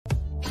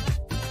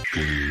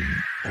Game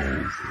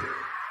over.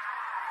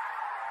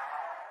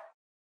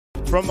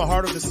 From the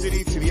heart of the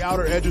city to the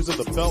outer edges of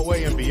the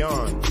Beltway and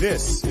beyond,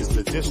 this is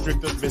the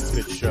District of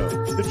Misfits show,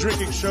 the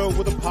drinking show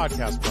with a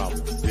podcast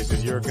problem. This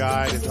is your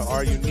guide into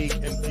our unique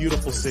and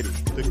beautiful city,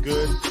 the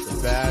good, the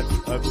bad,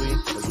 the ugly,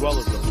 as well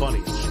as the funny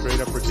and straight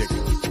up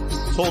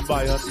ridiculous. Told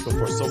by us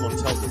before someone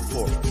tells it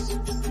for us.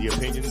 The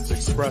opinions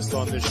expressed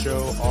on this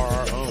show are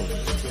our own,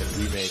 and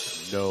we make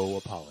no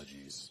apologies.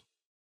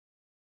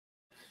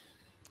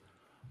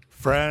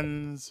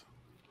 Friends,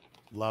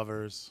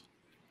 lovers,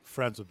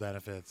 friends with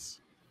benefits,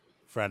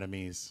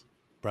 frenemies,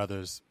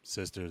 brothers,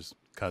 sisters,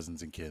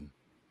 cousins, and kin.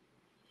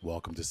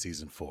 Welcome to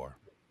season 4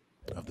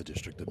 of the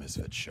District of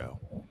Misfits show.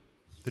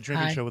 The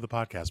drinking show with a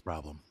podcast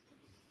problem.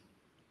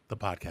 The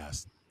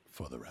podcast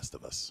for the rest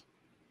of us.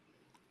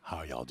 How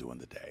are y'all doing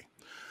today?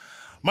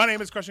 My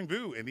name is Crushing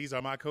Boo, and these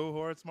are my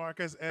cohorts,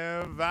 Marcus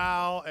and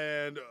Val,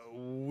 and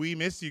we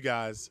missed you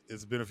guys.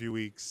 It's been a few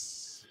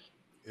weeks.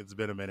 It's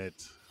been a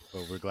minute,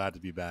 but we're glad to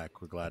be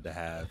back. We're glad to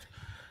have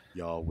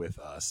y'all with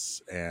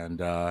us.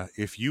 And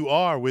if you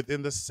are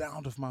within the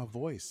sound of my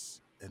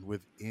voice and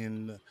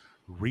within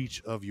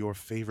reach of your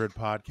favorite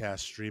podcast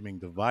streaming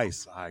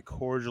device, I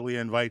cordially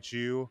invite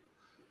you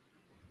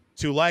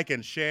to like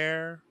and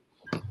share,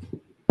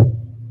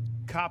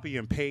 copy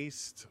and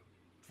paste,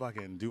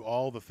 fucking do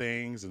all the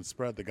things and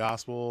spread the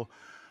gospel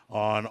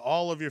on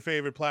all of your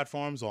favorite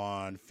platforms.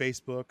 On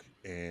Facebook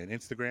and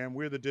Instagram,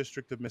 we're the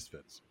District of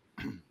Misfits.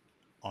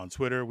 On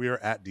Twitter, we are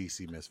at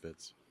DC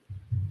Misfits.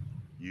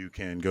 You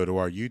can go to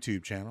our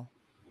YouTube channel,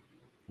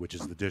 which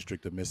is the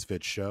District of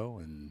Misfits show,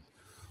 and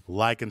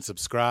like and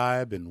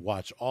subscribe and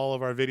watch all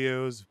of our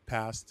videos,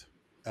 past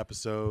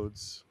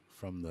episodes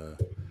from the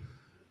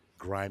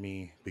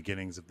grimy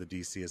beginnings of the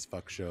DC as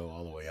Fuck show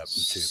all the way up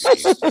into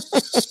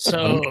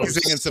the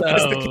amazing and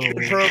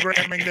sophisticated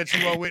programming that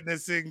you are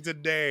witnessing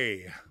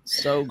today.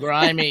 So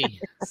grimy.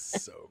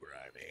 So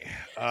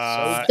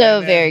grimy.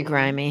 So very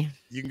grimy.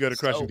 You can go to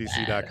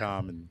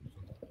crushingdc.com and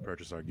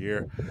purchase our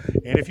gear.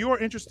 And if you are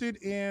interested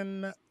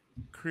in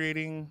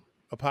creating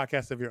a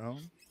podcast of your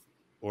own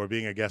or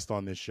being a guest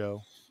on this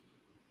show,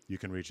 you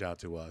can reach out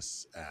to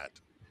us at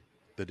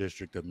the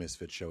District of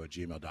Misfits show at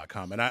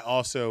gmail.com. And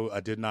I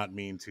did not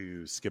mean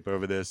to skip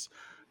over this.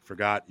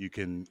 Forgot you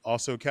can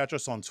also catch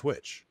us on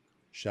Twitch.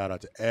 Shout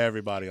out to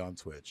everybody on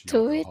Twitch.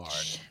 Y'all go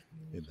hard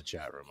in the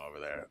chat room over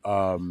there.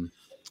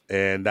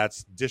 And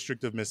that's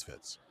District of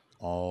Misfits,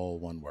 all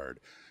one word.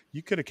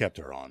 You could have kept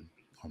her on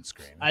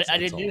screen. I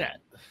didn't do that.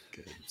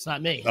 Good. It's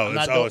not me.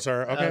 It's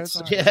her. Okay,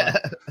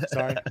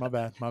 sorry. My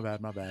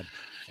bad.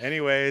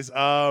 Anyways,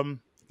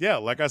 yeah,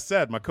 like I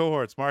said, my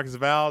cohorts, Marcus,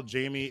 Val,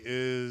 Jamie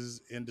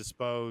is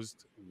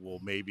indisposed. Will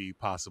maybe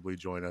possibly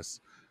join us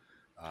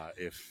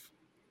if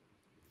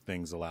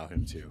things allow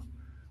him to.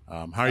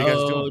 How are you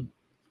guys doing?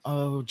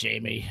 Oh,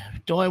 Jamie,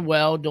 doing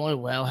well.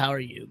 How are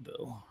you,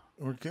 Boo?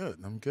 We're good.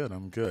 I'm good.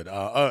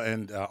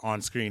 And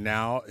on screen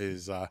now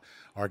is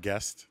our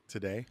guest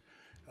today.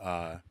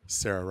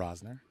 Sarah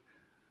Rosner,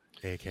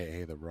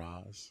 aka the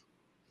Roz.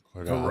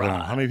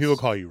 How many people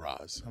call you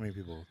Roz? How many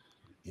people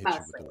hit you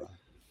with the Roz?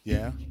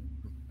 Yeah.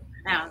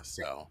 No.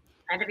 So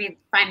I had to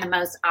find the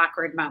most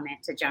awkward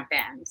moment to jump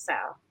in. So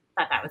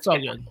thought that was it's all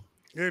good.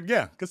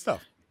 Yeah, good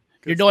stuff.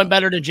 You're doing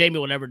better than Jamie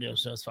will ever do,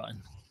 so it's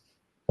fine.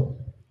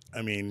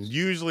 I mean,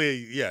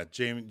 usually, yeah,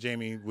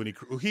 Jamie when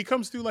he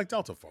comes through like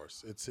Delta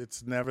Force,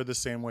 it's never the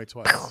same way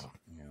twice,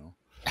 you know.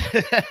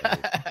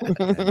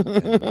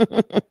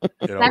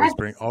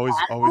 It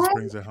always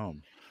brings it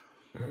home.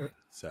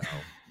 So,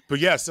 but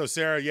yeah, so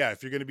Sarah, yeah,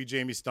 if you're gonna be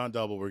Jamie's stunt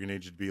double, we're gonna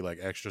need you to be like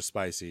extra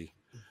spicy,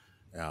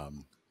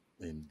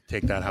 and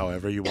take that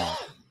however you want.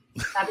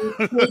 That'd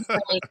be really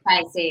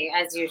spicy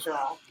as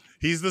usual.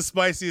 He's the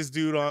spiciest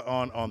dude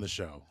on the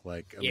show.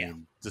 Like, I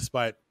mean,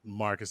 despite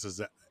Marcus's,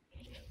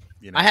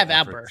 I have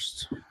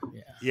outbursts.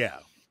 Yeah,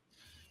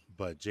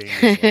 but Jamie.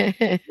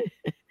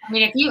 I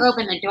mean, if you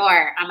open the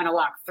door, I'm going to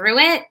walk through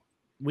it.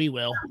 We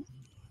will.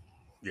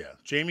 Yeah.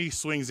 Jamie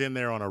swings in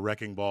there on a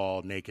wrecking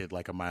ball naked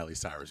like a Miley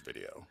Cyrus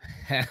video.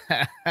 That's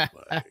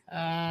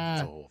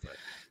the whole thing.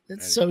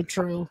 It's so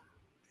true.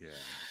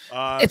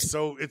 Yeah. It's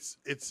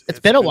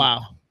been a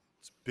while.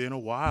 It's been a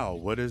while.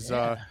 What is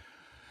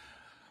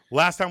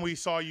last time we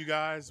saw you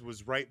guys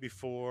was right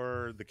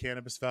before the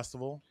Cannabis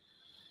Festival,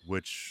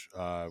 which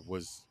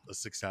was a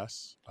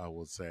success, I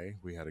will say.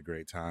 We had a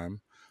great time.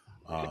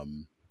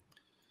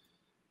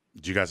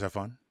 Did you guys have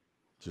fun?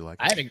 Did you like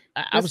it?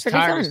 I was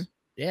tired. Fun.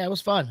 Yeah, it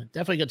was fun.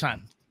 Definitely a good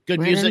time.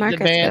 Good music, good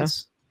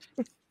bands.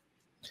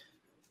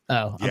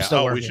 I'm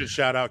still working. We should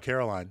shout out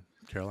Caroline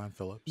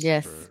Phillips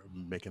for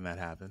making that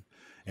happen.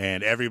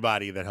 And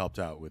everybody that helped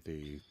out with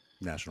the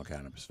National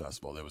Cannabis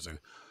Festival. It was a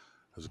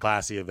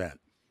classy event.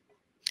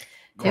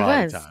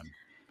 Quality time.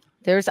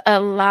 There's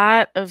a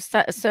lot of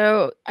stuff.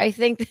 So I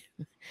think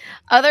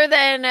other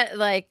than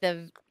like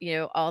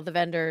all the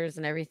vendors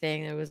and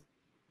everything, it was.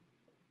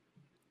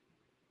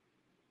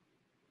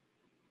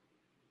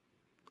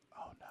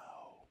 Oh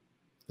no.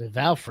 Did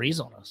Val freeze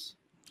on us?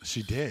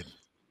 She did.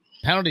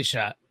 Penalty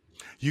shot.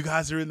 You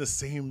guys are in the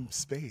same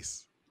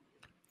space.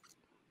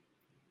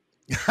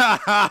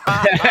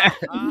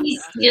 Did he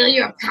steal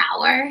your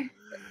power?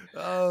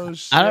 Oh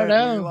shit! I don't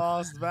know. We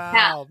lost Val.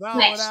 No, Val, what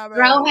Twitch, happened?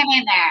 throw him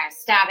in there.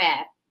 Stop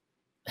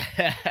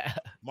it.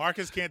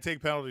 Marcus can't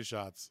take penalty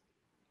shots.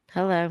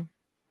 Hello.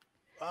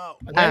 Oh,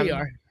 There you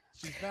are.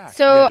 she's back.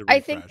 So You had to I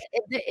think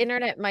refresh. the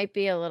internet might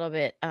be a little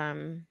bit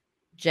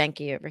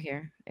janky over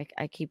here.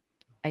 I keep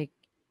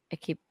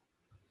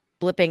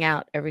blipping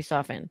out every so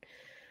often.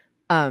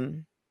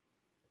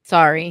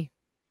 Sorry.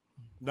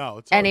 No,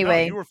 it's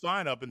Anyway. No, you were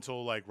fine up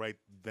until like right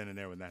then and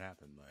there when that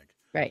happened. Like,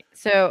 Right.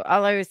 So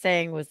all I was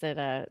saying was that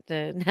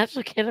the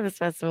National Cannabis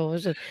Festival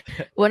was just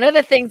one of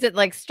the things that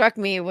like struck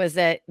me was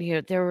that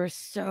there were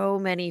so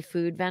many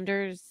food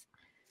vendors.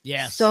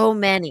 Yes. So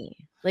many.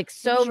 Like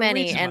so There's a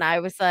many. reason And why. I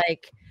was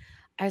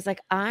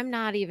like, I'm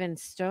not even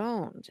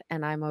stoned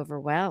and I'm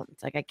overwhelmed.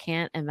 Like I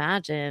can't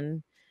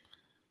imagine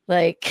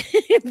like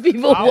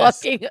people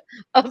walking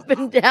up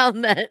and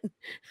down that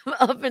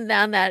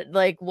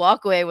like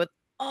walkway with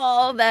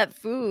all that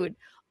food,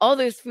 all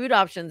those food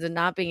options, and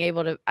not being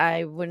able to.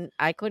 I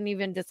couldn't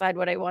even decide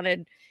what I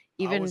wanted,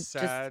 even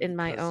just in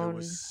my own. There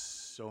was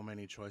so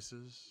many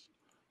choices,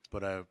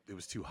 but it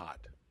was too hot.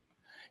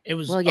 It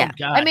was. Well, yeah. Oh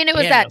God. I mean, it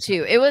was that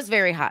too. It was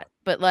very hot,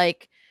 but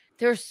like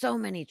there were so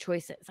many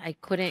choices. I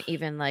couldn't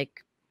even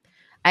like.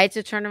 I had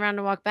to turn around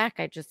and walk back.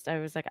 I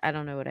was like, I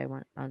don't know what I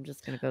want. I'm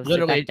just gonna go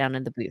sit back down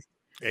in the booth.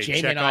 Hey,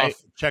 Jamie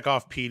check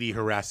off PD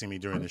harassing me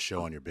during the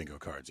show on your bingo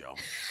cards, y'all.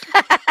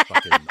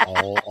 Fucking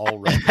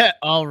already.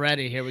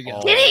 Already, here we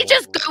go. Did he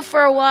just go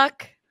for a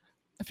walk?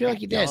 I feel like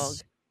he did.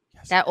 Yes.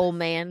 That old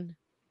man.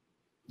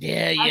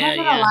 Yeah. I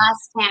remember the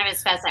last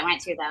Cannabis Fest I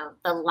went to, though.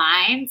 The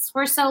lines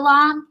were so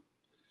long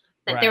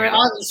that there were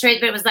all these trades,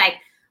 but it was like,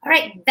 all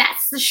right,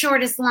 that's the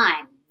shortest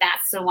line.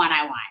 That's the one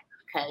I want.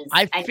 Because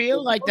I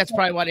feel like that's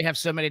probably why they have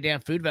so many damn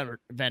food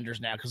vendors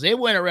now, because they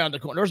went around the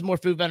corner. There was more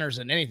food vendors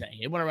than anything.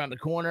 It went around the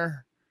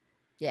corner.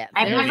 Yeah,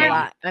 there was a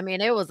lot. I mean,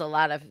 there was a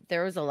lot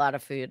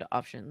of food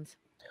options.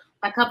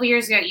 A couple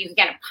years ago, you could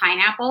get a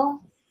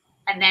pineapple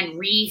and then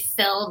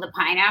refill the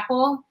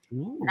pineapple.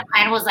 Ooh. And the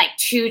pineapple was like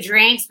 2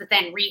 drinks, but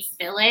then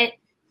refill it.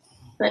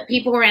 But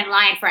people were in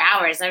line for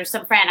hours. There was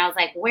some friend. I was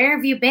like, "Where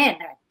have you been?"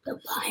 They're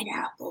like, "The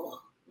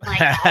pineapple." I'm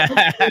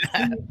like,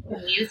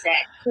 the music,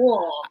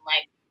 cool. I'm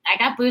like, I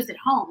got booze at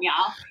home,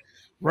 y'all.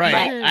 Right.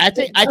 But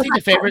I think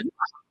the favorite.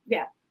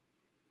 Yeah.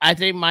 I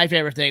think my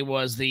favorite thing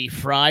was the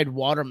fried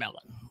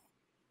watermelon,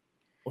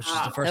 which is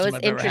the first time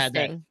I've ever had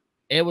that.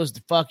 It was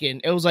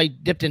it was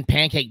like dipped in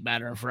pancake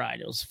batter and fried.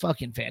 It was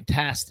fucking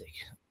fantastic.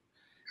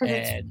 Because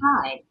it's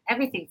fried.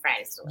 Everything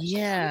fried is delicious.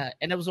 Yeah,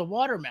 and it was a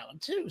watermelon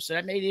too, so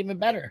that made it even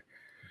better.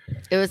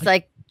 It was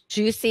like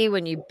juicy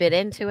when you bit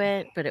into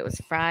it, but it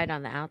was fried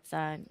on the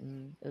outside.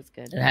 It was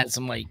good. It had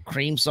some like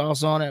cream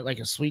sauce on it, like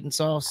a sweetened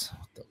sauce.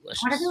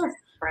 Delicious. What if it was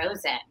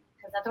frozen?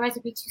 Because otherwise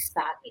it'd be too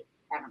soggy.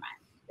 Never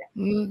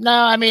mind.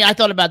 No, I mean, I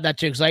thought about that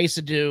too, because I used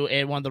to do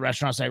in one of the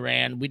restaurants I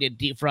ran, we did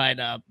deep fried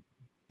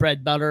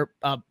butter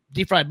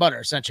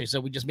essentially. So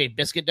we just made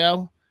biscuit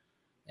dough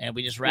and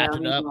we just wrapped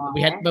it up.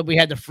 We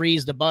had to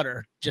freeze the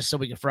butter just so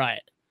we could fry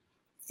it.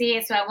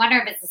 See, so I wonder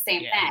if it's the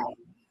same thing.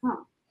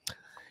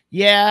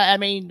 Yeah, I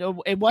mean,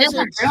 it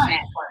wasn't. Ruin it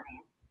for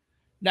me.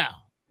 No,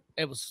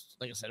 it was,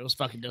 like I said, it was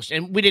fucking delicious,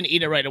 and we didn't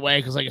eat it right away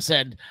because, like I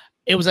said,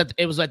 it was at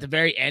the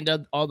very end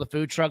of all the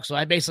food trucks. So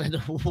I basically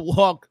had to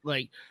walk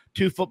like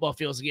 2 football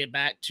fields to get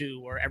back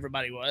to where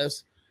everybody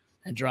was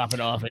and drop it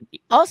off. And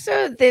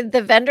also,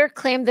 the vendor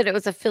claimed that it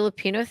was a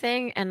Filipino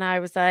thing, and I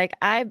was like,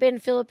 I've been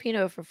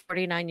Filipino for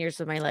 49 years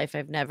of my life.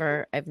 I've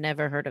never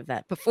heard of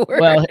that before.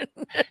 Well,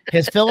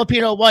 his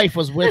Filipino wife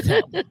was with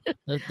him.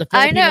 The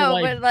I know,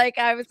 wife. but like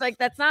I was like,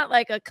 that's not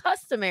like a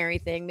customary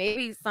thing.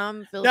 Maybe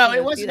some Filipinos No,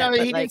 it wasn't. do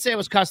that, He didn't say it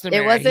was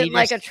customary. It wasn't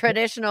like a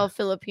traditional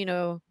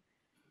Filipino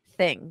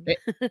thing.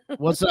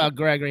 What's up,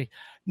 Gregory?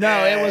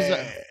 No, it was.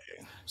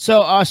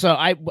 So also,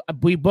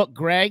 we booked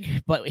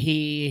Greg, but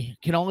he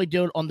can only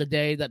do it on the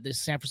day that the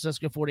San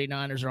Francisco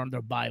 49ers are on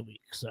their bye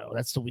week. So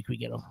that's the week we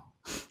get them.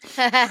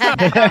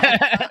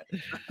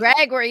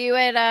 Greg, were you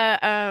at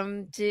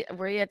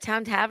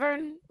Town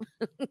Tavern?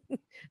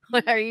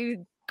 Are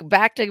you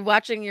back to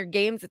watching your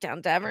games at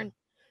Town Tavern?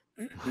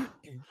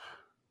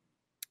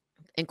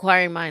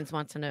 Inquiring minds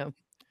want to know.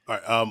 All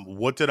right,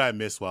 what did I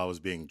miss while I was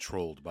being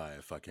trolled by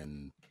a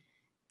fucking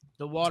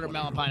the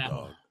watermelon pineapple?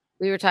 Dog?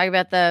 We were talking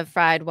about the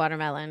fried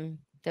watermelon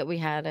that we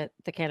had at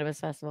the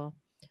Cannabis Festival.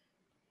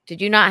 Did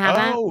you not have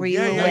that? Were you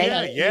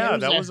away? Yeah.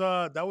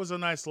 That was a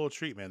nice little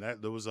treat, man.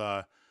 That was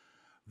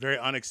very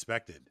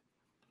unexpected.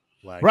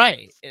 Like,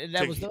 right.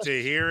 That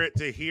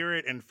to hear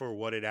it and for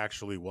what it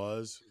actually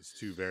was, it's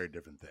 2 very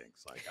different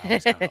things. Like I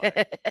was kind of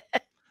like,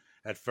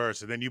 at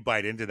first, and then you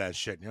bite into that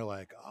shit and you're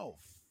like, oh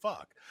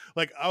fuck.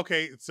 Like,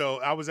 okay,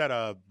 so I was at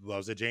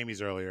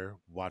Jamie's earlier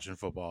watching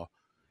football.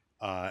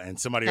 And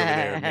somebody over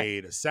there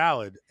made a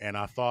salad, and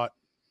I thought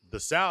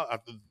the salad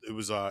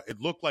it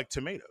looked like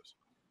tomatoes,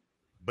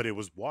 but it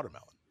was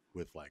watermelon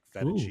with like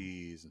feta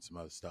cheese and some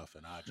other stuff.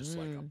 And I just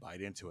like a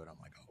bite into it. I'm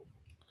like, oh,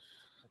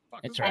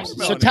 fuck, interesting.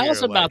 So tell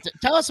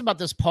us about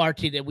this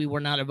party that we were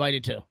not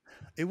invited to.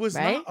 It was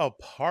not a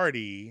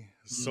party.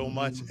 so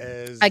much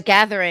as a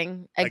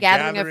gathering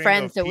of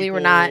friends that we were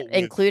not people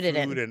with included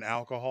food in. and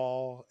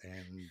alcohol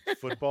and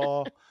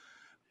football.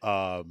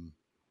 I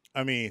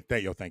mean,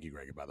 thank you,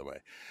 Greg, by the way.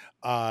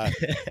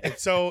 And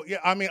so, yeah,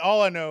 I mean,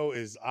 all I know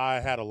is I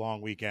had a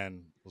long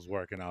weekend, was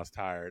working, I was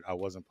tired. I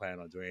wasn't planning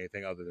on doing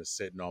anything other than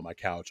sitting on my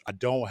couch. I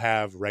don't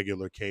have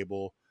regular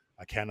cable.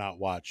 I cannot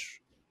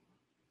watch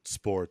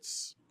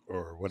sports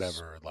or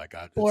whatever. Like,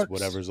 it's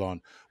whatever's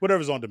on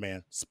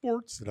demand.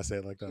 Sports. Did I say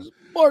it like that?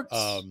 Sports.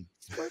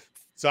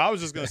 So I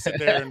was just going to sit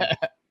there and, I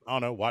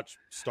don't know, watch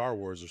Star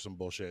Wars or some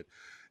bullshit.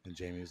 And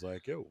Jamie was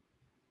like, yo,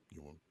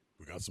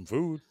 we got some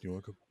food. You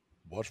want to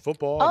watch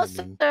football?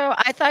 Also,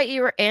 I thought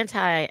you were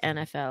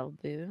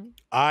anti-NFL, boo.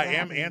 I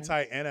am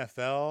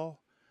anti-NFL,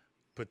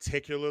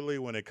 particularly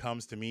when it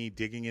comes to me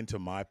digging into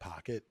my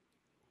pocket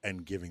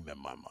and giving them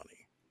my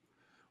money.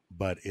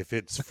 But if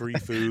it's free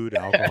food,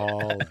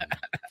 alcohol,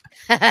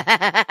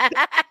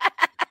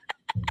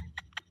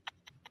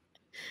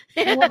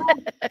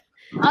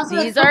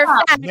 these are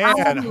facts.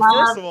 Man,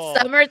 first of all,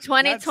 summer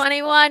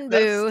 2021,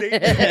 boo.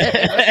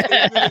 That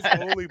statement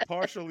is only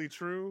partially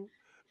true.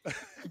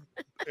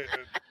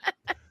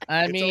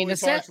 I it's mean, only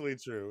it's partially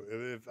true.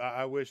 If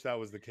I wish that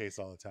was the case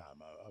all the time.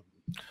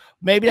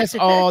 Maybe that's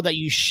all that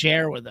you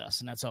share with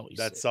us, and that's all we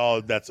That's say.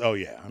 all. Oh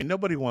yeah. I mean,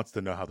 nobody wants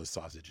to know how the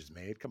sausage is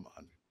made. Come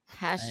on.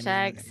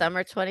 Hashtag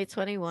summer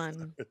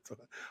 2021.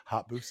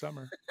 Hot boo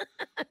summer.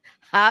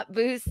 Hot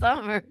boo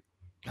summer.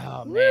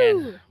 Oh man,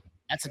 Woo.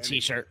 that's a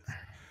T-shirt.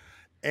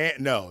 And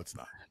no, it's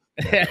not.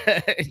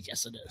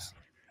 Yes, it is.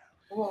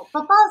 Well,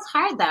 football's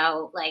hard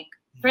though. Like,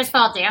 first of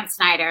all, Dan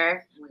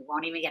Snyder, we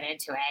won't even get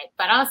into it.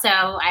 But also,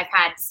 I've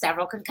had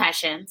several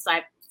concussions.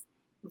 I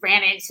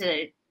ran into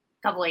a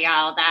couple of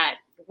y'all, that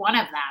one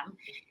of them.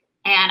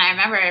 And I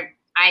remember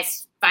I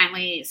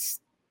finally,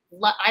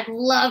 I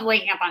love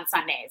waking up on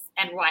Sundays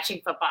and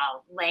watching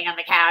football, laying on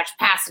the couch,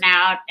 passing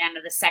out, end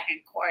of the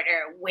second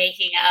quarter,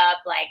 waking up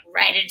like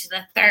right into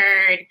the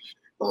third,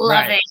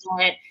 loving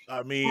it.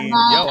 I mean,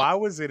 I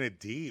was in it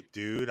deep,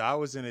 dude. I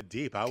was in it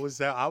deep. I was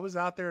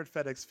out there at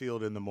FedEx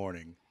Field in the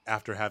morning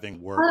after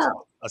having worked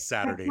a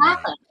Saturday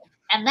night.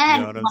 And then,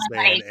 you know what I'm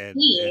saying?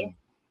 And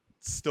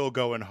still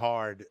going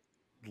hard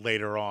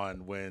later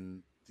on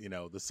when,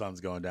 the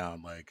sun's going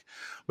down. Like,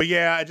 but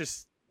yeah,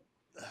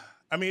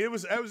 I mean, it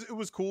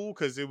was cool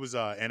because it was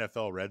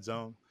NFL Red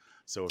Zone.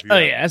 So if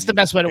that's the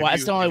best way to watch.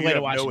 It's the only way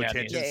to watch. No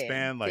attention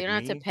span, like you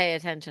don't have to pay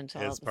attention to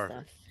all the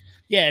perfect. stuff.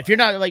 Yeah, if you're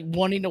not like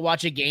wanting to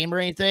watch a game or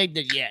anything,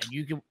 then yeah,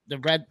 you can. The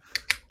red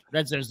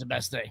zone is the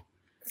best thing.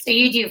 So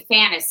you do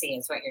fantasy,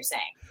 is what you're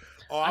saying?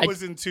 Oh, I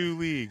was in 2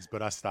 leagues,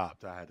 but I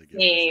stopped. I had to give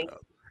it up.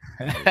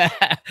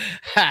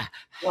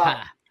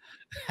 Well,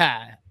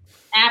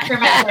 after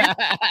my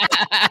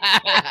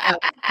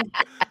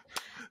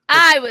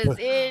I was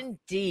in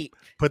deep.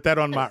 Put that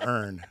on my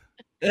urn.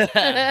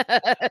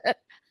 That's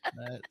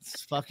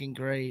fucking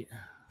great.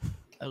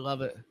 I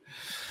love it.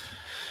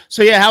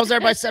 So yeah, how's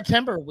everybody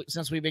September?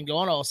 Since we've been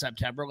going all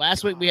September.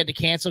 Last week we had to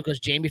cancel because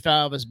Jamie fell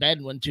out of his bed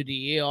and went to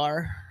the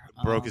ER.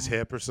 Broke his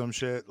hip or some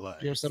shit,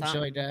 like some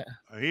shit like that.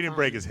 He didn't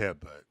break his hip,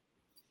 but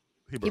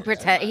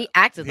he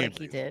acted like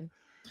he did.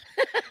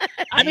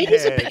 I mean,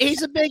 he's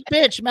a big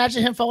bitch.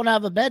 Imagine him falling out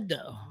of a bed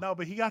though. No,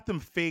 but he got them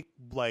fake,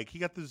 he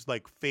got those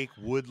like fake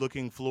wood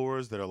looking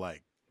floors that are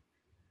like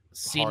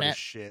cement hard as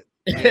shit.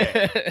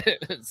 Yeah.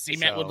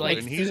 Cement would like.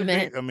 And he's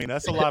cement. I mean,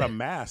 that's a lot of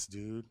mass,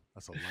 dude.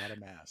 That's a lot of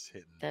mass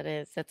hitting. That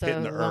is. That's a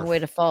long way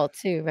to fall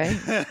too, right?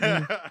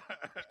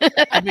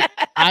 I mean,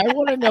 I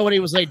want to know what he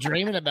was like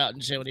dreaming about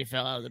and shit when he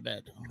fell out of the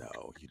bed.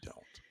 No, you don't.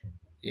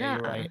 Yeah,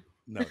 you're right.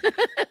 No.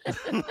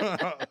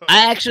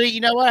 I actually, you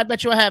know what? I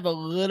bet you I have a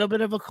little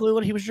bit of a clue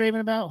what he was dreaming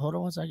about. Hold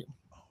on one second.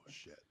 Oh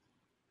shit.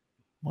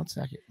 1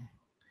 second.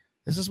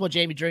 This is what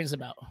Jamie dreams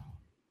about.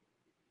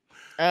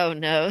 Oh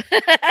no.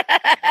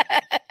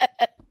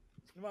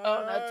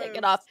 Oh no, take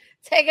it off.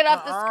 Take it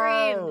off the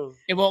screen.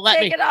 It won't let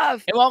me. Take it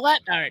off. It won't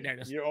let. All right, there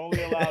it is. You're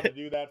only allowed to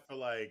do that for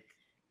like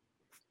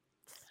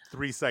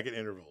 3-second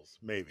intervals,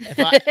 maybe.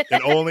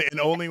 and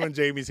only when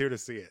Jamie's here to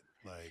see it.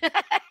 Like,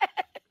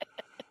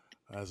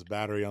 that's a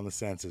battery on the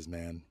senses,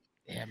 man.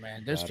 Yeah,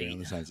 man. There's battery on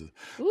the feet. senses.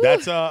 Ooh.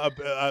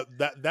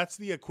 That's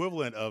the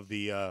equivalent of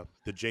the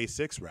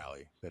J6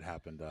 rally that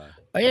happened.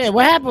 Oh yeah,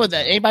 what happened with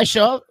that? Anybody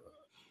show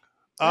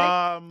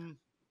up?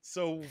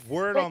 So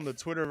word on the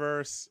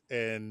Twitterverse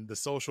and the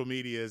social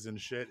medias and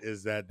shit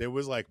is that there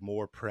was like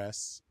more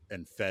press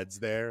and feds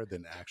there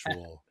than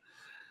actual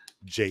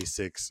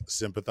J6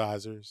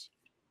 sympathizers.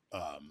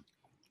 I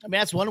mean,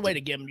 that's one way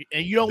to get them.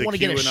 And you don't want to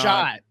get a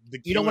shot.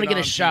 You don't want to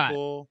get a shot.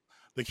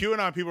 The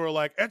QAnon people are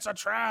like, it's a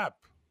trap.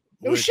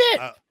 No shit.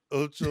 Yeah,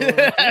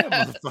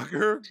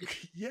 motherfucker.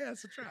 Yeah,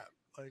 it's a trap.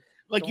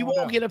 Like you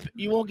won't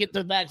get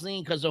the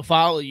vaccine because they'll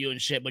follow you and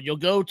shit, but you'll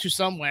go to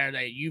somewhere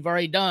that you've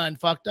already done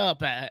fucked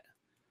up at,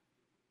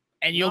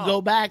 and you'll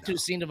go back to the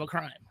scene of a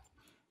crime.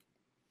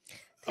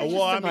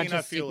 Well, I mean,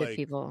 I feel like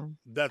people.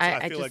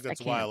 I feel like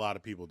that's why a lot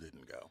of people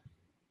didn't go,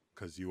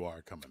 because you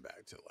are coming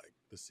back to like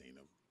the scene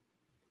of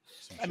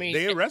I mean,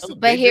 they arrested.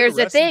 But they did here's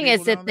the arrest thing: people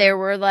is that down there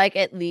were like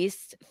at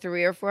least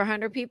 300 or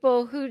 400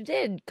 people who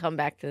did come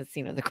back to the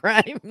scene of the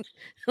crime.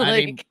 I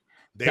mean,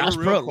 They Josh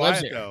were real Pruitt lives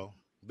quiet here. though.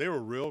 They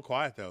were real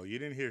quiet though. You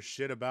didn't hear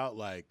shit about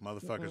like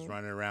motherfuckers Mm-mm.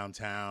 running around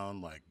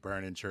town, like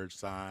burning church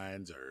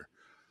signs or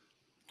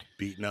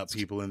beating up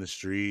people in the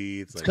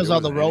streets. Like, because there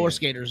all the wasn't roller any-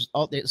 skaters,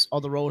 all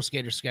the roller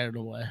skaters scattered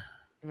away.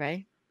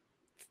 Right?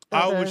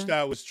 I All wish the-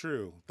 that was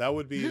true. That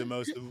would be the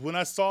most. When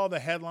I saw the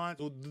headlines,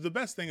 the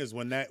best thing is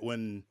when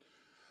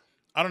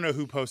I don't know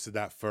who posted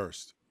that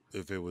first,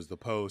 if it was the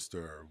Post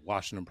or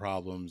Washington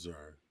Problems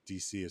or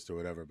DCist or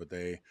whatever, but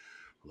they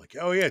were like,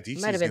 "Oh yeah,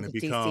 DC might is have going been to the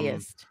become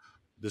DCist.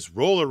 this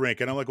roller rink,"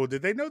 and I'm like, "Well,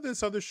 did they know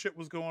this other shit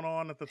was going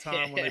on at the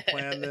time when they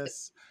planned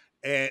this?"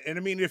 And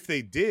I mean, if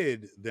they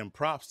did, then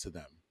props to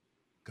them,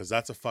 because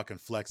that's a fucking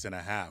flex and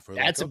a half. Or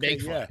That's like, a big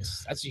okay,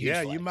 flex. That's a huge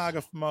yeah, flex. you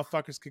MAGA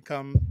motherfuckers can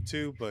come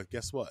too, but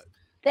guess what?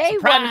 They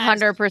Surprise!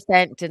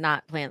 100% did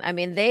not plan. I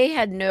mean, they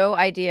had no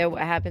idea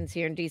what happens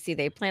here in DC.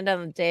 They planned on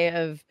the day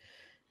of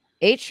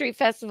 8th Street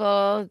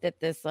Festival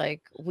that this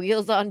like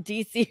Wheels on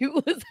DC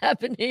was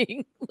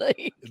happening.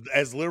 Like,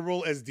 As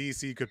liberal as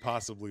DC could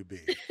possibly be.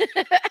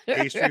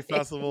 8th Street right?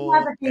 Festival,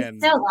 Yeah, but they and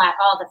still got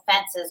all the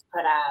fences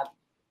put up.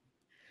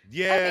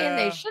 yeah, I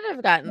mean, they should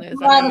have gotten this.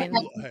 I All I the mean,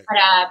 mean, fences hey. put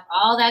up.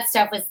 All that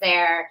stuff was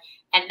there.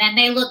 And then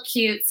they look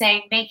cute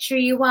saying, make sure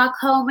you walk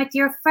home with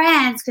your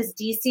friends because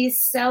DC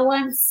is so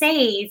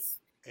unsafe.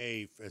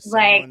 Hey, as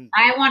Like, someone,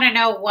 I want to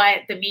know what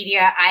the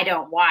media I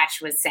don't watch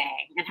was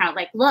saying and how,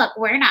 like, look,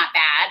 we're not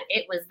bad.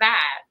 It was bad.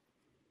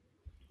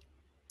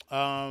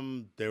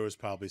 there was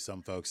probably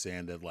some folks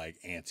saying that like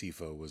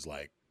Antifa was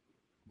like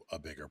a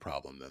bigger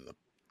problem than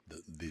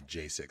the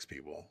J6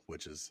 people,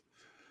 which is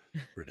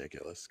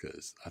ridiculous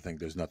because I think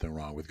there's nothing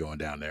wrong with going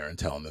down there and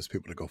telling those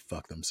people to go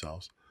fuck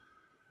themselves.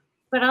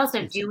 But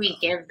also, do we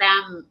give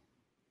them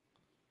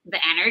the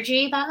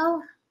energy,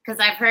 though? Because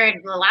I've heard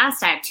the last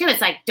time, too,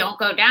 it's like, don't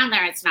go down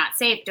there. It's not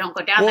safe. Don't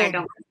go down there. Well,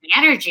 Don't give the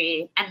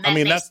energy. And then I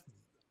mean, they that's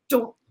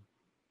don't,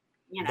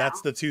 you know.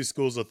 that's the two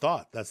schools of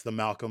thought. That's the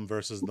Malcolm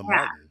versus the Yeah.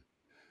 Martin.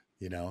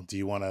 You know, do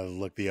you want to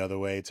look the other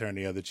way, turn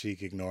the other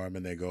cheek, ignore them,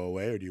 and they go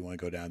away, or do you want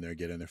to go down there and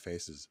get in their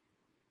faces?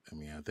 I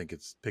mean, I think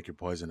it's pick your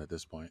poison at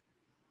this point.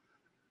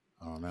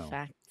 I don't know.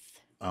 facts.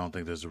 I don't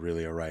think there's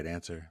really a right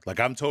answer. Like,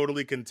 I'm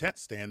totally content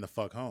staying the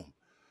fuck home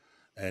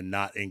and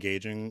not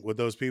engaging with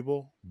those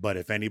people. But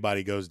if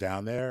anybody goes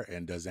down there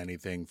and does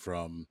anything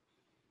from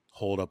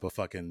hold up a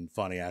fucking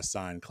funny ass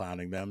sign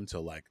clowning them to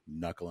like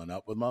knuckling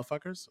up with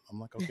motherfuckers, I'm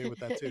like, okay with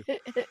that too.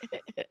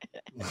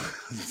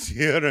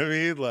 You know what I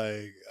mean?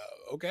 Like,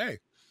 okay,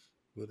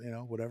 but you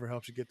know, whatever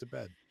helps you get to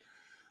bed.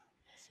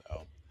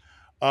 So,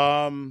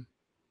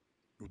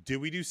 did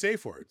we do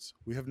safe words?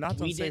 We have not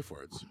done We did. safe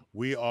words.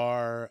 We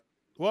are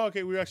well,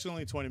 okay. We're actually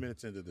only 20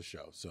 minutes into the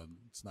show, so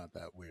it's not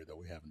that weird that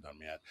we haven't done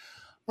them yet.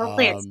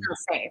 Hopefully, it's still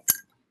safe.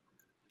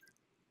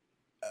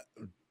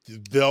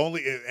 The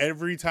only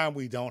every time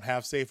we don't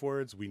have safe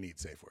words, we need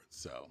safe words.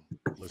 So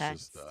let's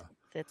Facts. just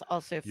That's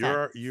also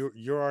you're facts.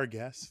 you're our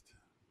guest.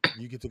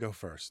 You get to go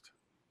first.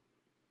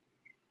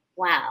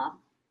 Wow.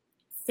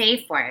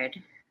 Safe word.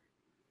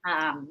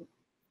 I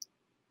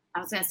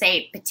was going to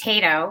say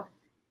potato,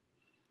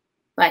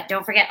 but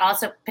don't forget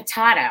also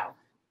potato.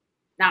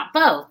 Not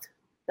both,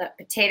 but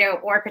potato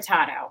or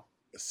potato.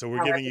 So we're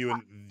However giving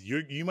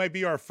you you might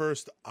be our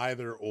first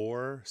either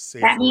or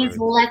safe That means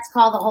word. let's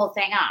call the whole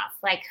thing off.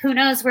 Like, who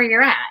knows where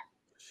you're at?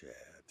 Shit.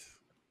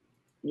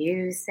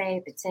 You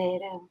say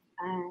potato,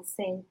 I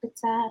say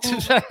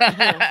potato.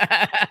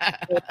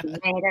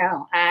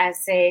 Tomato, I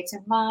say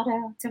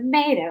tomato,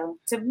 tomato,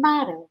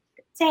 tomato,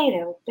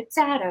 potato,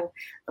 potato.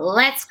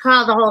 Let's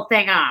call the whole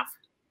thing off.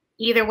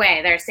 Either way,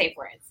 they're safe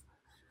words.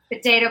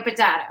 Potato,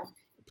 potato.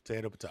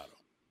 Potato, potato.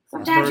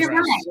 Sometimes you're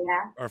First- right,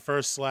 yeah. Our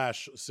first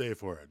 /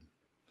 safe word.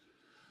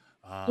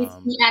 It's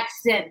the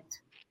accent.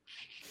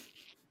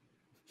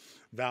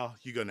 Val,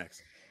 you go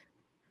next.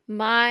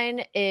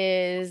 Mine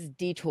is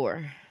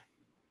detour.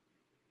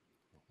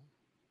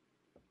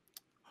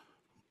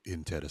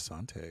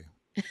 Interessante.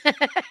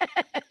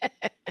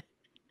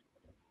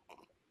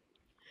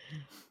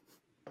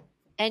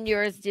 And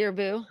yours, dear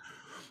boo.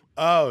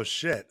 Oh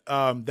shit.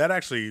 That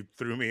actually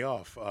threw me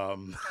off.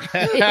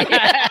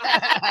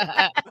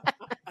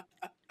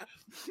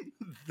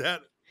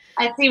 That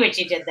I see what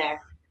you did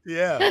there.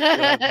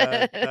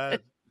 yeah.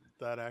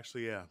 That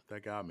actually, yeah,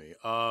 that got me.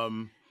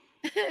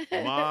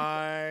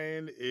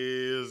 Mine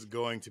is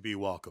going to be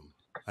welcome.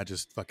 I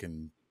just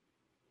fucking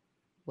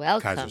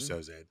Welcome. Kaiser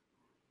Soze.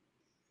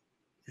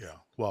 Yeah,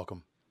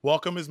 welcome.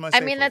 Welcome is my I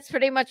safe mean, word. that's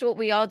pretty much what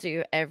we all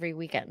do every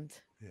weekend.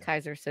 Yeah.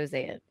 Kaiser Soze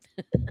it.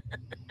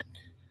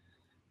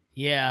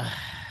 Yeah.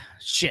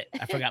 Shit.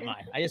 I forgot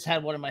mine. I just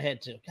had one in my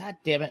head too. God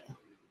damn it.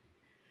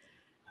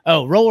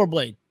 Oh,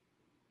 rollerblade.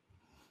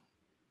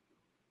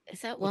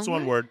 Is that That's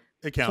one word.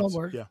 It counts.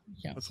 word. Yeah,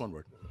 Yeah. that's one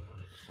word.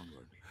 That's one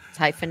word. It's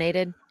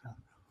hyphenated.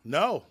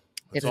 No,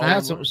 It's all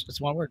not. one word.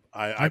 It's one word.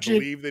 I Aren't you?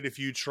 believe that if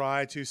you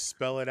try to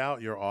spell it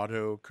out, your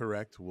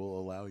autocorrect will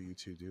allow you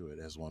to do it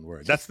as one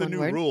word. That's the one new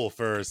word? rule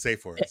for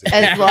safe words.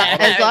 As long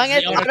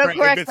as The autocorrect-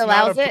 autocorrect if it's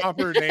allows not a it.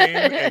 proper name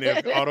and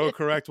if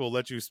autocorrect will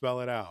let you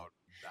spell it out,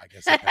 I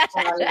guess it passes.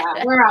 Oh,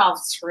 yeah, we're all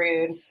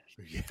screwed.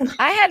 Yeah.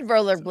 I had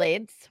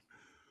rollerblades.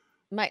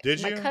 My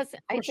Did my you? cousin,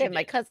 I course you did.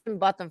 My did. cousin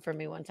bought them for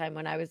me one time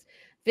when I was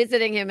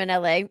visiting him in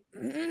LA.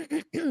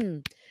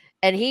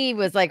 And he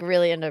was like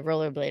really into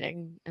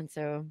rollerblading. And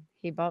so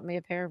he bought me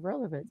a pair of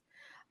rollerblades.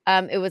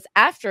 It was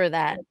after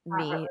that,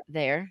 me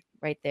there,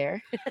 right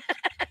there.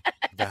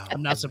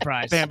 I'm not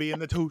surprised. Bambi in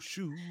the toe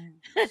shoe.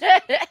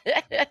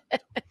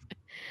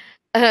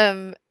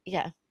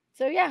 Yeah.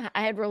 So yeah,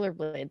 I had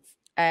rollerblades.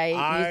 I used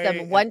I-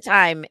 them one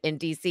time in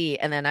DC,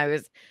 and then I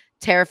was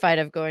terrified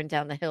of going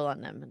down the hill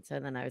on them. And so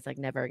then I was like,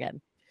 never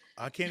again.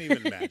 I can't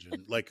even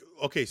imagine. Like,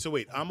 okay, so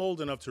wait, I'm old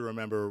enough to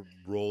remember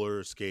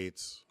roller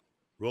skates.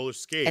 Roller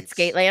skates. At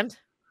Skateland?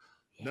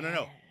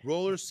 No.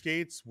 Roller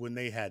skates when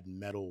they had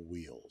metal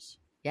wheels.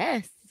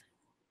 Yes.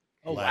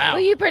 Oh Like- wow.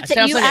 Well, you That pretend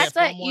sounds you like act a-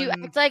 like you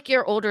someone- act like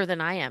you're older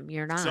than I am.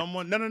 You're not.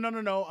 Someone,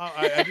 no.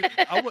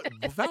 I would,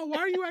 Val, why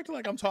are you acting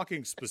like I'm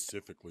talking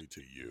specifically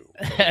to you?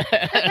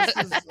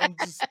 I'm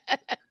just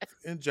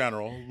in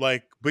general,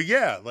 like, but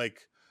yeah,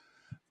 like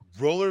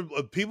roller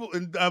people,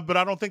 but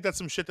I don't think that's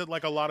some shit that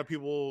like a lot of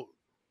people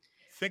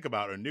think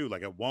about or knew.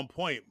 Like at one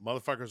point,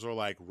 motherfuckers were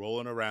like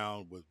rolling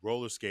around with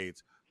roller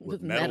skates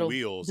with metal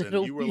wheels, and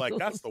metal you were like,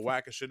 "That's wheels. the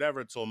wackest shit ever."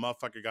 Until a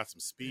motherfucker got some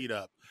speed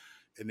up,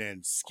 and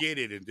then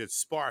skidded and did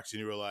sparks, and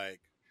you were like.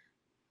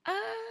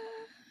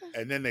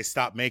 And then they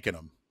stopped making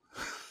them.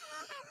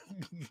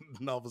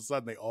 And all of a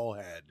sudden, they all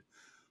had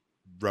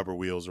rubber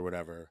wheels or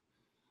whatever.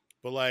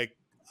 But like,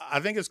 I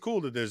think it's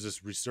cool that there's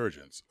this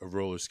resurgence of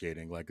roller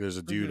skating. Like, there's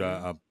a dude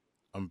I'm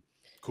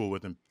cool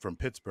with him from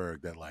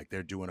Pittsburgh that like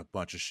they're doing a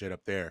bunch of shit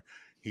up there.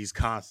 He's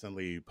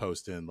constantly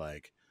posting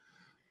like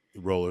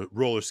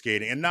roller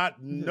skating, and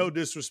no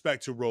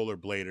disrespect to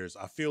rollerbladers.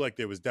 I feel like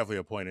there was definitely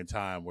a point in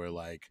time where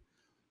like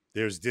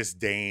there's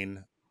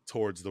disdain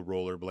towards the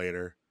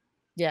rollerblader.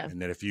 Yeah.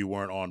 And that if you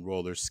weren't on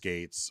roller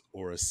skates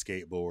or a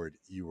skateboard,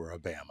 you were a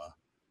Bama.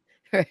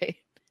 Right.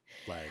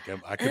 Like,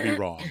 I could be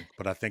wrong,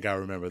 but I think I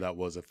remember that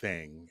was a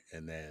thing.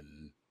 And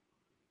then,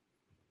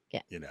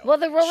 Yeah. you know. Well,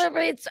 the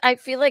rollerblades, I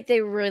feel like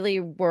they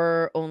really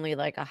were only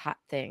like a hot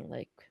thing,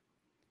 like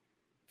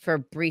for a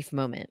brief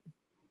moment.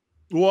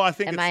 Well, I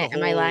think Am it's I- the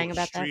am I whole lying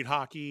about that? street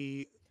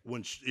hockey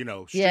when street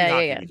Yeah,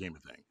 hockey yeah. became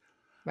a thing.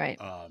 Right.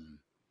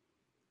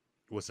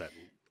 What's that?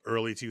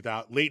 Early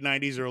 2000, late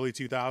 90s, early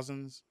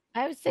 2000s.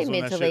 I would say was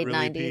when mid that to shit late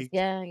really 90s. peaked.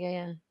 Yeah.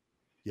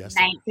 Yes.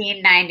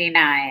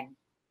 1999.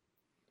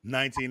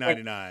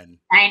 1999.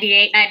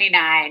 98,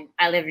 99.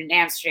 I lived in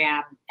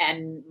Amsterdam,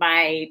 and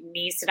my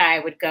niece and I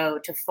would go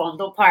to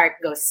Fondel Park,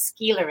 go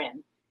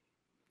skileren.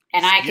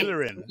 And I could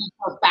Skileren.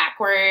 go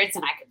backwards,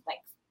 and I could like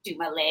do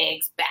my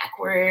legs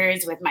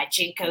backwards with my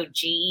Jinko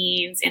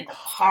jeans in the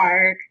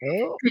park.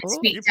 Oh, Could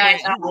speak You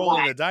Dutch. Oh my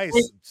rolling God. the dice.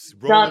 It's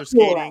Roller the coolest.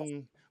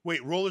 skating.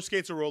 Wait, roller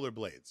skates or roller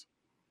blades?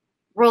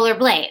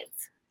 Rollerblades.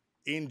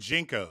 In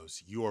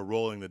Jinkos, you are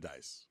rolling the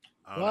dice.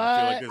 I feel What?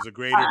 like there's a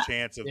greater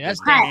chance of Yeah, that's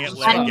the dangerous. ant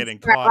leg I'm getting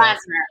Brett caught up.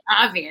 Lesnar,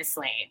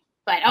 obviously.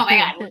 But oh my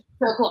God, it was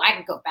so cool. I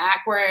could go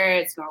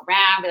backwards, go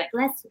around, be like,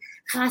 let's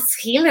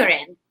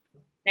skileren.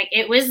 Like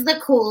it was the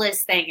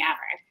coolest thing ever.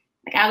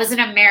 Like I was an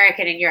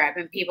American in Europe,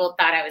 and people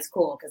thought I was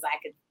cool because I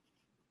could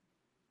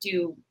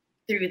do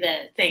through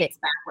the things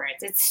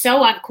backwards. It's so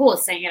uncool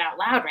saying it out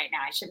loud right now.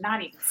 I should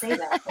not even say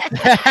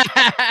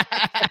that.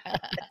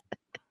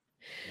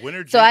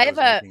 Winter So I Jinkos have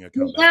a- making a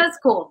comeback. That's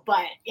cool,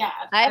 but yeah.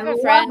 I have a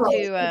love friend those.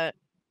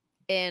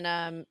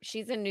 who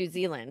she's in New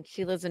Zealand.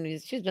 She lives in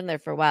she's been there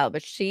for a while,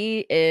 but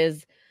she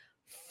is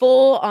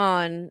full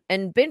on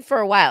and been for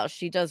a while.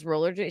 She does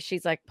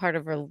she's like part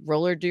of a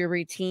roller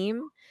derby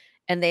team,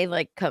 and they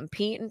like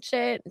compete and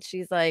shit. And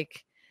she's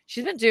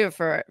been doing it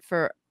for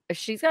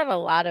she's got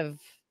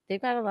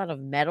they've got a lot of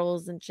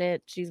medals and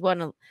shit. She's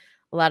won a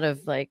lot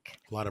of like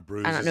A lot of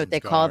bruises. I don't know what and they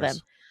call them.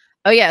 scars.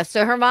 Oh yeah,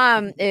 so her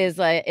mom is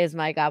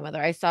my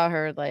godmother. I saw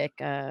her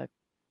like a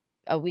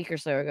week or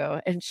so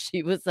ago, and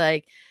she was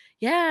like,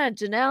 "Yeah,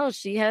 Janelle,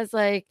 she has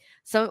like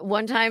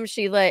one time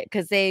she like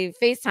because they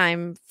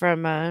FaceTime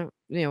from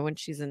when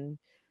she's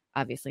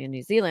obviously in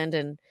New Zealand,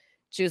 and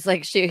she was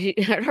like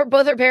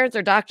both her parents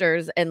are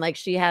doctors, and like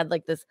she had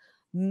like this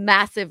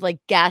massive like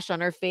gash on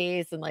her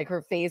face, and like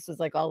her face was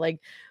like all like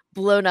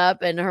blown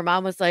up, and her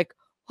mom was like,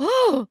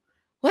 "Oh,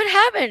 what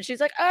happened?" She's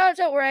like, "Oh,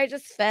 don't worry, I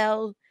just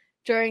fell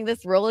during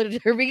this roller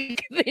derby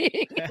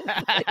thing."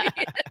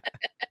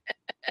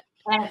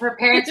 And her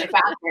parents are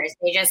doctors.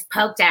 They just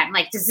poked at him.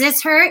 Like, does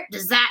this hurt?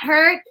 Does that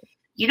hurt?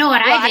 You know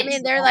what Well, I I did?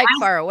 mean, they're like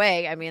far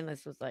away. I mean,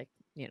 this was like,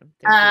 they're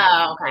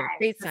Oh, doing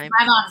okay. 'Cause FaceTime.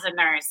 my mom's a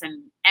nurse,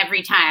 and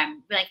every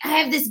time, be like, I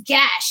have this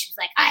gash. She's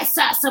like, I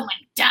saw someone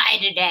die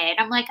today. And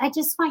I'm like, I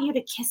just want you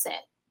to kiss it.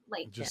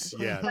 Like, Just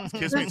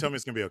kiss me and tell me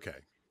it's gonna be okay.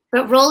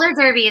 But roller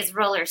derby is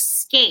roller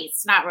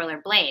skates, not roller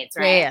blades,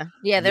 right?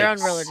 Yeah. They're on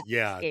Yes. roller.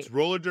 Yeah, skates.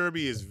 roller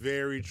derby is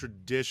very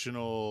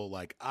traditional.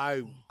 Like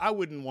I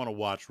wouldn't want to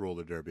watch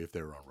roller derby if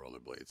they were on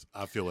rollerblades.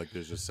 I feel like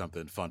there's just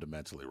something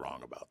fundamentally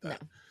wrong about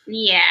that.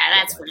 Yeah,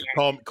 that's Like,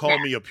 weird. call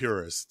me a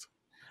purist.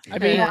 I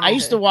mean, I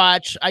used to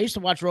watch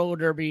roller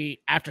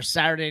derby after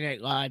Saturday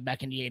Night Live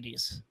back in the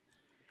 80s.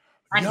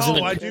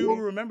 No, I do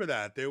remember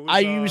that. There was I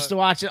used to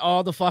watch it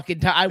all the fucking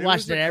time. I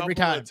watched it every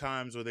time. Of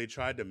times where they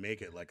tried to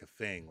make it like a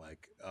thing,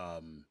 like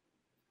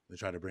they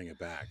tried to bring it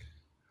back.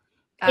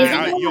 Isn't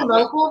there a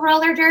local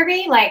roller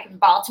derby like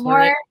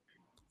Baltimore?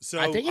 So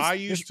I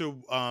used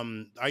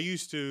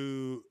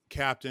to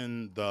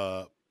captain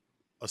the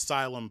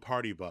Asylum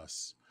party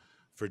bus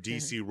for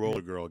DC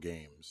Roller Girl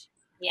games.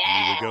 Yeah,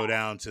 and we would go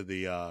down to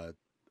the I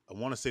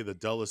want to say the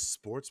Dulles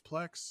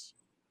Sportsplex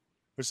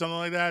or something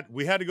like that.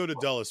 We had to go to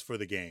Dulles for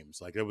the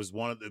games. Like it was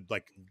one of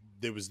the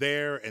it was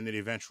there, and then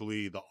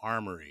eventually the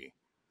Armory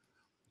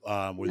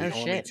were the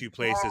only two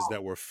places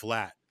that were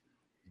flat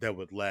that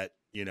would let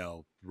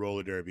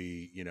roller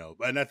derby.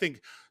 And I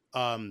think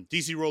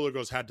DC Roller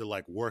Girls had to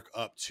like work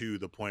up to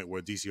the point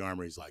where DC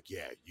Armory's like,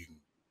 yeah, you can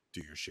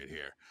do your shit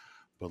here.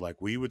 But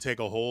like we would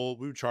charter a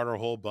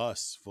whole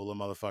bus full of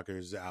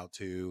motherfuckers out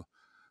to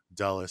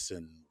Dulles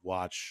and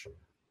watch,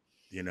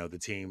 the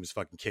teams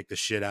fucking kick the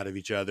shit out of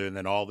each other, and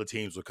then all the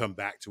teams would come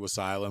back to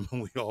Asylum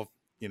and we all,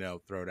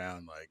 throw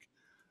down. Like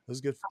it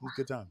was good. It was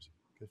good times,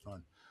 good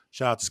fun.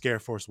 Shout out to Scare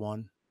Force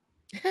One.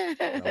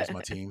 That was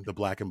my team, the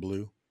black and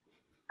blue.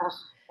 Oh,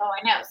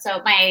 I know.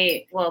 So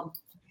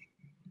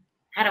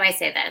how do I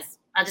say this?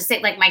 I'll just say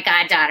like my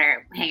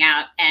goddaughter hang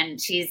out, and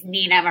she's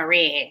Nina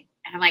Marie,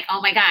 and I'm like, oh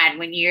my god,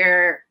 when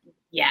you're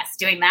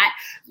doing that,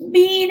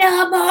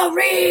 Nina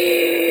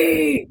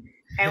Marie.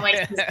 And when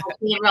she's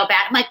being real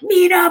bad, I'm like,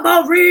 Nina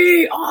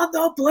Marie on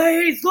the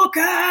blaze, look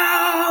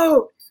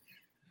out!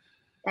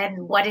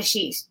 And what is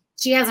she?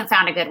 She hasn't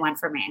found a good one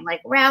for me.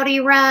 Like Rowdy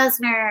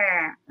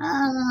Rosner.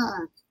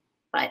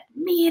 But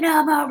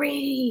Nina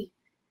Marie.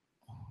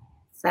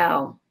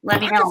 So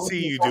let me know. I can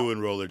see you doing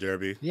roller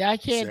derby. Yeah, I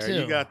can Sarah,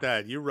 too. You got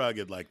that. You're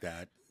rugged like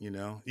that.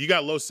 You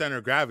got low center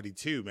of gravity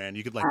too, man.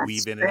 You could like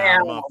weave in and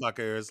out of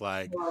motherfuckers.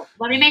 Like, well,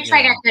 let me make sure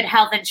I got good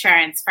health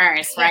insurance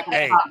first. Where I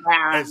can calm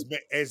down.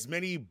 As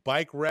many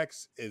bike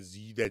wrecks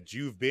that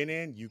you've been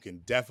in, you can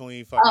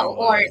definitely fucking. Oh,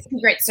 or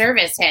secret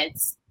service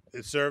hits.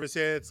 Service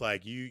hits,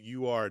 like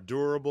you are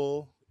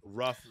durable,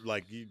 rough,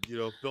 like you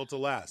built to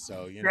last.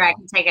 So Sure, I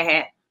can take a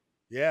hit.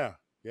 Yeah,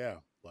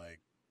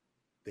 like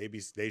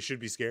they should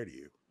be scared of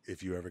you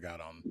if you ever got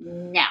on.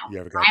 No,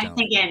 I'm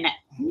thinking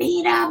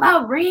Nina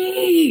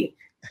Marie.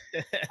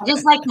 I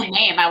just like the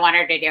name. I want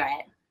her to do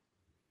it.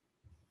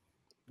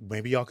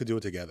 Maybe y'all could do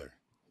it together.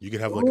 You could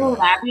have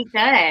that'd be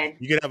good.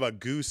 You could have a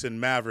Goose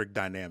and Maverick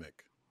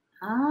dynamic.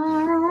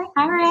 All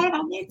right,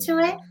 I'm into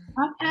it.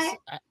 Okay.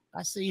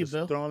 I see you,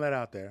 Bill. Throwing that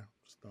out there.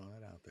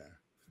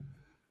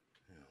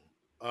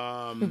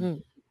 All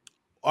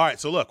right,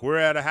 so look, we're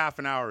at a half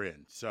an hour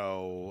in,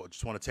 so I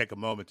just want to take a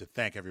moment to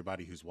thank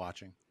everybody who's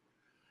watching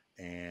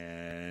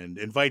and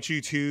invite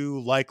you to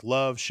like,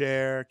 love,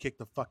 share, kick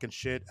the fucking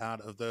shit out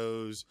of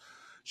those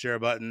share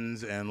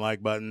buttons and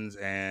like buttons,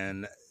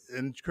 and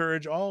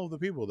encourage all of the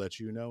people that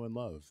you know and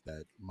love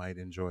that might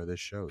enjoy this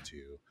show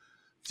to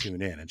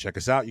tune in and check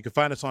us out. You can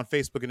find us on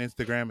Facebook and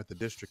Instagram at the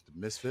District of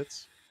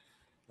Misfits.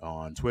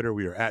 On Twitter,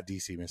 we are at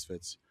DC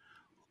Misfits.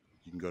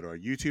 You can go to our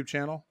YouTube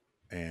channel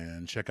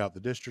and check out the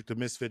District of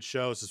Misfits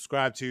show.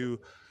 Subscribe to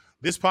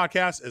this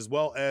podcast as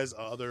well as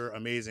other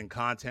amazing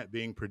content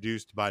being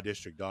produced by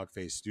District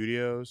Dogface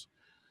Studios,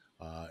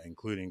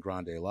 including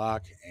Grande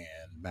Lock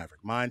and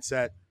Maverick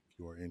Mindset. If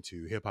you're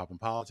into hip hop and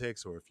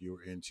politics, or if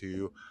you're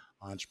into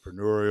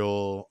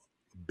entrepreneurial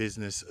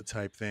business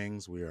type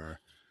things, we are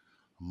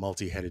a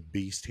multi-headed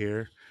beast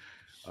here.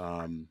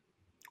 On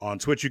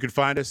Twitch, you can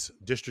find us,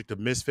 District of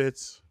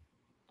Misfits,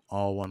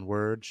 all one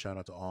word. Shout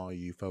out to all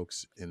you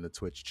folks in the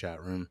Twitch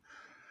chat room.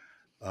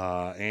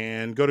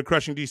 And go to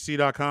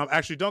crushingdc.com.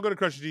 Actually, don't go to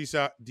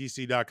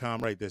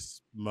crushingdc.com right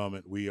this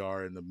moment. We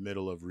are in the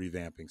middle of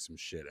revamping some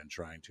shit and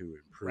trying to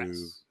improve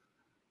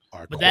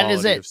our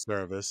quality of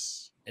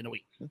service. In a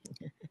week.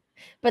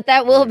 But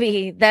that will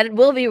be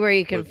where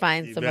you can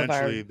find some of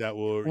our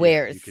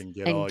wares you can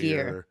get and all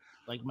gear. Your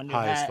like my new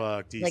high hat. as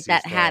fuck, DC like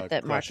that stuff, hat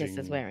that Marcus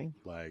is wearing.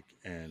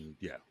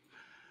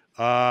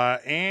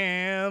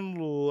 And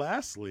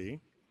lastly,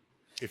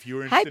 if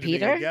you're interested in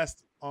being a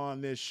guest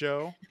on this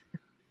show,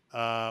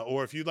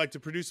 or if you'd like to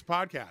produce a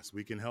podcast,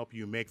 we can help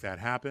you make that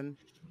happen.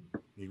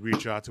 You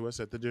reach out to us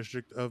at the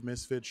District of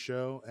Misfits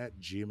Show at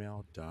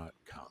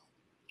gmail.com.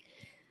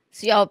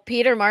 So y'all,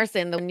 Peter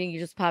Marson, the one you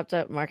just popped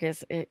up,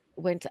 Marcus, he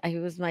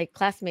was my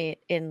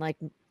classmate in like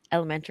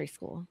elementary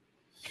school.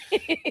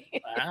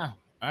 Wow.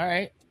 All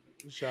right.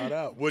 Shout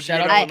out. What'd you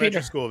go to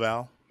elementary school,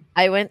 Val?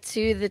 I went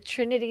to the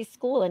Trinity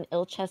School in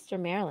Ilchester,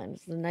 Maryland.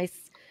 It's a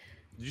nice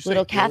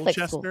little Catholic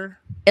school.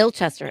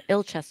 Ilchester,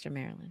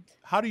 Maryland.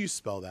 How do you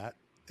spell that?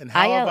 How do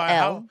you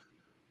spell that? And how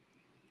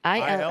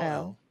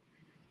ILL.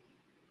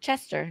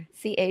 Chester,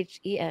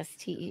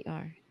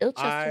 Chester,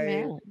 Ilchester,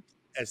 Maryland.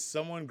 As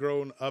someone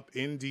grown up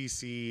in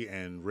DC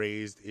and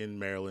raised in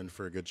Maryland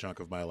for a good chunk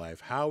of my life,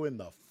 how in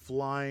the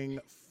flying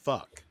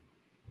fuck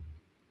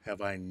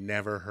have I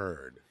never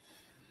heard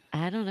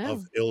I don't know.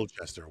 of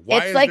Ilchester? Why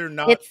It's is like there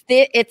not?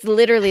 it's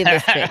literally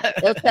this big.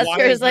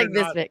 Ilchester is like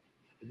there this big.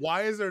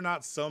 Why is there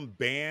not some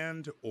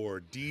band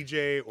or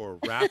DJ or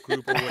rap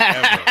group or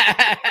whatever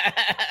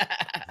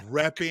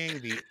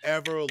repping the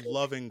ever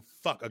loving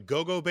fuck, a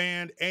go-go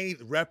band,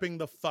 repping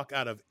the fuck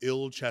out of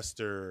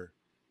Ilchester?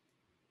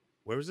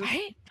 Where was it?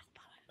 Right?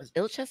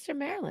 Ilchester,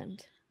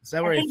 Maryland. Is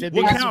that where I he think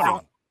fit? What that's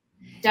county?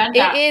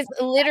 Dundalk. It is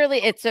literally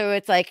it's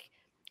like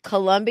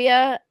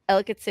Columbia,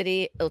 Ellicott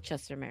City,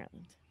 Ilchester,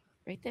 Maryland.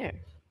 Right there.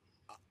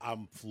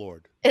 I'm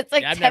floored. It's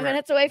like Yeah, I've 10 never-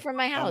 minutes away from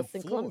my house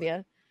in floored.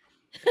 Columbia.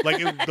 Like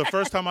the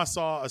first time I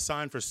saw a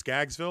sign for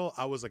Skaggsville,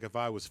 I was like, if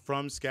I was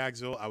from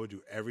Skaggsville, I would do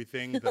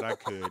everything that I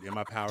could in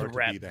my power to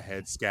rep. be the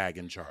head skag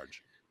in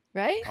charge.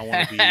 Right? I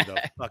want to be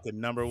the fucking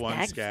number one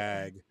Skaggsville.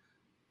 skag.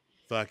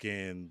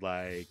 Fucking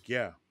like,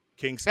 yeah.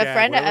 King A Skag,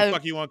 friend whatever the of-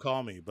 fuck you want to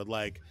call me. But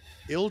like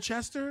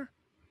Ilchester?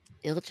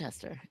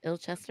 Ilchester,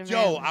 Yo,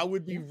 Maryland. I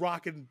would be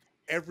rocking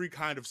every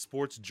kind of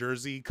sports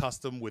jersey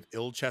custom with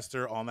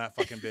Ilchester on that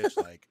fucking bitch.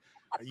 Like,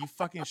 are you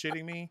fucking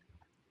shitting me?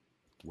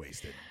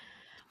 Wasted.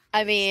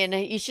 I mean,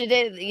 you should.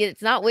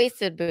 It's not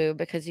wasted, boo,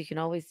 because you can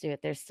always do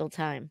it. There's still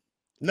time.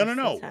 No. There's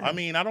still I time.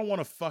 mean, I don't want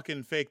to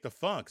fucking fake the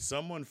funk.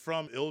 Someone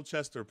from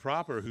Ilchester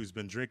proper who's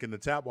been drinking the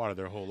tap water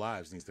their whole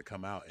lives needs to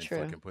come out and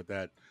True. fucking put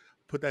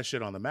that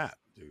shit on the map,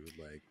 dude.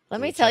 Like,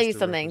 Let me tell you Ilchester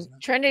something.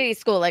 represent. Trinity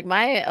School, like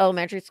my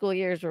elementary school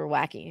years were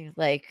wacky.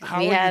 Like How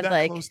we are had you that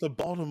like close to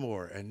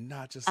Baltimore and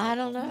not just? I like,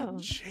 don't off the know.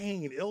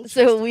 Chain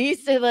Ilchester. so we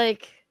used to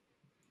like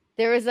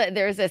there was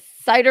a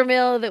cider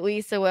mill that we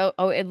used to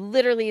it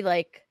literally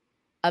like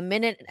a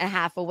minute and a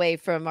half away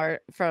from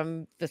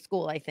the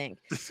school, I think.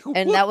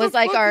 and What that was the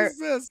like fuck our- Is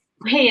this?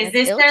 Wait, is That's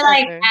this their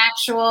like Ilchester.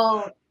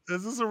 actual?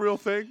 Is this a real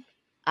thing?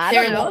 I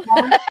their don't know.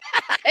 logo?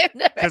 I've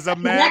never Because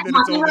I'm that mad that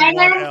it's only one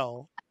copyrighted?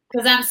 L.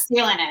 Because I'm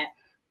stealing it.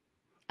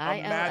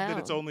 I'm mad that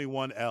it's ILL. only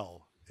one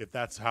L. If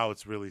that's how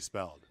it's really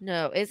spelled.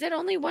 No, is it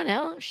only one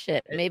L?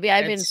 Shit. Maybe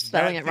I've been it's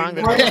spelling that it wrong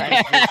thing this that-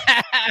 whole time.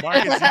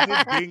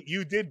 Marcus,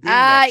 you did Bing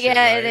that shit,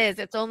 Yeah, right? it is.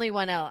 It's only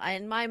one L.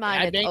 In my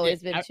mind, I it's banged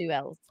always it. been I- two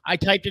L's. I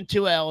typed in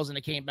 2 L's and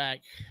it came back.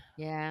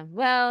 Yeah.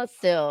 Well,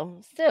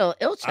 still,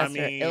 Ilchester, I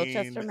mean,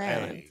 Ilchester,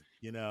 Maryland. hey,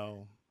 you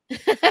know,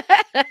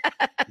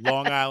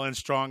 Long Island,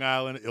 Strong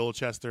Island,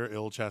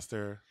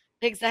 Ilchester.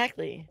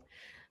 Exactly.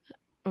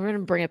 We're gonna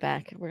bring it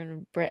back.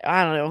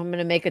 I don't know. I'm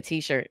gonna make a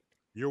T-shirt.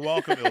 You're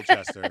welcome,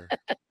 Ilchester.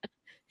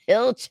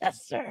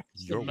 Ilchester.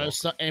 It's You're the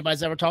most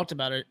anybody's ever talked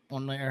about it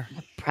on there.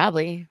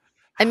 Probably.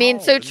 I mean,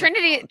 so How in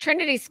the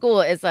Trinity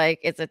School is like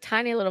it's a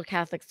tiny little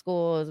Catholic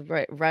school, is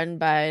run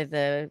by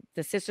the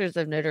Sisters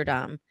of Notre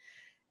Dame,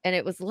 and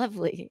it was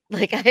lovely.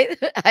 Like I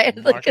had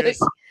like Marcus,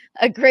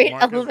 a great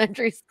Marcus.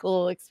 elementary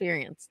school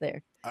experience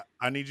there.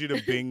 I need you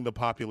to Bing the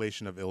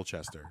population of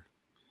Ilchester.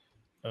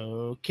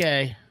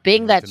 Okay.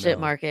 Bing need that to shit,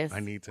 know. Marcus. I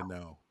need to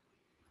know.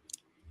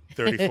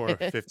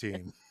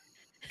 3415.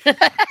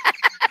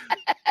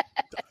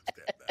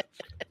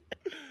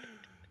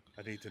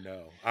 I need to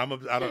know.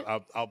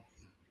 I'll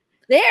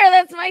There,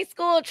 that's my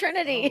school,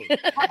 Trinity.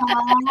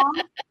 Aw.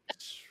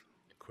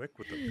 quick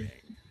with the Bing.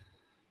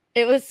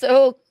 It was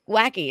so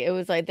wacky. It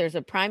was like there's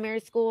a primary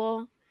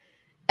school,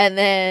 and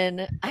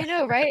then I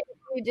know, right?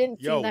 We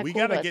didn't. seem Yo, that we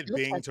cool gotta to get us.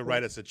 Bing to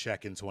write us a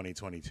check in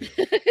 2022.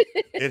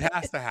 It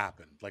has to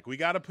happen. Like, we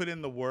got to put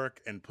in the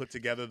work and put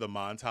together the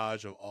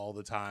montage of all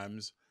the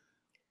times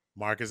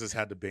Marcus has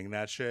had to Bing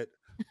that shit.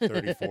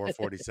 34,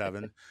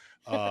 47.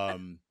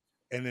 And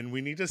then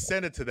we need to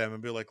send it to them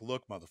and be like,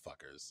 look,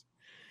 motherfuckers,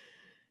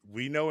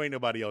 we know ain't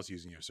nobody else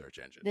using your search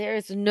engine,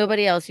 There's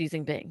nobody else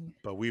using Bing.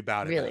 but we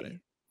about it. At Really, it.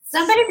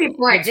 Somebody the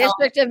report.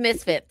 District of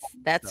Misfits.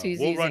 That's So who's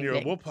we'll using run your,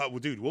 Bing.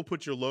 we'll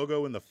put your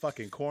logo in the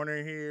fucking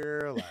corner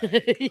here. Like,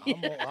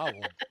 I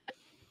will,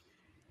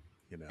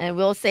 you know, And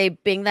we'll say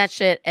Bing that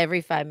shit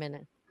every 5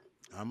 minutes.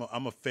 I'm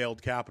a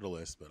failed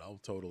capitalist, but I'll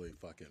totally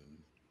fucking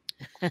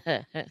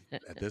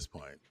at this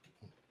point.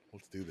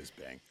 Let's do this,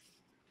 Bang.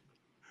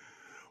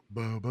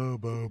 Boo, boo,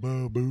 boo,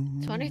 boo,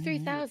 boo.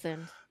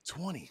 23,000.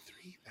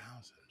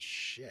 23,000.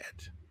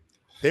 Shit.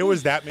 There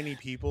was that many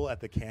people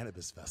at the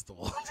cannabis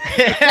festival.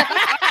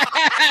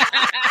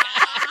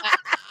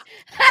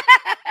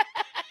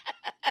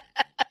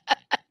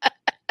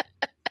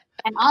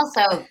 And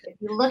also, if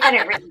you look at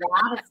it written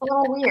down, it's a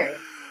little weird.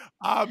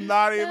 I'm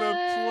not even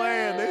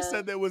playing. They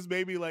said there was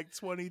maybe like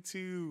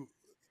 22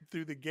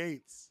 through the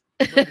gates.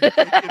 But it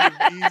could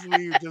have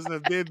easily just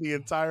have been the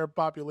entire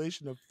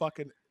population of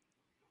fucking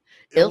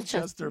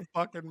Ilchester,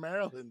 fucking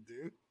Maryland,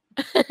 dude.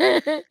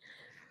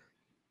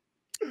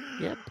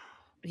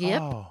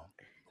 Yep. Oh,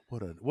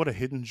 what a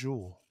hidden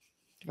jewel.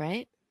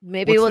 Right.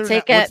 Maybe What's we'll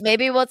their take na- a what's-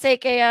 maybe we'll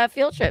take a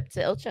field trip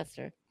to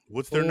Ilchester.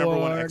 What's their number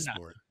one Or not.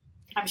 export?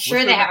 I'm sure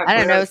What's they their- have a I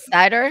don't know, group.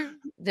 cider.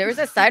 There was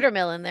a cider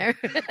mill in there.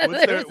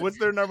 What's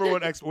their number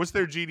one export? What's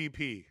their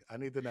GDP? I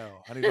need to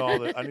know. I need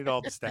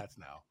all the stats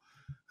now.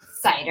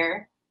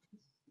 cider.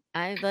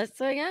 That's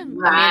so yeah. I mean,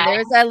 Right.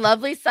 there's that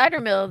lovely cider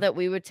mill that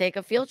we would take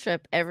a field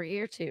trip every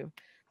year to,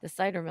 the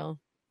cider mill,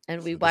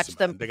 and we So there's watch some-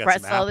 them They got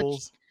press some all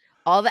apples.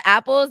 the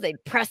apples.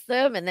 They'd press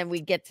them, and then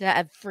we get to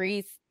have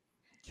free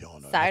You don't know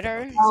nothing cider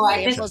about these Oh,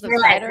 I just samples of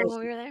realized cider there's when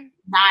we were there.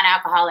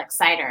 non-alcoholic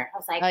cider. I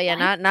was like, Oh yeah,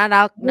 what? no.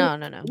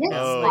 This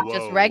Oh, Like whoa,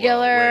 just whoa,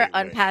 regular,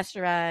 wait.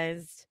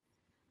 unpasteurized.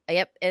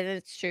 Yep, and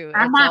it's true.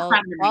 I'm It's not all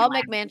from the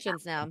mainland.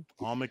 McMansions now.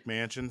 All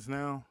McMansions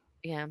now.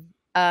 Yeah.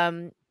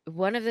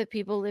 One of the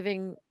people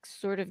living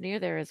sort of near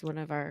there is one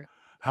of our.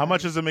 How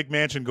much is a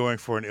McMansion going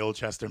for in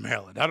Ilchester,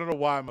 Maryland? I don't know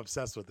why I'm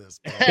obsessed with this.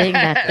 But Dang,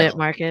 that's it,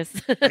 Marcus.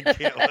 I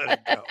can't let it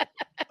go. I can't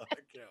let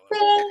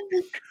it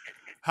go.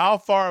 How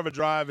far of a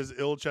drive is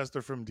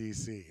Ilchester from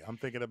DC? I'm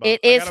thinking about It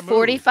I is gotta move.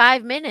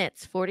 45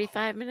 minutes.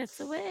 45 minutes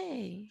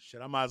away.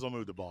 Shit, I might as well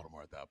move to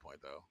Baltimore at that point,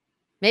 though.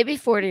 Maybe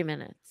 40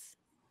 minutes.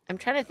 I'm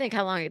trying to think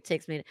how long it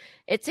takes me.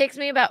 It takes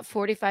me about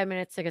 45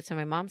 minutes to get to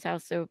my mom's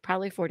house, so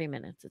probably 40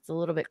 minutes. It's a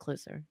little bit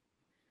closer.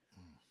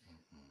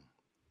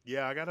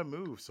 Yeah, I gotta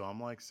move, so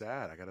I'm like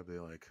sad. I gotta be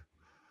like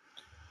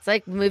It's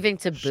like moving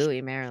to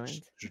Bowie,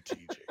 Maryland.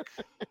 strategic.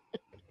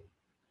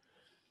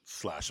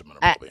 Slash, I'm gonna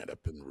I- probably end up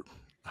in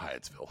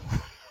Hyattsville.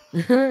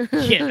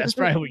 Yeah, that's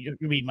probably what you'll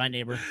be my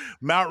neighbor.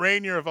 Mount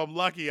Rainier, if I'm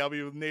lucky, I'll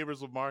be with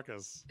neighbors with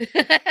Marcus.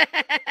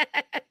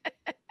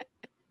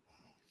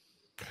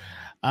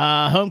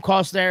 Home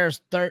cost there is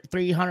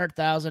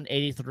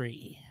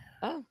 $300,083.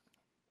 Oh,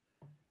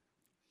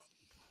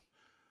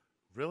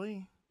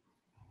 Really?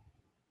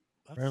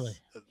 Really?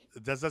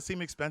 Does that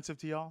seem expensive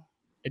to y'all?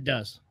 It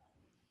does,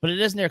 but it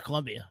is near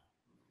Columbia.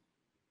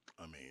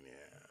 I mean, yeah.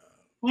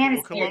 Man, Well,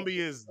 it's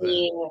Columbia is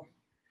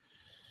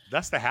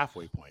that's the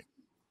halfway point.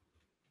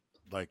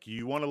 Like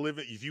you want to live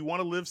if you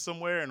want to live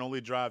somewhere and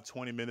only drive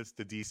 20 minutes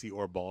to DC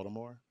or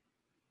Baltimore,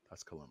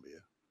 that's Columbia.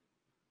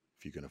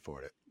 If you can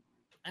afford it.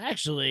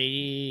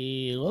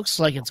 Actually, looks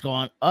like it's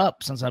gone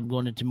up since I'm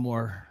going into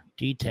more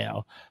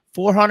detail.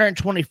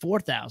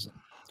 $424,000.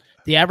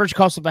 The average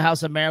cost of a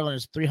house in Maryland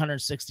is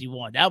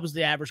 $361. That was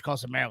the average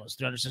cost of Maryland, is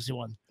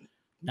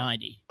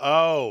 $361.90.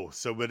 Oh,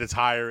 so but it's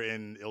higher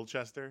in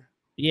Ilchester?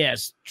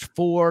 Yes,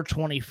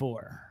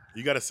 $424.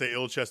 You got to say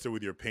Ilchester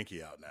with your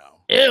pinky out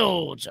now.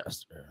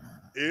 Ilchester.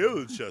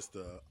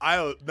 Ilchester.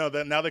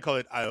 Now they call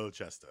it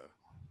Ilchester.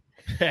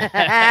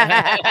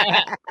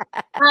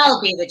 I'll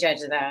be the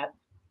judge of that.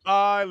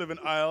 I live in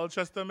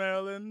Ilchester,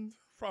 Maryland.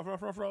 Fra, fra,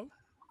 fra, fra.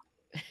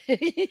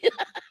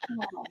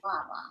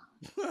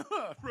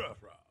 Fra, fra.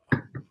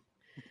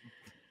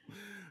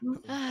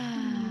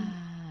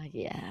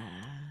 yeah.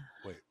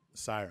 Wait,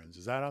 sirens.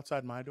 Is that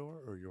outside my door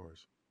or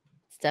yours?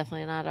 It's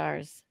definitely not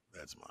ours.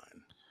 That's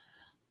mine.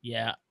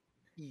 Yeah,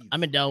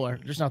 I'm in Delaware.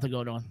 There's nothing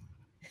going on.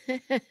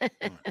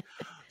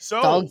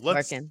 So Dog's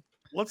let's barking.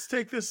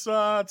 take this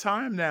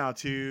time now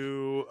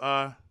to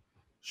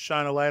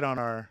shine a light on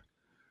our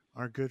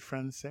good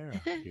friend Sarah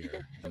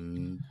here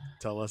and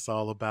tell us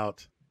all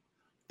about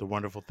the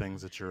wonderful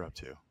things that you're up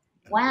to.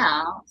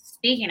 Well,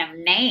 speaking of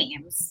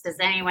names, does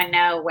anyone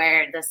know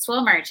where the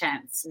Swill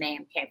Merchants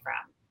name came from?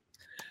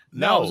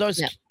 No, I was always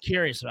No.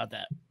 curious about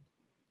that.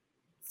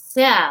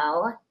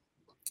 So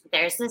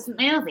there's this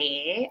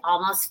movie,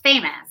 Almost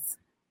Famous.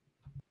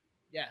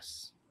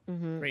 Yes.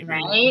 Mhm, Great mhm,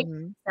 Right?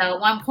 mhm. So at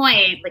one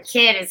point, the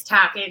kid is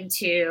talking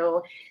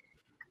to,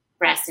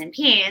 rest in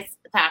peace,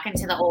 talking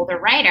to the older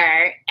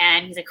writer,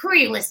 and he's like, "Who are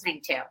you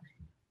listening to?"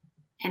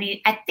 And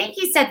I think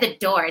he said the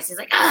Doors. He's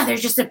like, "Oh,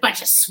 there's just a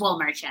bunch of swill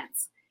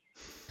merchants."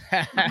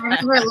 And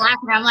we're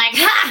laughing. I'm like,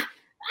 "Ha!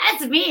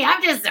 That's me.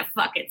 I'm just a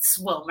fucking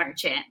swill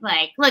merchant.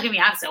 Like, look at me.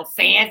 I'm so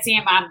fancy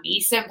in my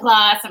Mise en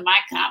Place and my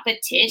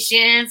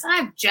competitions.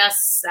 I'm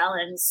just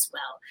selling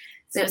swill."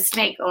 So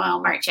Snake Oil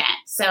Merchant.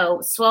 So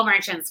Swill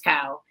Merchants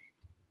Co.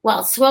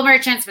 Well, Swill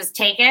Merchants was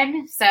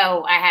taken,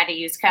 so I had to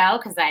use Co.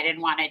 because I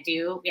didn't want to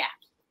do,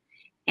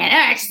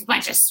 And it's just a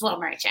bunch of swill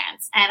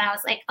merchants. And I was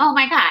like, oh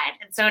my God.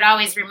 And so it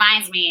always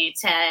reminds me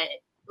to,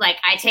 like,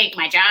 I take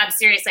my job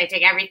seriously. I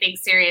take everything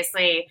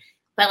seriously.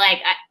 But, like,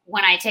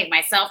 when I take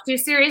myself too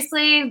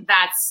seriously,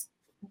 that's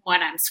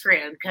when I'm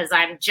screwed because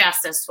I'm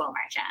just a swill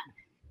merchant.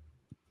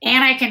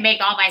 And I can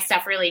make all my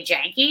stuff really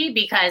janky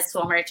because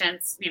swill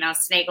merchants,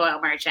 snake oil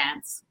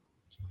merchants.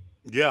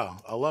 Yeah,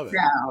 I love it.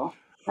 So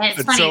it's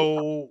And funny.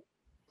 so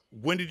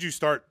when did you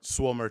start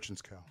Swill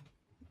Merchants Co?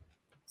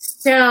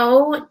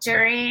 So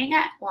during,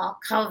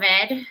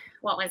 COVID,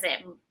 what was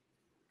it?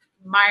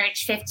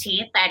 March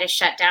 15th, I had to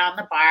shut down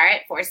the bar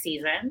at Four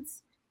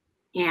Seasons.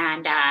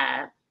 And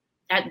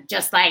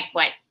just like,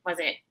 what was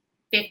it?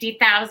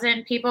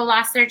 50,000 people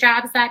lost their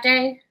jobs that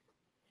day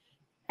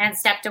and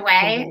stepped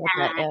away. Something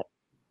like that,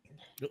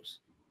 And, Oops.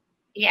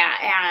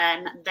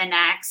 and the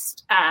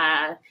next,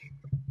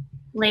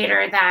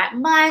 later that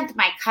month,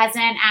 my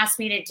cousin asked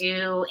me to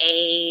do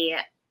a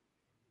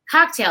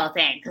cocktail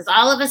thing because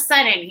all of a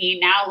sudden he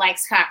now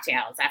likes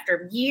cocktails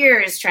after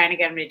years trying to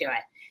get him to do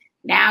it.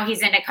 Now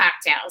he's into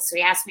cocktails. So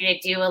he asked me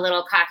to do a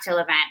little cocktail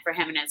event for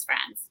him and his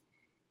friends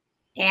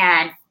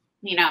and,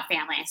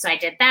 family. So I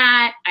did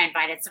that. I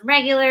invited some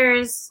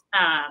regulars.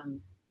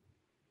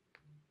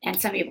 And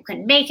some people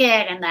couldn't make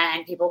it. And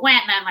then people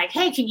went, and I'm like,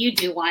 hey, can you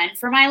do one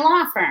for my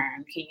law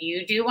firm? Can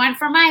you do one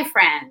for my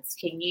friends?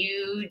 Can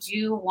you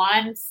do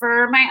one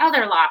for my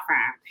other law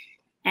firm?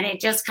 And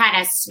it just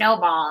kind of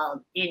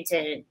snowballed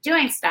into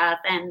doing stuff,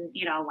 and,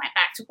 you know, went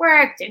back to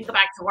work, didn't go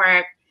back to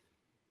work.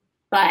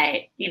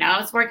 But, you know, I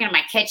was working in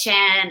my kitchen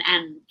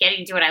and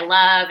getting to do what I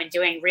love and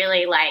doing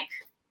really, like,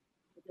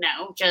 you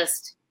know,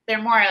 just, they're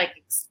more like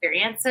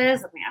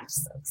experiences. I mean, I'm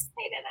so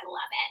excited. I love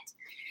it.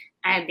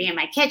 I'd be in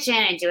my kitchen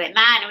and doing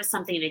that. And it was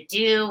something to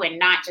do and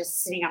not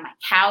just sitting on my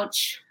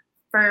couch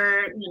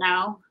for, you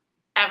know,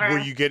 ever. Were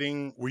you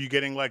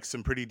getting like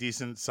some pretty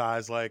decent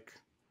size, like,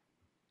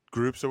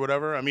 groups or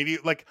whatever? I mean,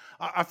 like,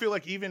 I feel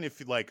like even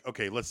if, like,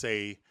 okay, let's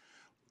say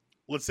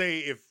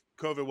if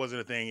COVID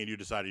wasn't a thing and you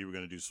decided you were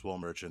going to do Swole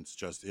Merchants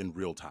just in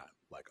real time,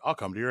 like, I'll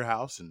come to your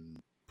house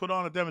and put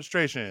on a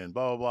demonstration,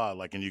 blah, blah, blah.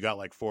 Like, and you got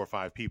like 4 or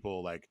 5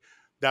 people, like,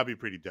 that'd be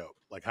pretty dope.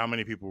 Like, how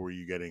many people were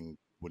you getting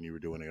when you were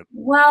doing it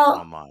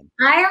online?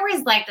 I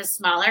always liked a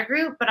smaller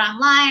group, but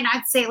online,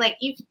 I'd say, like,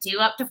 you could do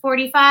up to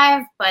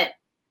 45, but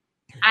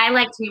I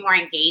like to be more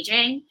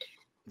engaging.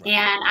 Right.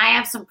 And I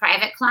have some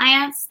private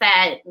clients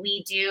that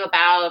we do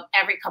about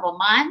every couple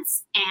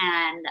months,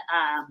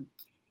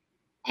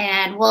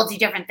 and we'll do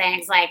different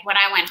things. Like when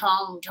I went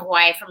home to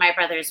Hawaii for my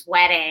brother's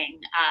wedding,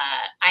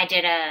 I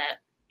did a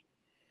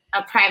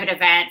private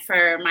event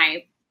for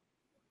my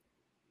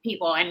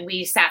people, and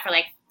we sat for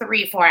like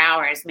 3-4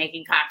 hours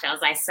making cocktails.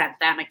 I sent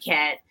them a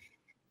kit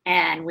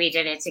and we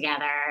did it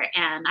together.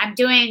 And I'm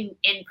doing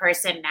in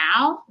person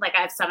now. Like,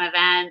 I have some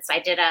events. I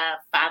did a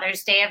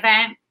Father's Day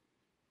event,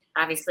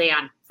 obviously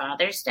on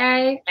Father's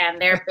Day,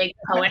 and they're big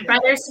Coen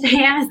Brothers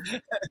fans.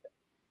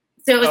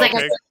 So it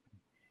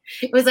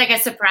was like a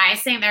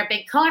surprise thing. They're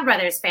big Coen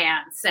Brothers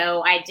fans.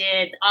 So I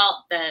did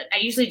I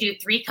usually do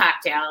 3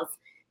 cocktails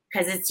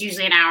because it's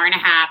usually an hour and a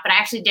half, but I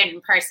actually did it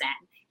in person.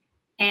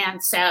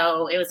 And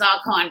so it was all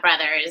Coen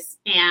Brothers,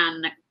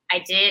 and I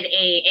did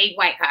a egg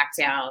white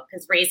cocktail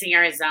because Raising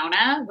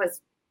Arizona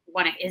was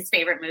one of his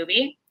favorite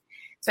movie.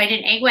 So I did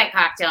an egg white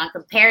cocktail and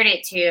compared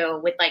it to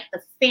with like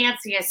the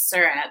fanciest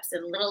syrups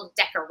and little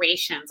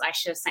decorations. I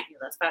should have sent you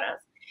those photos.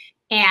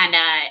 And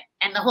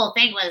the whole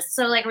thing was,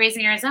 so like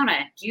Raising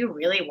Arizona, do you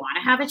really want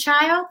to have a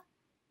child?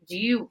 Do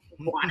you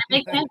want to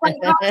make an egg white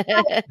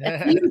cocktail?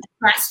 Do you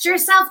trust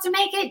yourself to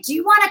make it? Do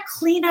you want to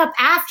clean up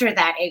after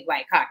that egg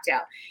white cocktail?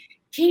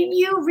 Can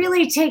you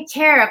really take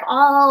care of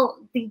all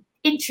the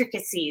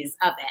intricacies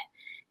of it?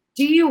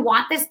 Do you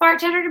want this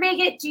bartender to make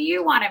it? Do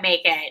you want to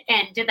make it?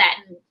 And did that.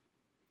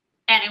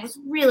 And it was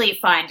really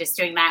fun just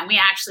doing that. And we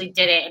actually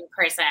did it in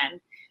person.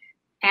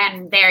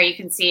 And there you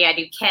can see I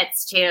do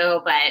kits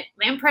too, but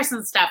the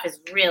in-person stuff is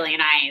really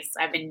nice.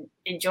 I've been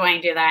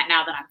enjoying doing that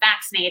now that I'm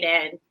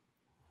vaccinated.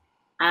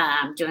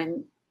 I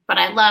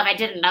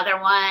did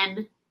another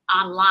one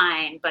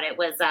online, but it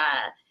was a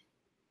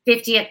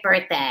 50th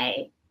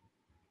birthday.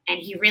 And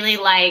he really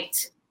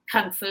liked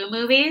Kung Fu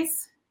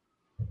movies.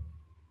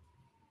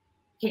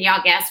 Can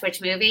y'all guess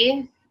which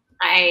movie?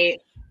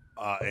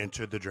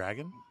 Enter the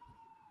Dragon?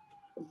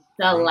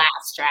 The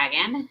Last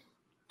Dragon.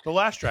 The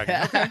Last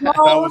Dragon. Okay.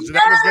 No,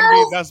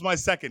 that's my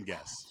second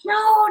guess.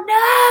 No.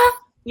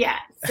 Yeah.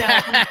 So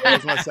that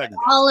was my second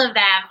guess. All of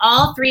them,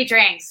 all 3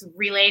 drinks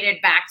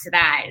related back to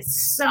that.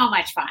 It's so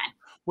much fun.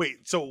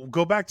 Wait, so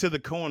go back to the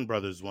Coen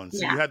Brothers one.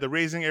 So you had the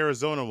Raising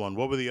Arizona one.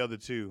 What were the other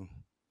 2?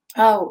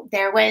 Oh,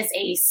 there was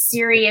a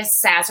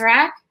Sirius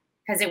Sazerac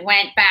because it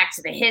went back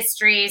to the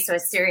history. So a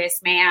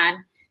serious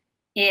man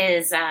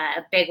is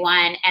a big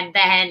one. And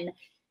then,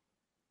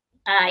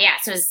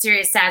 so it's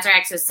Sirius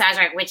Sazerac. So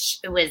Sazerac, which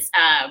was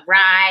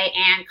rye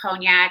and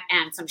cognac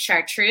and some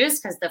chartreuse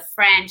because the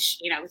French,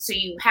 you know, so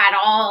you had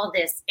all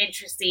this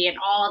intricacy and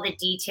all the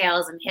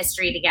details and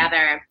history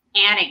together.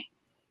 And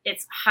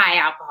it's high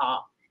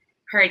alcohol,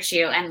 hurt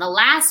you. And the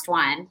last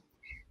one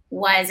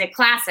was a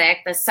classic,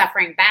 The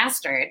Suffering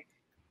Bastard.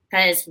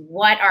 Because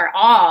what are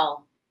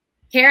all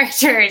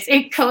characters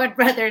in Coen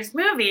Brothers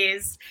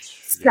movies?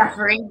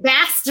 Suffering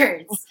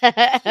bastards. So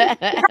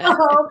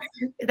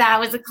that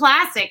was a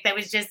classic that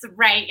was just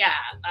right.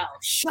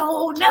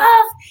 Show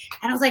enough.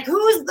 And I was like,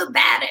 who's the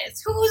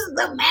baddest? Who's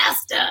the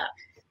master?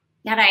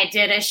 And I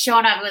did a show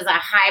enough. It was a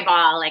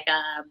highball, like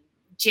a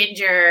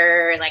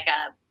ginger, like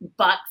a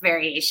buck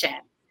variation.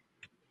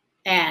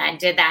 And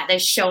did that, the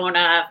show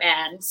enough,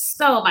 and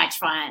so much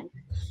fun.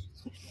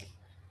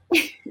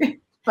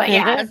 But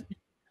yeah.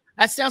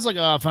 That sounds like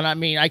a fun. I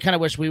mean, I kind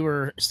of wish we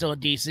were still in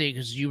DC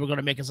because you were going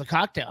to make us a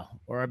cocktail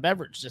or a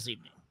beverage this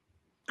evening.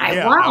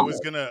 I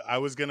was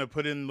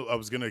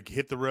gonna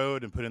hit the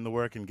road and put in the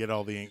work and get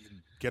all the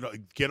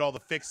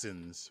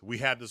fixins. We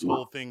had this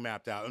whole thing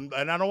mapped out, and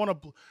I don't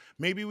want to.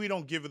 Maybe we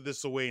don't give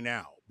this away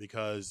now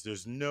because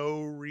there's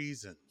no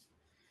reason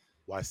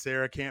why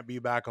Sarah can't be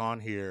back on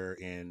here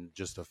in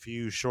just a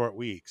few short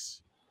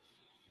weeks.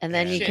 And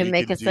then you can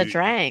make us a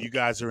drink. You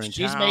guys are in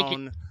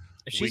town.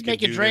 If she's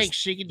making drinks,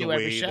 she can do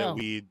every show.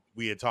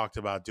 We had talked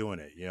about doing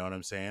it. You know what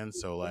I'm saying?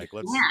 So like,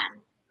 let's. Yeah.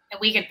 And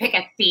we could pick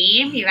a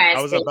theme. You guys.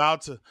 I was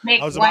about to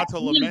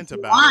lament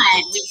about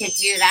it. We could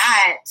do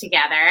that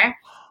together.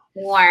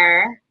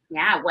 Or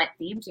what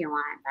theme do you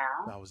want,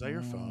 Val? Oh, was that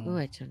your phone? Oh,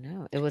 I don't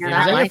know. It was No,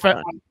 not that my was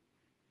phone.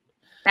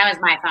 That was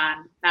my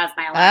phone. That was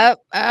my alarm.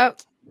 Oh,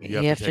 you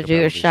have to take do a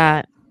penalty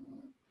shot.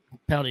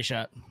 Penalty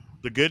shot.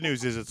 The good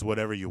news is it's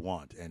whatever you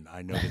want, and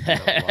I know that you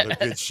have a lot of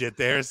good shit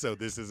there, so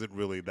this isn't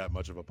really that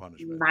much of a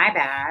punishment. My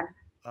bad.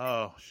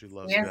 Oh, she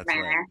loves Yes, that's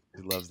man. right.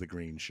 She loves the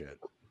green shit.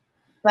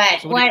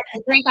 But So what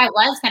the drink I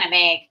was going to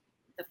make,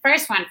 the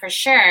first one for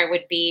sure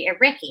would be a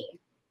Ricky.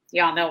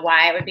 Y'all know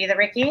why it would be the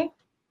Ricky?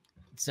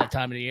 It's that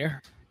time of the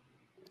year.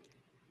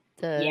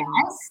 Yes.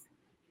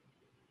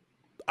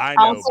 I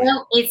know.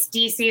 Also, it's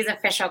DC's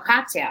official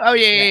cocktail. Oh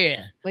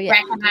yeah. Well, yeah.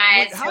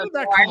 Recognized How in did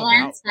that New come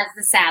Orleans as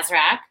the Sazerac.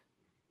 How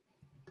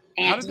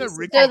And did that DC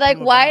Ricky So, like,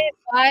 come why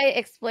about?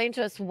 explain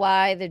to us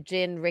why the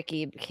gin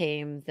Ricky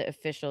became the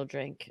official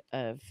drink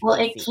of? Well,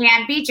 it DC?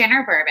 can be gin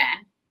or bourbon.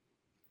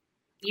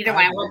 Either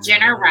I one. Well,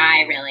 gin or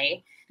rye,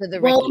 really. For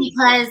the Well, Ricky.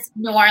 because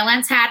New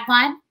Orleans had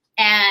one,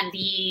 and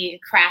the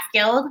Craft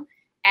Guild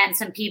and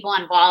some people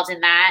involved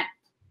in that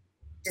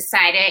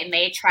decided, and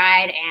they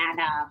tried, and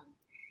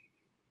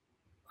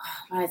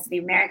what is it, the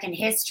American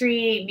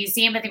History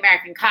Museum of the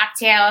American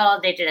Cocktail.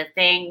 They did a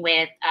thing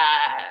with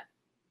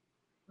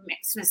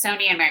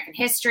Smithsonian American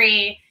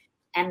History,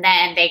 and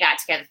then they got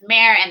together with the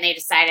mayor, and they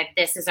decided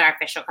this is our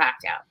official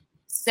cocktail.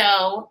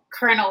 So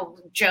Colonel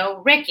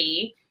Joe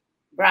Ricky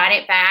brought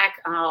it back.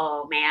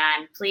 Oh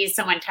man, please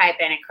someone type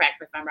in and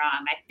correct me if I'm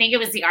wrong. I think it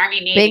was the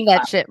Army Navy Bing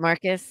that Club. shit,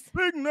 Marcus.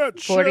 Big nut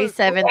shit.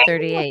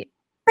 4738.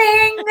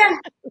 Bing!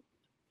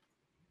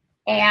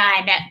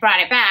 And brought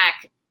it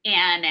back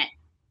and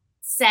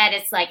said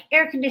it's like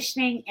air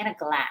conditioning in a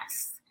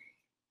glass,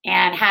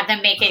 and had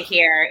them make it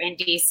here in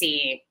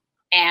DC,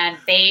 and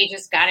they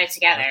just got it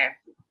together.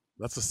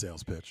 That's a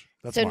sales pitch.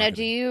 That's So now,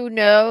 do marketing. you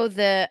know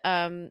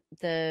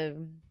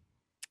the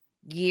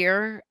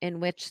year in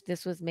which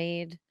this was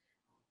made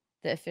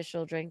the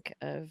official drink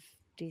of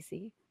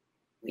DC?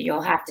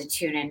 You'll have to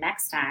tune in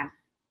next time.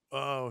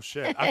 Oh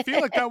shit! I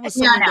feel like that was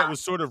No, something no. that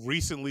was sort of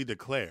recently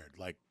declared.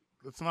 Like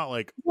it's not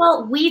like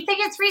Well, we think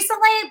it's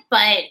recently,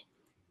 but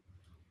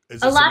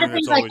is a this lot of something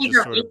things that's I always think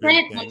just are sort of been a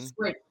recent, thing? like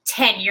were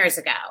 10 years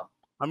ago.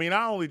 I mean,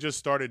 I only just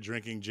started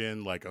drinking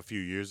gin like a few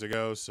years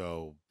ago,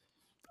 so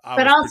I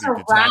But was also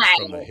pretty detached rye.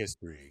 from the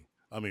history.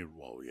 I mean,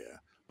 well, yeah,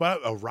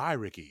 but a rye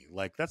Ricky,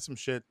 like that's some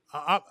shit.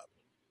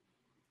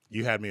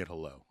 You had me at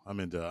hello.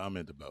 I'm into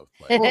both.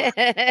 Like, when we come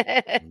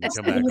back These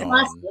on.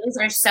 glasses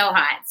are so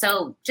hot.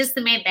 So just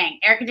the main thing,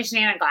 air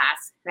conditioning in a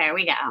glass. There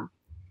we go.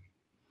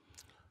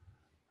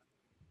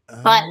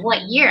 But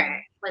what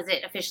year was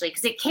it officially?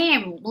 Because it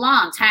came a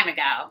long time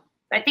ago.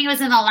 But I think it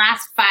was in the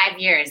last 5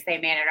 years they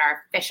made it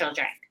our official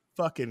drink.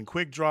 Fucking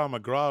quick draw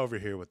McGraw over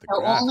here with the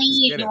So graphics. only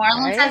Get New it, man.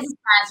 Orleans has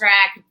a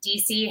Sazerac,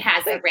 DC has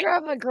a Quick Ricky.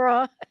 drama,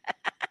 girl.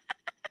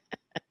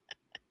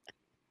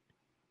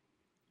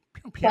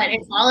 Pew, pew. But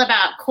it's all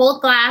about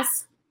cold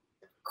glass,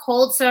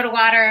 cold soda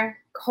water,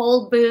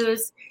 cold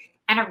booze.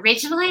 And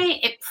originally,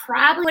 it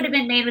probably would have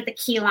been made with a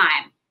key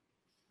lime.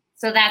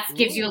 So that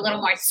gives you a little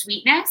more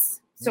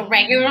sweetness. So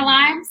regular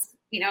limes,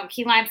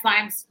 key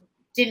limes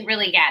didn't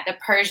really get. The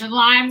Persian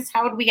limes,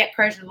 how would we get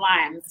Persian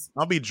limes?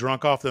 I'll be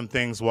drunk off them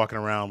things, walking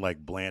around like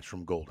Blanche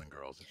from Golden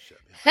Girls and shit.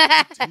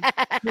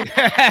 I mean,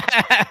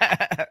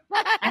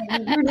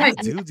 who knows?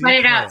 do You spread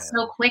it out declare.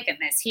 so quick in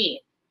this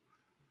heat.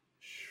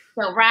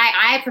 So rye,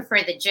 I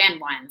prefer the gin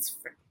ones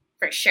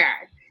for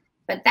sure.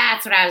 But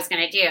that's what I was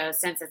going to do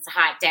since it's a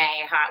hot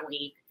day, hot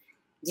week.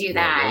 Do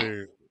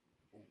that.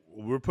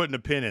 We're putting a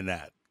pin in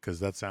that because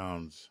that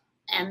sounds.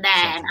 And then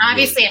Sounds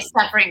obviously really a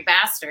suffering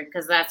bastard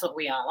because that's what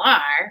we all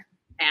are.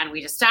 And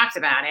we just talked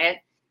about it.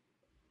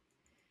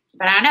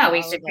 But I don't know.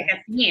 We should pick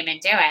a theme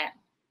and do it.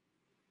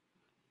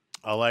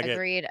 I like it.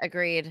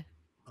 Agreed.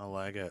 I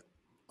like it.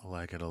 I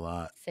like it a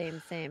lot.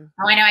 Same.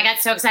 Oh, I know. I got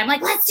so excited. I'm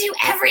like, let's do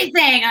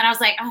everything. And I was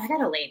like, oh, I got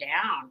to lay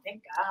down.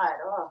 Thank God.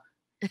 Oh.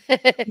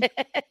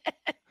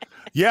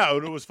 Yeah,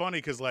 it was funny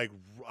because like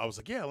I was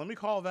like, yeah, let me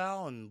call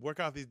Val and work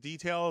out these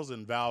details,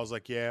 and Val was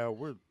like, yeah,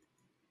 we're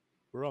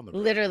on the road.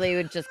 Literally,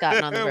 we'd just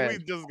gotten on the we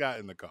road. just got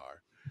in the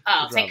car.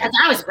 Oh, Good job, because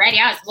man. I was ready.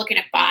 I was looking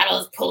at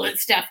bottles, pulling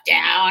stuff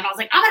down. I was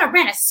like, I'm going to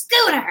rent a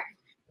scooter.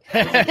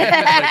 Like,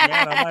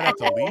 man, I might have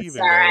to leave and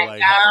Sir, I go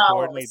like help know.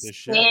 coordinate the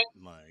shit. Sit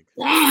Like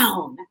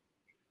down.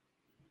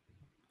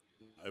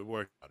 it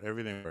worked out.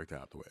 Everything worked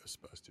out the way it was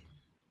supposed to.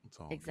 It's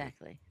all good.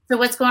 Exactly. So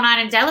what's going on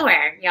in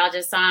Delaware? Y'all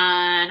just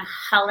on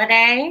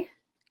holiday?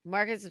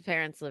 Marcus's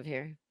parents live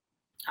here.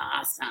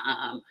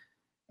 Awesome.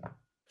 So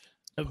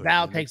Put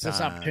Val in the takes this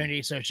time.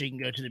 opportunity so she can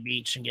go to the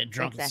beach and get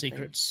drunk Exactly. with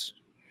secrets.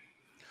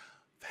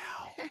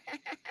 Val,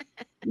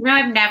 No,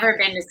 I've never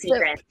been to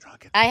Secret.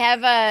 drunk at I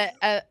have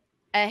a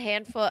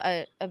handful,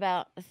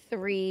 about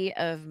 3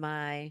 of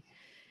my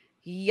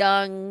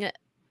young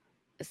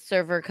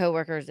server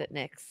coworkers at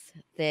Nick's.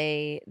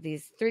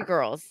 These 3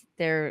 girls.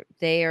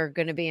 They are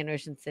going to be in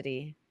Ocean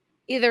City,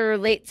 either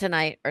late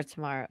tonight or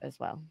tomorrow as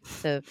well.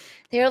 So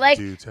they're like,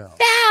 Do tell.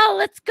 Val,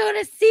 let's go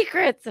to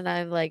Secrets, and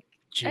I'm like,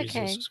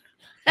 Jesus.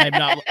 Okay.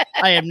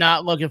 I am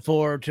not looking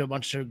forward to a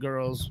bunch of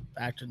girls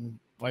acting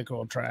white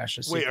girl trash.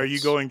 Wait, are you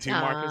going to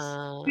Marcus?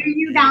 Do you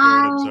You gonna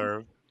go and know?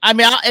 observe? I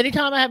mean,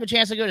 anytime I have a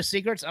chance to go to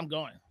Secrets, I'm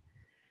going.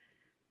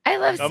 I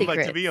love I'm secrets.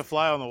 like to be a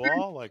fly on the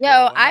wall. Like, Yo,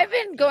 yeah, why not? I've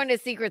been going to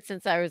secrets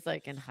since I was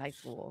like in high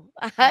school.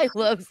 I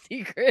love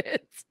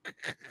secrets.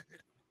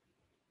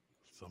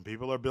 Some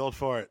people are built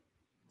for it.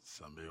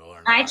 Some people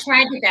are not. I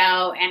tried to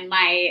go, and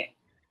my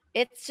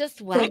It's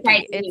just Okay,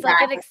 wacky. It's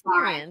like an that's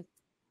fine. experience.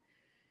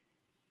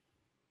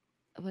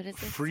 What is it?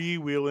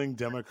 Freewheeling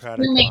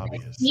Democratic Shoemakers.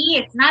 lobbyists. See,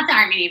 it's not the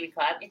Army Navy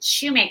Club. It's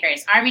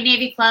Shoemakers. Army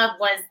Navy Club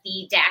was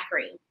the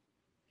daiquiri.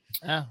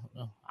 Oh,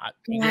 well,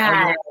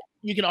 Yeah.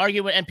 you can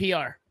argue with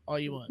NPR all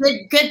you want.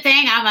 Good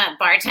thing I'm a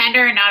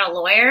bartender, not a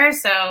lawyer.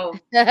 So,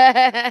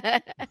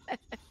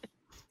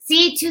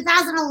 see,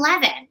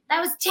 2011. That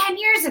was 10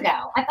 years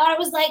ago. I thought it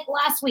was like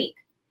last week.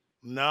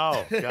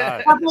 No,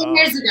 God. A couple no. of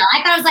years ago.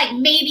 I thought it was like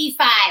maybe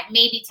 5,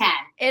 maybe 10.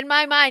 In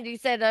my mind, you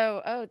said,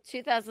 oh,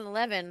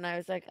 2011. And I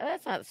was like, oh,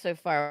 that's not so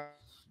far.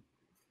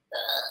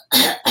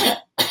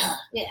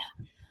 Yeah,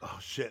 Oh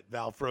shit!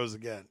 Val froze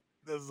again.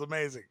 This is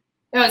amazing.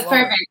 it was Love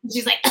it. perfect.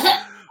 She's like,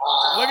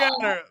 Look at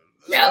her.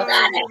 No,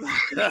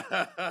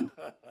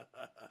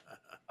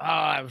 Oh,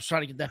 I was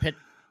trying to get that hit.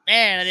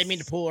 Man, I didn't mean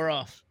to pull her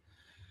off.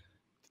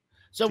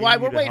 So Damn while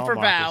you we're to waiting hell, for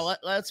Val,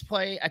 Marcus. let's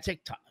play a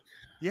TikTok.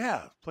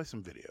 Yeah, play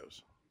some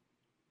videos.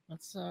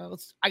 Let's.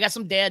 I got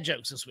some dad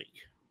jokes this week,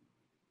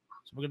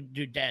 so we're gonna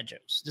do dad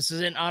jokes. This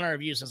is in honor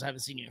of you, since I haven't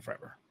seen you in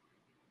forever.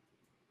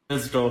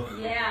 Crystal,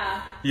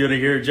 Yeah, you want to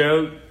hear a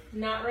joke?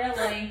 not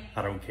really.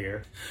 I don't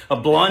care. A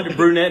blonde, a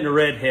brunette, and a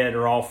redhead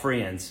are all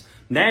friends.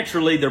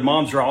 Naturally, their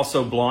moms are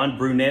also blonde,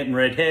 brunette, and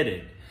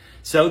redheaded.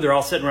 So they're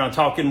all sitting around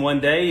talking one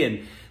day,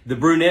 and the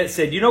brunette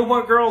said, "You know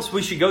what, girls?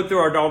 We should go through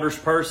our daughter's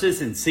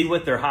purses and see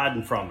what they're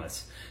hiding from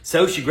us."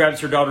 So she grabs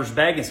her daughter's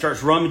bag and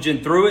starts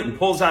rummaging through it and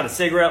pulls out a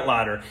cigarette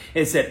lighter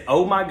and said,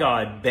 "Oh my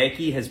God,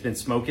 Becky has been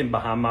smoking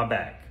behind my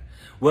back."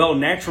 Well,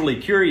 naturally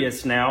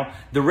curious now,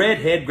 the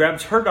redhead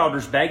grabs her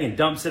daughter's bag and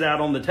dumps it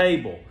out on the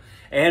table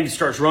and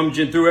starts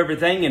rummaging through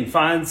everything and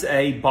finds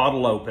a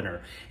bottle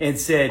opener and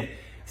said,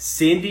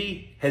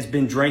 "Cindy has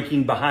been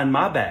drinking behind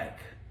my back."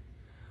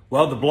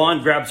 Well, the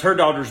blonde grabs her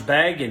daughter's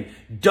bag and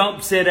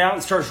dumps it out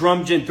and starts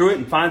rummaging through it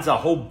and finds a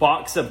whole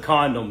box of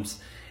condoms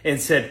and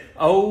said,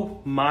 "Oh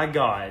my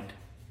God,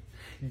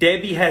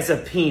 Debbie has a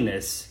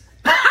penis."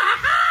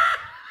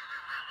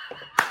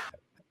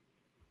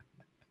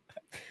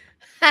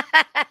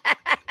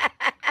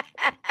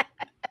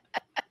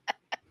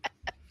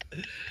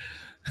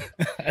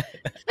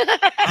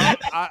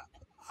 I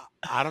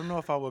don't know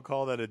if I would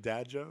call that a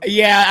dad joke.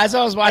 Yeah, as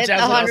I was watching,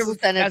 It's I was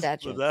 100% a that's- dad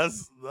But joke.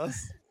 that's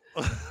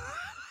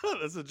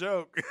that's a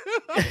joke.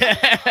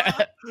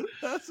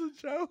 That's a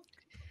joke.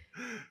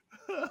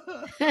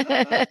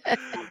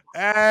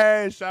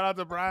 Hey, shout out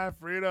to Brian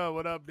Frieda.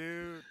 What up,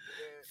 dude?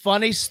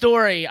 Funny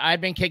story.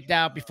 I've been kicked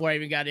out before I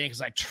even got in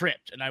because I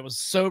tripped, and I was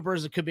sober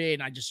as it could be,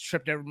 and I just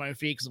tripped over my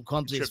feet because I'm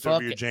clumsy as Tripped fuck.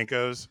 over your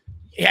Jenkos.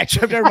 Yeah, I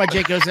tripped over my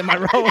Jenkos in my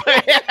roll.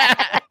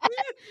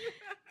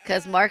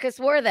 Because Marcus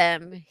wore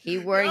them. He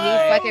Oh,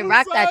 fucking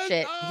rocked that son,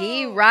 shit.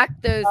 He oh.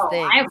 rocked those Oh,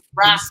 things. I Them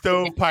rocked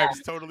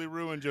stovepipes totally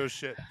ruined your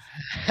shit.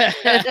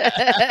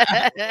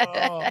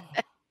 Oh.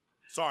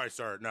 Sorry,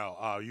 sir.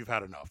 No, you've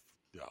had enough.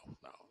 No.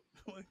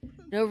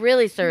 No,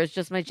 really, sir. It's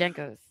just my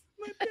Jenkos.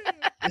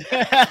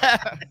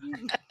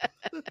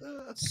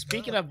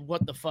 Speaking of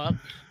what the fuck,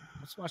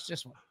 let's watch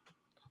this one.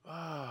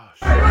 Oh,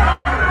 shit. What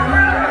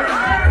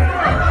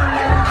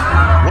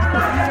the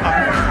fuck?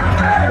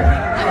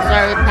 I'm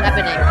sorry, what's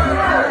happening?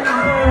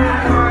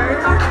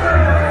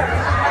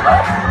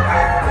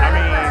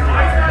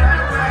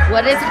 I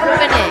What is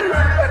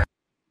happening?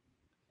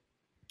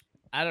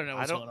 I don't know mean, I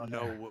what's going don't on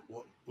know. there.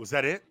 What, was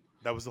that it?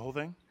 That was the whole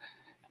thing?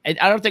 And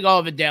I don't think all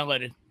of it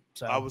downloaded.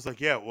 So I was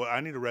like, yeah. Well, I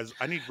need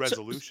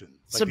resolution.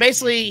 So Like,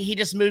 basically, he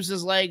just moves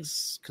his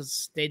legs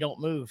because they don't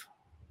move.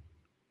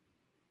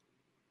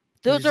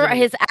 Those He's are in a-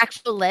 his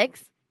actual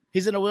legs.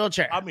 He's in a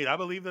wheelchair. I mean, I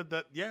believe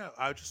that. Yeah.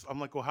 I'm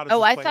like, well, how does? Oh,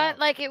 this I play thought out?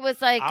 like it was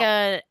like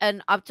I'll-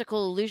 an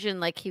optical illusion,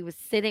 like he was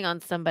sitting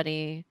on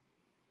somebody.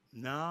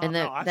 No, and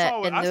no. the- I that-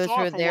 saw it. and I those saw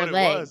were it for their what it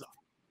legs. was.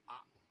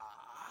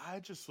 I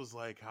just was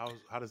like, how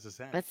does this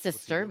end? That's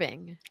What's he doing?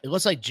 disturbing. It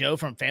looks like Joe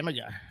from Family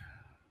Guy.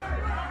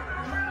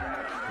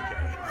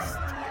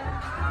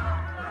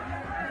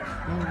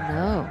 Oh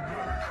no.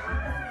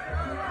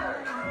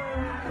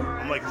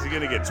 I'm like, is he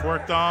gonna get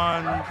twerked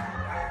on?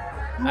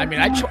 I mean,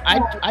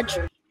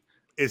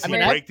 Is I he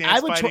mean, I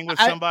breakdance would fighting with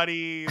I-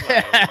 somebody?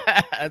 Like,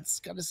 that's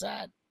kind of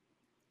sad.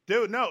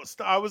 dude, no.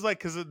 I was like,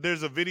 because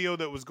there's a video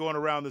that was going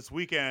around this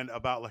weekend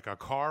about like a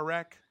car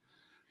wreck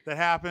that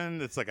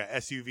happened. It's like a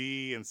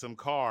SUV and some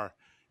car,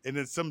 and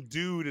then some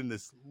dude in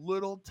this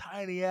little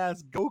tiny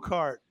ass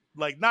go-kart,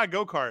 like not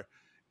go-kart.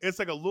 It's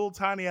like a little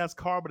tiny ass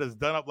car, but it's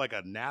done up like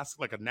a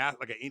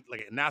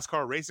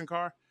NASCAR racing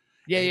car.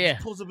 Yeah, And he yeah.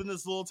 just pulls up in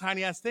this little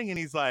tiny ass thing, and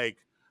he's like,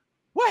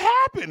 "What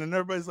happened?" And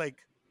everybody's like,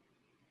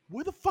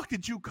 "Where the fuck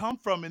did you come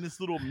from in this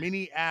little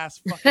mini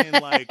ass fucking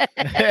like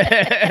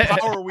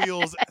Power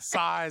Wheels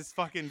size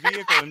fucking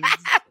vehicle?" And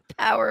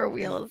Power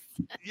wheels.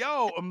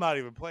 yo, I'm not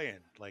even playing.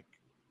 Like,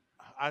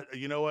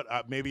 you know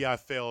what? Maybe I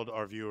failed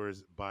our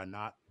viewers by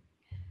not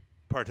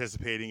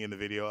participating in the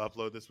video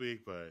upload this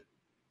week, but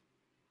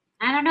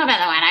I don't know about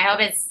that one. I hope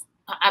it's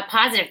a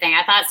positive thing.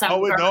 I thought some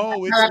girl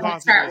it's would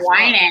positive start as fuck.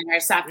 whining or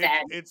something.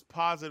 It's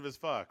positive as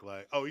fuck.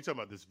 Like, oh, you talking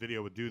about this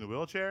video with dude in the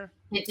wheelchair?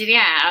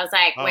 Yeah, I was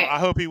like, wait. I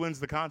hope he wins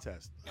the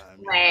contest.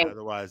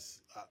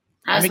 Otherwise,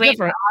 I was waiting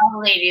for all the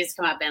ladies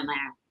to come up in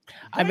there.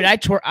 I mean, I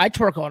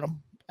twerk on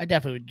him. I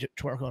definitely would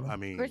twerk on him. I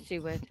mean, Of course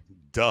you would.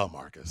 Duh,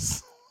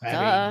 Marcus.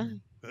 Duh.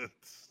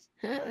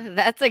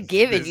 That's a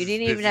given. You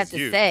didn't even have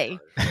to say.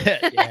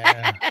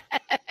 Yeah.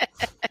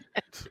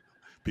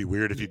 Be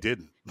weird if you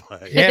didn't.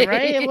 Yeah,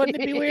 right? Wouldn't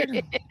it be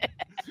weird?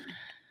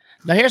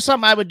 Now, here's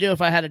something I would do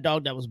if I had a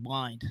dog that was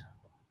blind.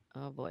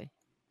 Oh, boy.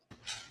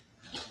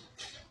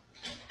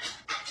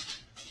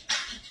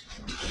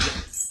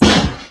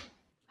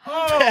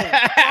 Oh,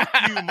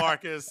 fuck you,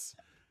 Marcus.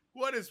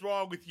 What is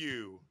wrong with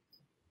you?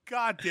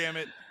 God damn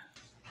it.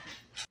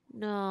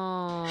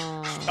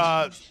 No.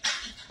 Fuck.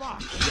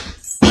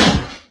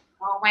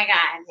 Oh my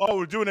god. Oh,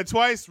 we're doing it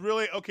twice?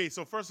 Really? Okay,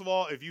 so first of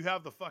all, if you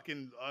have the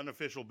fucking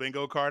unofficial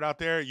bingo card out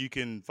there, you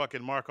can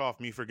fucking mark off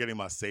me for getting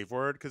my safe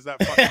word, because that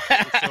fucking is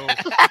so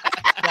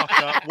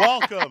fucked up.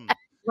 Welcome.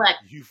 Look,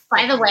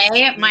 by the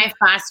way, my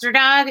foster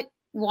dog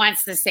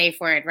wants the safe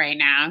word right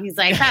now. He's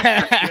like,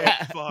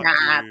 that's fuck,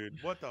 dude.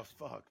 What the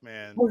fuck,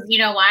 man? You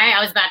know why?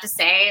 I was about to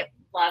say,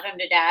 love him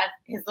to death.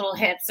 His little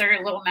hips are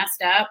a little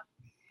messed up.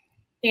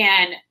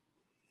 And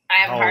I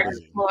have hard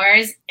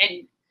floors,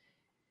 and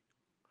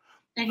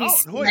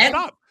he's wait,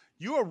 stop.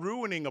 You are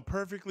ruining a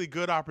perfectly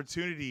good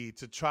opportunity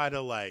to try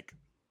to like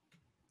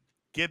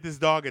get this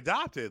dog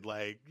adopted.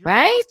 Like,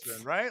 right?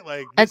 Right?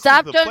 Like,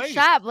 adopt, don't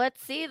shop.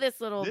 Let's see this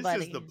little this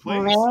buddy. This is the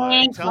place.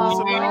 Like, tell us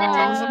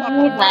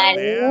about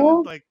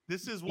man. Like,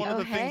 this is one of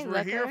the things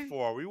we're here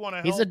for. We want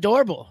to help. He's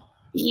adorable.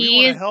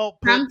 We want to help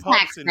put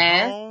pups in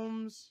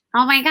homes.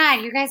 Oh my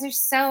god, you guys are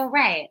so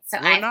right. So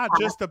we're not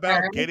just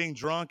about getting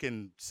drunk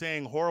and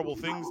saying horrible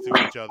things to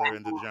each other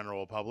in the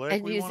general public.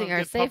 And we using want to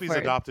get puppies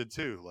adopted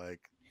too.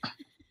 Like,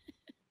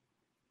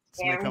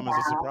 this may come as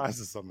a surprise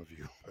to some of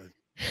you, but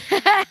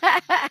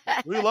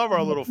we love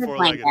our little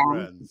four-legged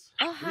friends.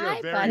 Oh, we hi,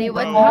 are very buddy.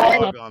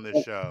 What's on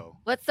this show?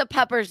 What's the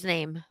pupper's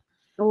name?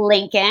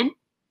 Lincoln.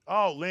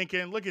 Oh,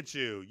 Lincoln, look at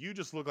you. You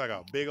just look like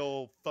a big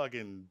old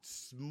fucking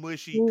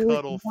smushy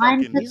cuddle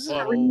 1 to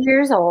 3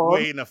 years old.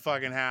 Waiting to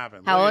fucking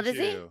happen. How old is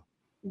he?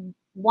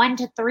 1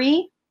 to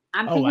 3.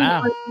 I'm thinking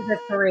wow. 1 to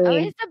 3. Oh,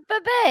 he's a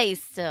baby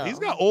still. He's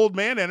got old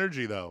man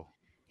energy though.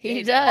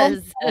 He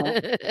does.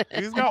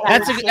 He's got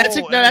that's a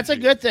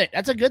good thing.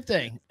 That's a good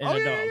thing.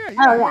 Yeah. He's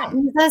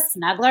a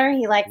snuggler.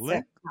 He likes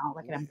it. Oh,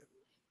 look at him.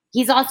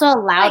 He's also a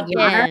loud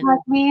yawner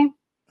like me.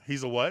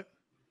 He's a what?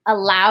 A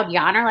loud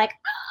yawner, like.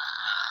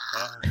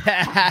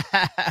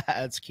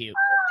 That's cute.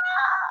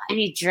 And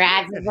he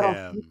drags his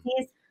little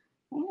feces.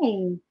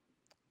 Hey.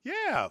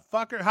 Yeah,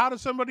 fucker. How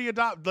does somebody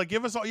adopt? Like,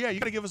 give us all. Yeah,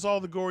 you gotta give us all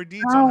the gory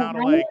deets on how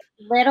to like.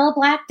 Little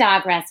Black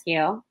Dog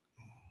Rescue.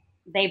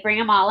 They bring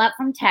them all up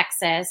from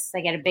Texas.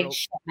 They get a big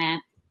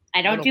shipment.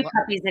 I don't do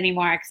puppies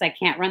anymore because I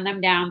can't run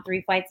them down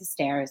 3 flights of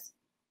stairs.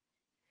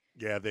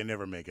 Yeah, they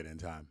never make it in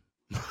time.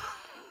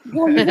 They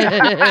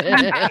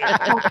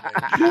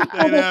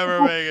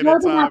never make it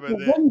in time.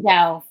 The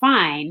window,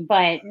 fine,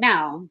 but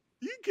no.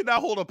 You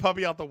cannot hold a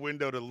puppy out the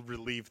window to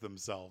relieve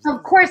themselves.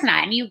 Of course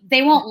not. And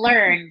they won't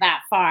learn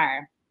that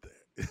far.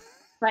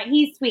 But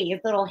he's sweet. His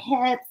little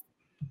hips.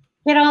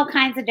 Get all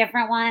kinds of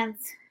different ones.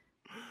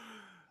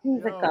 He's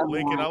a good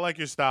Lincoln, one. I like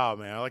your style,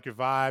 man. I like your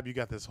vibe. You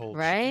got this whole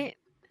right.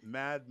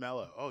 Mad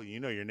mellow. Oh, you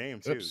know your name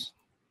too. Oops.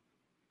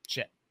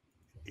 Shit.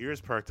 Ears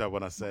perked up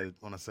when I said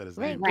his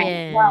name.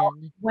 Right. Well,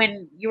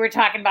 when you were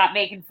talking about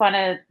making fun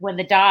of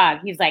the dog,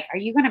 he was like, "Are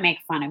you going to make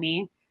fun of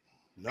me?"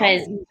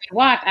 Because when we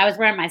walked, I was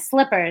wearing my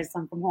slippers.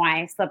 I'm from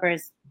Hawaii.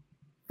 Slippers,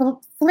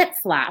 flip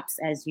flops,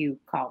 as you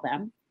call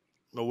them.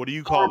 No, what do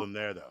you call them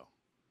there, though?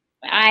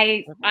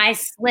 I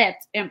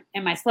slipped in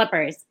my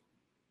slippers.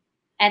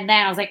 And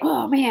then I was like,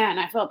 oh, man,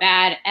 I felt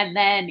bad. And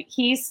then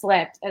he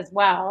slipped as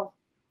well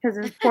because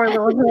his poor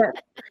little hip.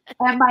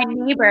 And my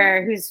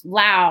neighbor, who's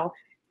Lao,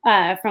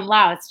 from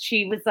Laos,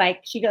 she goes,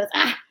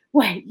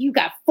 what? You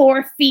got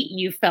 4 feet and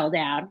you fell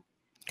down.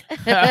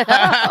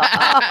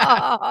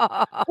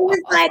 I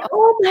was like,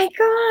 oh, my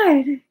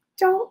God.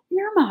 Don't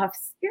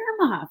earmuffs.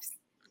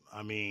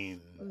 I mean.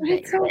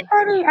 It's so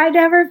funny. I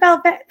never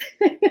felt that.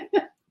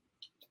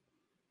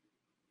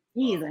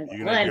 You're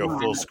gonna go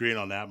full screen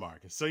on that,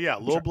 Marcus. So yeah,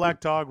 Little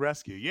Black Dog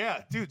Rescue.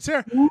 Yeah, dude,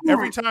 Sarah.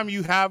 Every time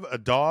you have a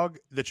dog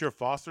that you're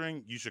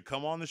fostering, you should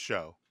come on the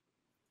show.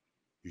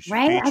 You should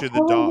feature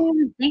the dog. Didn't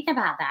even think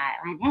about that.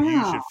 I know.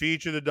 You should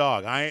feature the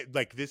dog. I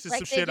like this is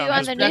like some shit I'm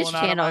just on the pulling news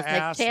out channels, of my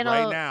ass channel,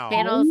 right now.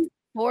 Channel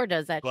 4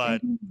 does that.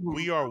 But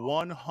we are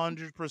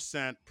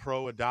 100%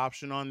 pro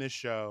adoption on this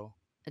show.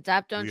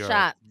 Adopt, don't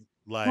shop.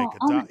 Like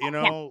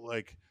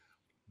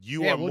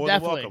you are more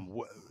than welcome.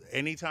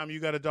 Anytime you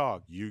got a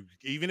dog, you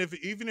even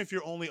if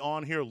you're only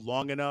on here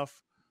long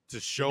enough to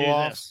show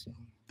off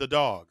the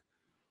dog,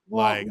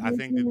 Like, I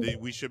think that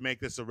we should make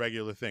this a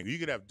regular thing. You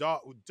could have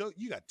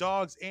you got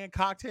dogs and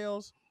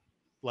cocktails.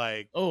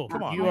 Like, Oh,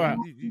 come on, you man.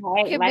 are.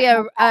 You could be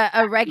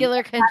a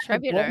regular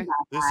contributor.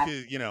 This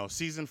is,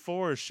 season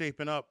 4 is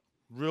shaping up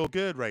real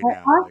good right But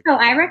now. also,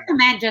 Like, I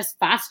recommend just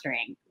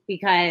fostering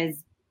because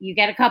you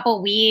get a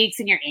couple weeks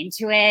and you're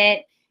into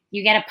it.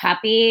 You get a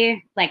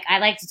puppy. Like, I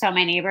like to tell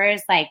my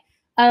neighbors, like,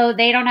 oh,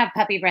 they don't have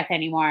puppy breath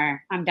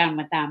anymore. I'm done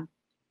with them.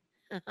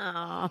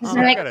 Oh. See,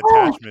 They're I like, got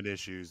 "Oh." attachment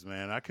issues,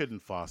 man. I couldn't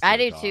foster. I a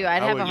do dog. too.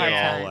 I'd I have would a hard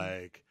get all time.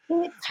 like,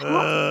 It's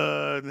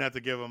hard. and have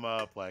to give them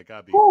up. Like,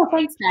 I'd be. Oh,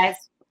 thanks, guys.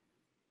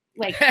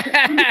 Like,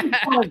 you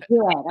gotta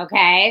do it,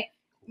 okay?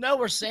 No,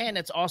 we're saying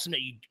it's awesome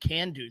that you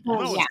can do Well,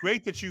 this. no, Yeah. it's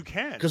great that you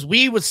can. Because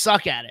we would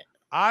suck at it.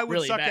 I would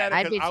really suck bad. at it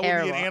I'd because be I would be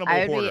terrible. an animal I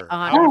would be hoarder.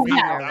 on- I would Oh, be.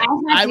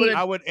 no. I would-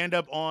 I would end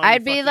up on.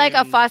 I'd be like a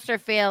fucking- foster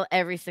fail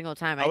every single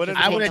time. I would just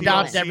end up I would on take them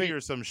adopt in. TLC every-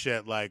 or some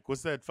shit. Like,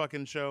 what's that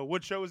fucking show?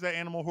 What show is that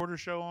Animal Hoarder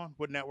show on?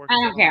 What network? I is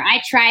don't that care. on?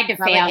 I tried to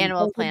Probably fail. Animal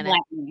They wouldn't Planet.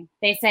 let me.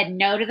 They said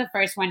no to the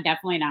first one,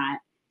 definitely not.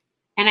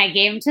 And I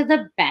gave them to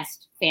the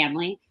best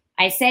family.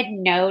 I said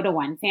no to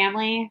one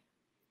family.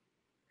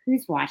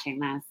 Who's watching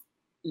this?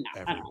 No, I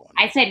don't know. Everyone.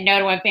 I said no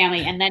to one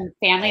family, and then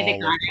family that All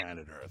got of it.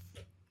 planet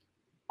Earth.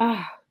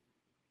 Oh,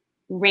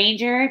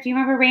 Ranger. Do you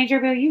remember Ranger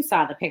Bill? You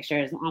saw the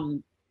pictures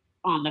on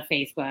the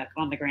Facebook,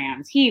 on the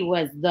grams. He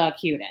was the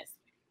cutest.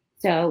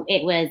 So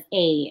it was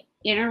a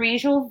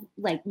interracial,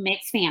 like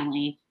mixed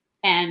family,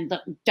 and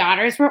the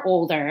daughters were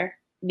older,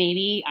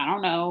 maybe, I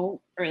don't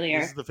know, earlier.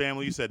 This is the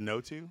family you said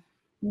no to?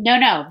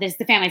 No, this is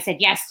the family I said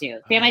yes to.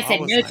 The family I I said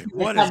was no like, to. was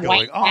what is some going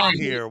white on dad.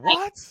 here? Like,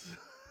 What?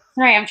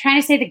 sorry, I'm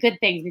trying to say the good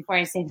things before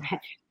I say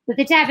that. But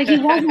the dad, but he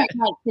wasn't like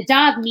the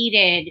dog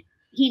needed.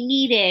 He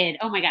needed.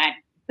 Oh my god,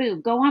 Boo!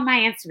 Go on my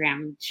Instagram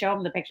and show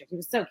him the pictures. He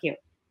was so cute.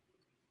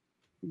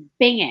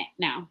 Bing it.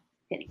 No,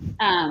 kidding. Did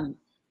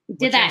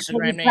What's your that. So we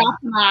Instagram name?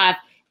 dropped him off,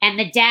 and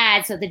the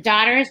dad. So the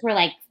daughters were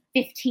like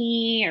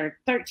 15 or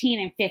 13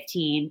 and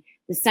 15.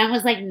 The son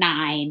was like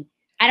 9.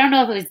 I don't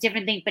know if it was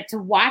different things, but to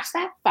watch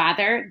that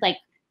father, like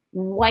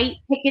white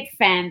picket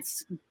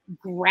fence,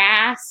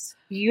 grass,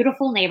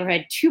 beautiful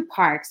neighborhood, 2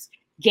 parks,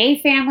 gay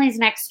families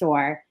next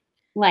door.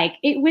 Like,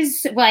 it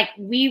was like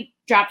we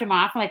dropped him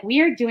off. Like, we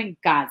are doing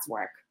God's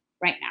work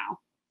right now.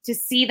 To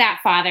see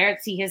that father,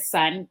 see his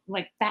son,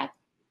 like that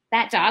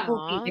dog will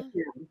Aw. be with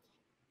him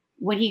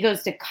when he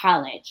goes to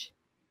college.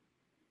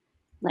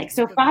 Like,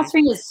 so Look at me.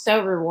 fostering is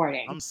so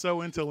rewarding. I'm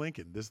so into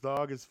Lincoln. This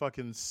dog is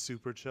fucking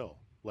super chill.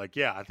 Like,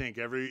 yeah, I think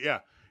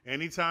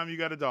anytime you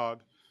got a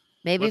dog,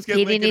 Maybe let's get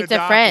Petey Lincoln needs a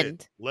adopted.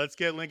 friend. Let's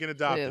get Lincoln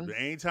adopted. Too. But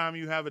anytime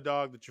you have a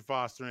dog that you're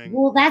fostering,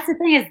 Well, that's the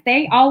thing is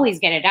they always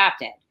get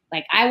adopted.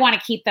 Like, I want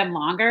to keep them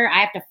longer. I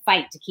have to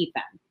fight to keep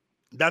them.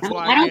 that's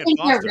why I don't can't think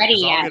they're foster, ready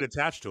 'cause I'll yet. get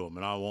attached to them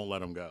and I won't let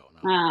them go.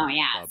 No. Oh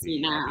yeah, I'll see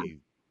be, now.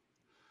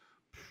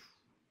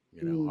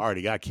 I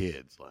already got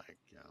kids. Like,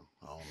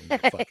 I don't need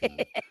a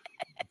fucking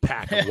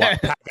pack of Why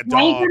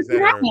you dogs that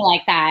gonna are me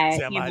like that?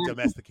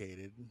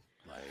 semi-domesticated.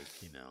 Like,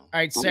 All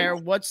right, Sarah,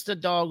 what's the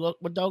dog?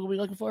 What dog are we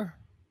looking for?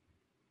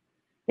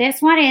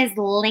 This one is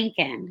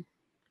Lincoln.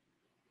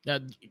 You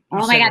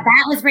Oh my said god,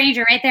 that was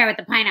Ranger right there with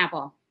the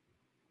pineapple.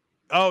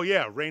 Oh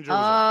yeah, Ranger was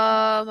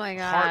Oh my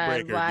god!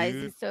 heartbreaker, Why is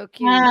dude. he so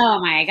cute? Oh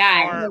my a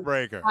god.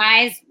 heartbreaker.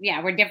 Eyes,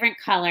 yeah, we're different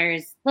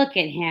colors. Look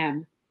at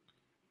him.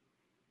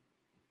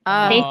 They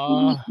Aw.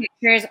 send me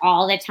pictures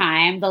all the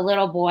time. The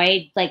little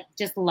boy, like,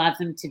 just loves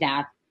him to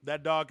death.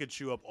 That dog could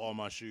chew up all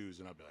my shoes,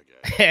 and I'd be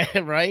like, yeah.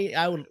 right?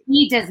 I would.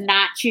 He does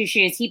not chew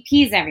shoes. He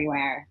pees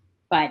everywhere.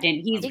 But then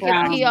he's He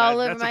grown. could pee all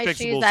That- over that's a my fixable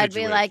shoes. I'd be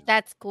situation. like,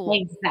 "That's cool."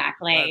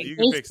 Exactly. You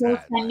can They fix still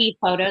that. send me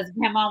photos of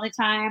him all the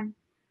time.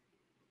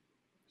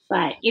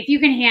 But if you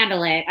can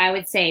handle it, I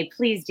would say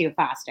please do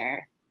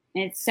foster.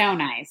 It's so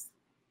nice.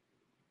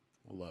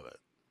 Love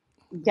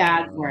it.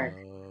 Dog work.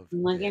 Love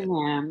Look at it.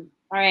 him.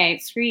 All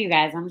right, screw you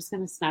guys. I'm just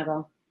gonna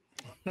snuggle.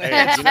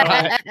 Hey, you know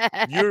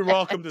what? You're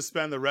welcome to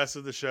spend the rest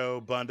of the show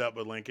bunned up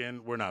with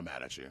Lincoln. We're not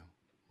mad at you.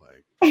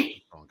 Like,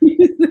 I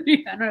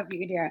don't know if you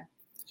can hear it.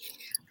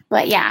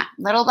 But yeah,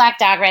 Little Black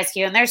Dog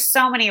Rescue. And there's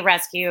so many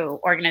rescue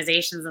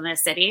organizations in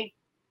this city.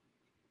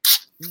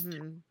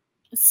 Mhm.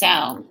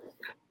 So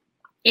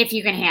if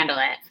you can handle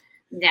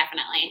it,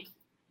 definitely.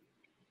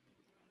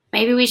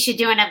 Maybe we should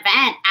do an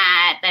event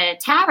at the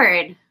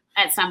tavern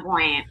at some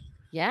point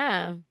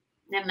Yeah.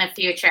 in the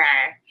future.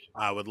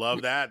 I would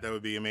love that. That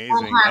would be amazing.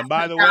 Uh-huh. And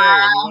by the way,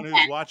 anyone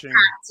who's watching,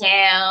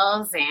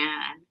 Cocktails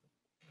and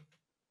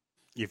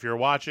if you're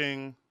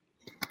watching,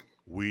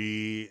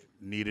 we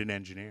need an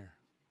engineer.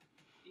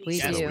 We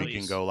so do. we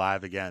can go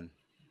live again.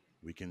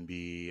 We can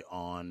be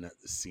on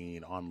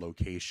scene, on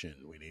location.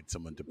 We need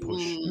someone to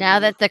push Now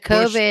that the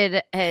Push-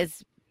 COVID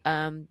has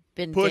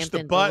been push the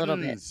dampened a little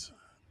bit. buttons.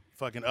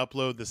 Fucking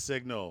upload the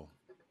signal.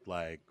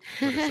 Like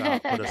put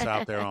us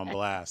out there on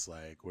blast.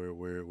 Like we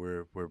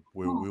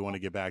want to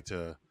get back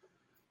to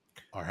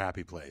our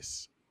happy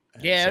place.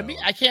 And Yeah, so-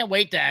 I can't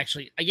wait to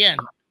actually. Again,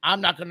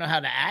 I'm not gonna know how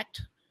to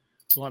act.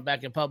 Going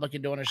back in public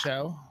and doing a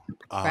show.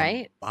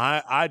 Right?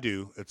 I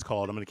do. It's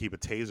called. I'm going to keep a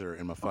taser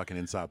in my fucking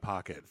inside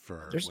pocket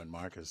for There's- when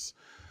Marcus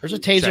There's a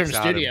taser in checks the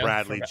out and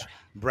studio.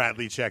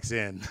 Bradley checks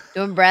in.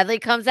 When Bradley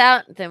comes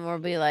out, then we'll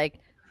be like,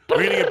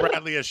 We're gonna get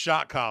Bradley a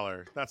shot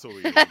collar. That's what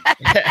we do.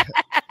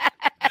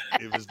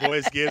 If his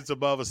voice gets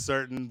above a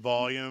certain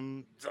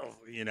volume,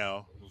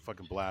 we'll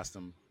fucking blast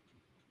him.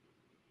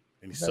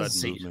 Any sudden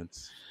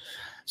movements.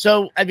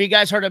 So, have you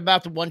guys heard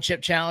about the one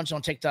chip challenge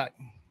on TikTok?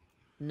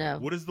 no.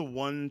 What is the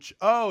one?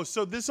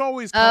 So this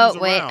always comes Oh,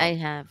 wait, around. I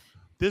have.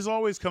 This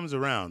always comes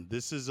around.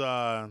 This is So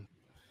I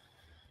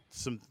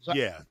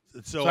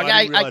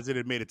I didn't realize it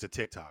had made it to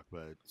TikTok,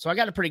 but So I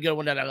got a pretty good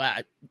one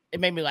that it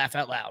made me laugh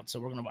out loud. So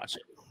we're gonna watch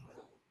it.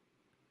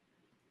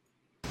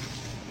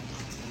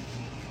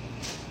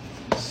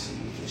 See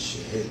this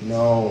shit.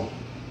 No.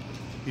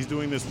 he's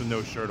doing this with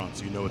no shirt on,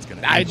 so you know it's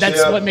gonna end.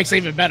 That's what makes it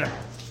even better.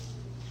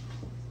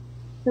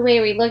 So wait,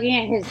 are we looking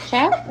at his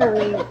chest or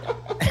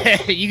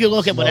we? You can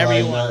look at whatever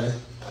you want.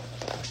 Nothing.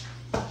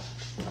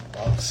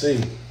 I'll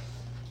see.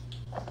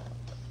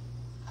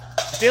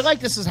 I feel like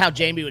this is how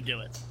Jamie would do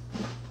it.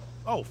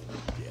 Oh,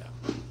 yeah.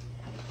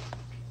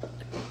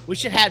 We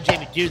should have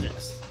Jamie do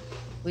this.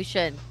 We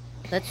should.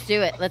 Let's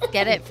do it. Let's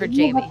get it for You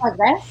Jamie. look like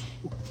this?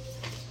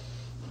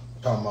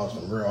 Talking about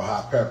some real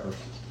hot pepper.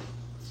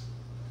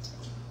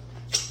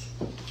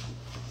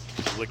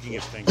 Licking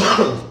his fingers.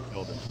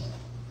 Killed him.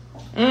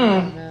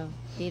 No,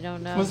 he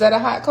don't know. Was that a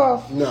hot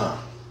cough? Nah.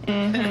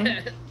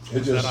 It's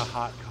Is that a just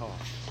hot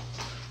cough?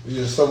 it's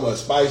just so much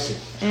spicy.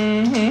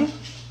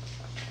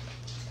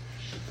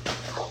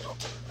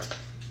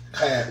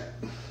 Cat.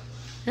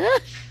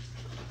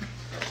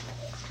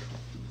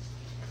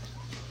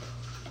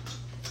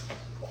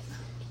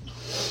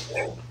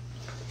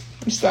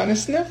 You starting to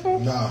sniffle?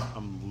 Nah.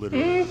 I'm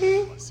literally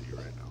I see you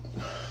right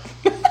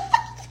now.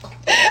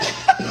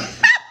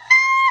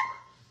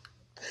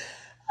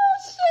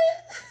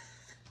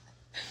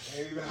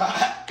 Ain't even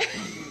hot.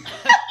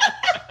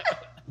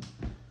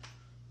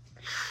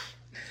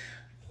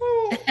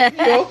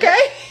 You okay?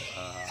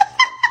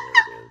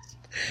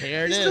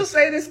 Here it You still is.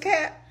 say this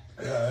cat?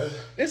 Yeah,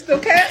 It's still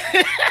cat?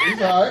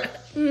 it's hot.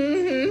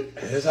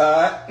 It's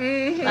hot. All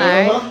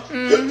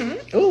right.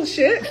 Oh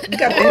shit! You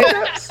got the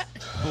hiccups.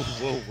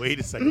 Whoa, wait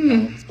a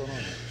second. What's going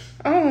on?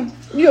 Oh,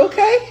 you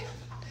okay?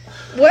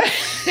 What?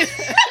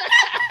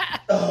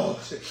 Oh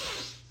shit.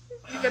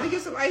 You better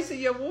get some ice in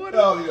your water.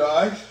 Oh, you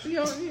alright? You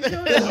know,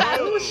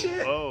 oh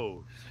shit!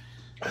 Oh,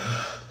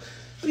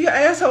 Your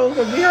asshole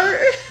gonna be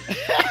hurt.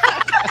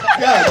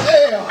 God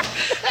damn.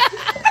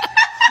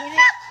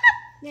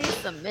 Need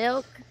some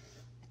milk.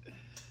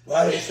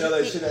 Why did you sell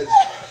that shit at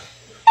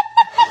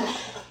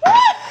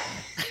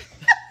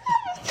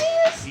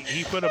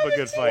he put up a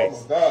good fight.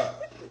 Oh my god.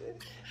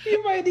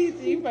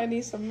 You might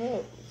need some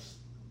milk.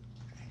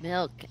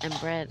 Milk and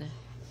bread.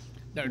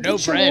 No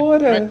Get your bread.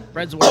 water.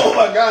 Bread's Oh water.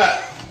 my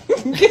god.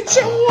 Get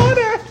your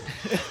water.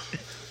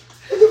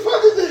 What the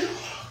fuck is this?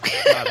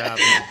 Not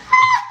happening.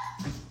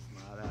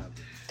 Not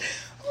happening.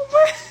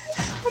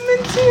 I'm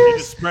in He tears.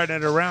 just spreading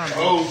it around.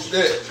 Oh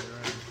shit.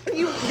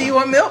 Do you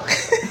want milk?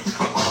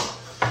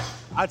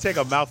 I take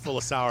a mouthful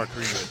of sour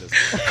cream with this.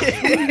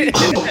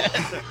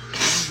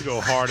 This is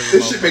go hard as a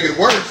This shit make it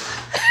worse.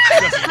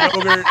 You got some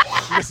yogurt,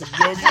 some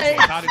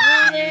cottage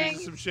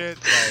cheese, some shit.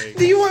 Like,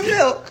 Do you want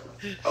milk?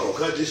 Oh,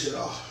 cut this shit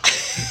off.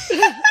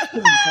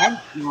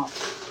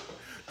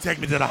 take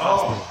me to the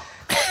hospital.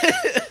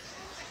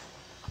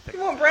 You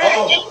want bread?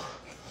 Oh.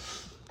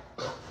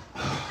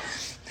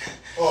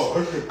 Oh,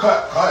 this shit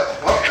cut.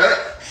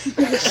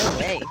 No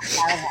way.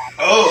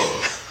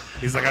 Oh.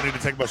 He's like, I need to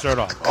take my shirt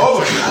off.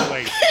 Oh.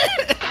 Wait.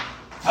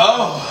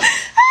 Oh.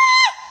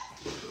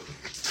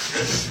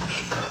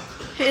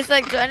 He's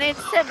like, do I need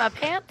to take my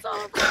pants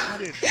off? I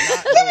did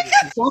not know this.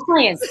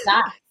 Definitely a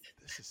sock.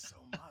 This is so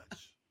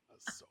much.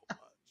 That's so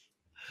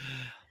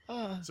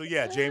much. So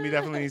yeah, Jamie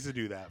definitely needs to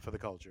do that for the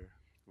culture.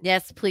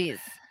 Yes, please.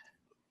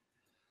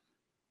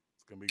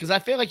 It's gonna be Because I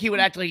feel like he would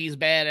act like he's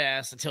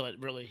badass until it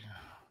really.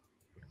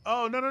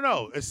 Oh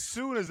no! As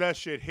soon as that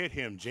shit hit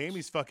him,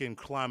 Jamie's fucking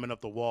climbing up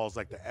the walls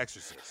like The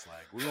Exorcist.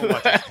 Like we're gonna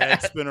watch his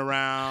head spin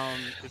around.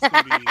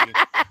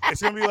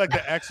 It's gonna be like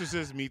The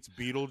Exorcist meets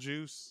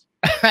Beetlejuice.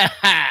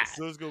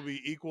 So it's gonna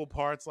be equal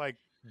parts like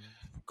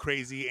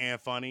crazy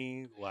and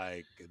funny.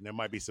 Like and there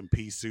might be some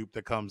pea soup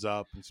that comes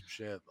up and some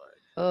shit. Like,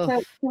 Oh,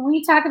 So can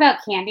we talk about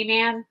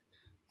Candyman?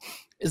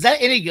 Is that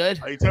any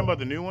good? are you talking about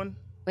the new one?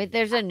 wait,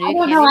 there's a new I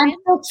don't know. I'm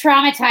Candyman? still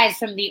traumatized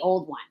from the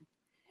old one.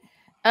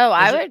 Oh,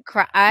 I Is it- would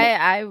cry.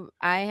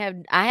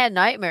 I had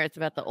nightmares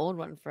about the old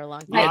one for a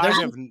long time. Yeah, there's I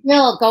a- have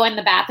Still go in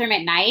the bathroom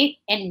at night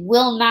and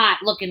will not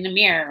look in the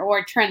mirror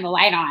or turn the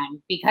light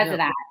on because No. of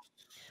that.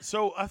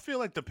 So I feel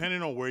like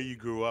depending on where you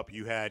grew up,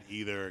 you had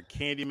either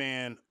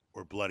Candyman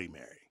or Bloody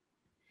Mary,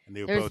 and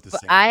they were There's both the bo-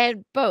 same. I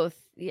had both.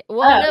 Yeah,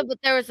 well, Oh. no, but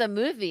there was a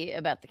movie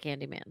about the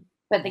Candyman.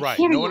 But the Right.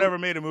 Candyman, No one ever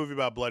made a movie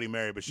about Bloody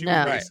Mary, but she No.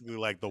 was Right. basically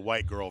like the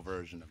white girl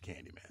version of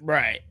Candyman.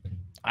 Right.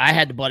 I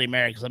had the Bloody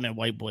Mary because I'm in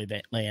white boy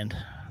land.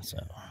 So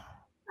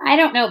I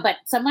don't know, but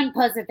someone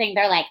posted a thing.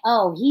 They're like,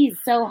 "Oh, he's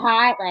so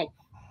hot." Like,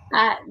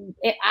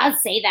 I'll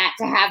say that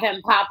to have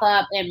him pop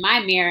up in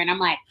my mirror, and I'm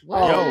like,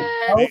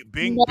 Yo,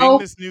 Bing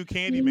this new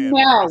Candyman.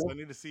 No. I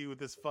need to see what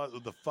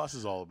the fuss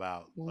is all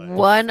about. Like,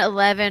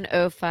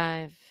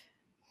 11105.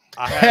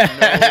 I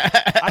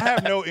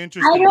have no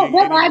interest. I in don't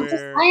being know.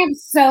 anywhere. I am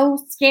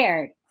so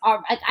scared.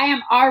 I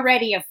am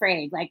already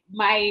afraid. Like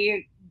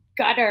my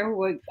gutter,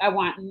 who I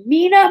want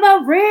Mina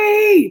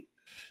Marie.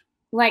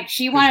 Like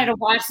she wanted to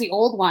watch the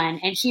old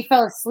one, and she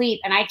fell asleep,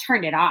 and I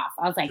turned it off.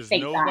 I was like,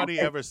 "Thank God." Nobody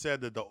ever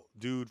said that the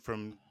dude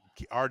from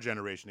our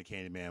generation of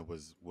Candyman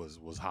was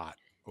hot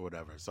or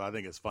whatever. So I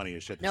think it's funny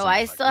as shit. No,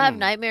 I still have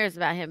nightmares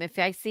about him. If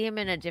I see him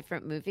in a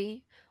different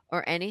movie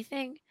or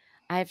anything,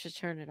 I have to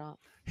turn it off.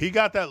 He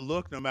got that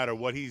look no matter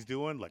what he's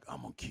doing. Like,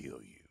 I'm gonna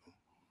kill you.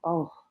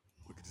 Oh,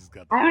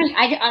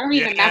 I don't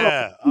even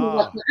know.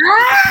 Stop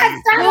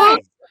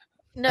it.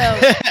 No.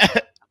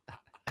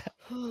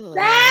 No,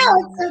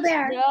 it's still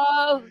there.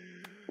 No.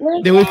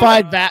 Then we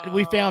found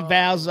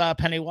Val's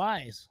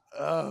Pennywise.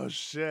 Oh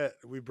shit!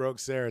 We broke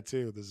Sarah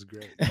too. This is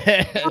great.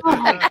 Oh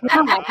my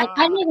God. Like,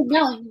 I didn't even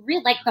know.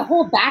 Really, like the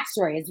whole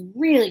backstory is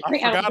really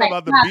crazy. I forgot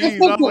about the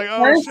bees. I was like,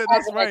 oh shit,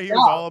 that's right. He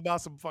was all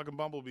about some fucking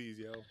bumblebees,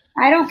 yo.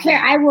 I don't care.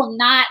 I will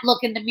not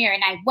look in the mirror.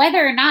 And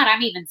whether or not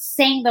I'm even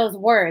saying those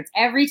words,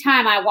 every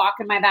time I walk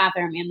in my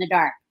bathroom in the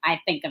dark, I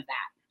think of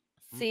that.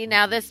 See,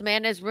 now this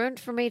man is ruined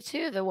for me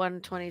too. The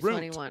one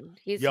 2021.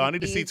 Yo, I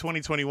need to see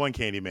 2021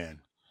 Candyman.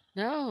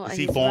 No, is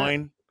he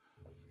fine?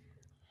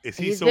 Is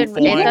he so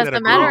fine? It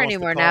doesn't matter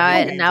anymore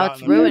now. Now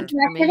it's ruined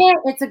for me.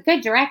 It's a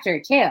good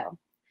director too.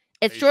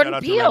 It's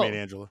Jordan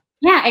Peele.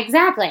 Yeah,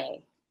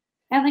 exactly.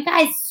 And the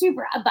guy's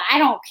super, but I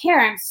don't care.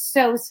 I'm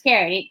so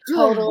scared. It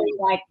totally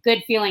like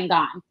good feeling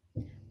gone.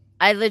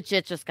 I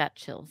legit just got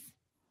chills.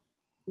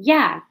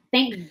 Yeah,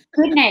 thank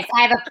goodness.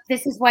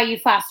 This is why you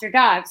foster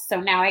dogs, so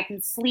now I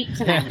can sleep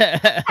tonight.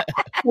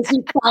 Because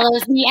he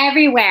follows me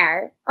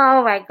everywhere.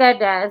 Oh my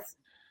goodness.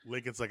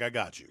 Lincoln's like, I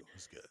got you.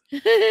 It's good.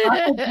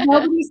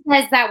 Nobody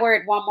says that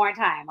word one more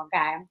time,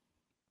 okay?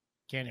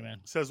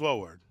 Candyman. Says what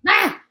word?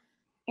 Ah!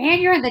 And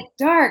you're in the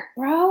dark,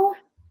 bro.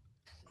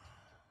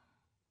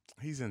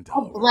 He's in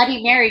Delaware. Oh,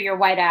 Bloody Mary, your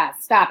white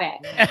ass. Stop it.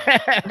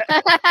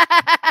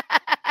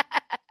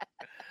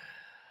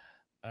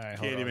 All right,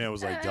 Candyman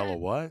was like, Della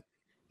what?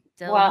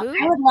 Well, I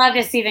would love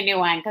to see the new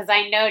one because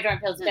I know Jordan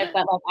Peele's good,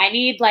 but like I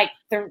need like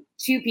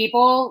two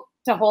people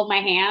to hold my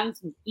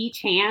hands,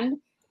 each hand,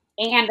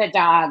 and a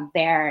dog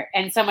there,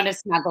 and someone to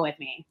snuggle with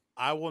me.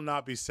 I will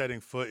not be setting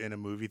foot in a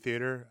movie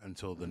theater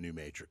until the new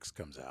Matrix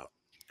comes out.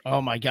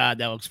 Oh my God,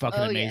 that looks fucking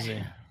amazing.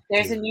 Yeah.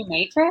 There's a new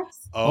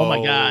Matrix? Oh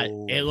my God,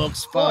 it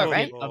looks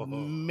fucking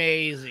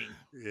amazing.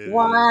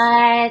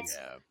 What?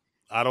 Yeah.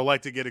 I don't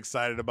like to get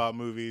excited about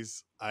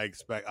movies. I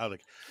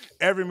like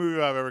every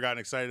movie I've ever gotten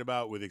excited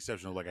about, with the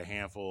exception of like a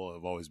handful,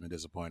 have always been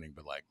disappointing.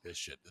 But like this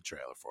shit, the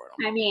trailer for it.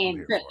 I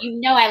mean,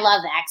 you know, I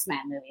love the X-Men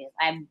movies.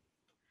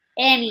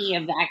 Any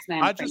of the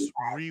X-Men. I just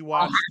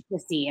rewatched. To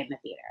see in the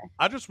theater.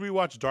 I just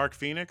rewatched Dark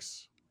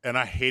Phoenix, and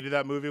I hated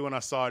that movie when I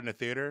saw it in the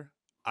theater.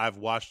 I've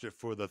watched it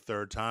for the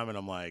third time, and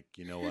I'm like,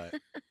 you know what?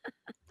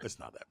 It's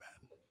not that bad.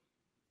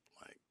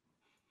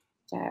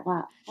 Like,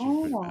 wow.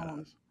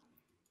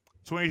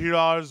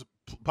 $22,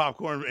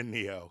 popcorn, and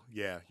Neo.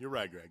 Yeah, you're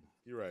right, Greg.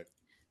 You're right.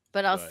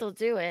 But I'll still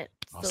do it.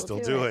 I'll still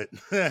do it.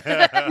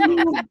 I'll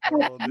do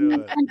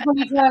it.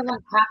 $22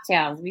 on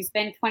cocktails. We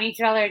spend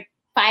 $22,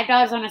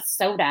 $5 on a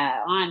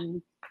soda,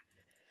 on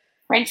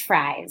French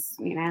fries.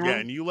 You know. Yeah,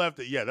 and you left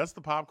it. Yeah, that's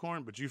the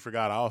popcorn. But you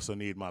forgot. I also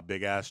need my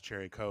big ass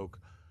cherry Coke,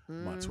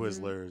 my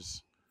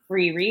Twizzlers.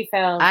 Free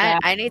refills.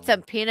 I need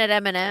some peanut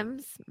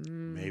M&Ms.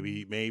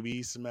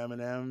 Maybe some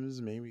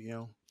M&Ms. Maybe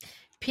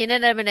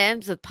peanut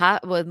M&Ms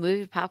with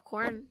movie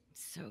popcorn.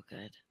 So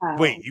good.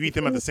 Wait, you eat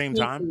them at the same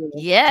time?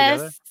 Yes,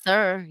 together?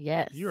 Sir.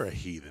 Yes. You're a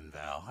heathen,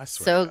 Val. I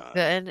swear. So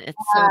good. It's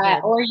so good.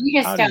 Or you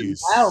just don't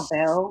know,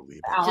 Bill.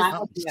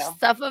 Just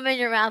stuff them in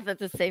your mouth at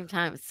the same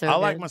time. It's so I good.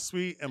 like my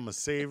sweet and my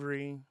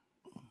savory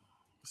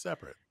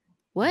separate.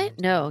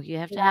 What? No, you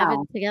have to have it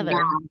together.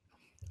 No.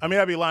 I mean,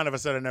 I'd be lying if I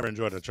said I never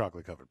enjoyed a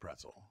chocolate covered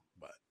pretzel.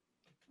 But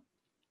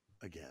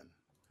again.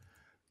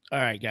 All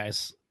right,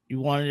 guys. You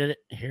wanted it.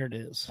 Here it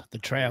is. The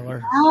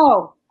trailer.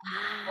 Oh.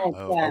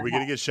 Are we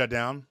going to get shut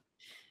down?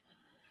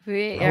 Are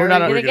we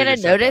going to get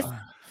a notice?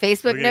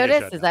 Facebook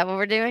notice? Is that what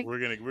we're doing? We're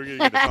gonna get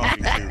a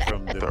talking to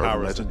from the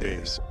powers that be.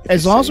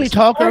 As long as we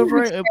talk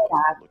over it,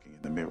 looking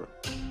in the mirror.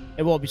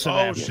 It won't be so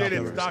bad. Oh shit!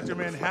 It's Dr.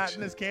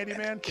 Manhattan as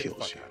Candyman. Get the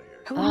fuck out of here.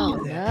 Oh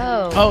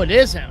no! Oh, it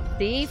is him.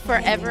 See,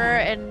 forever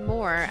and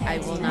more, I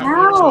will not.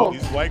 No.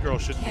 These white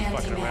girls shouldn't be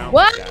fucking around.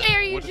 Why like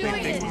are you what doing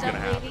do they think it, was gonna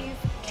happen?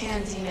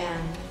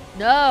 Candyman.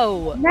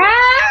 No. No.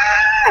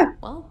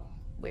 Well,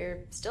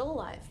 we're still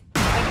alive.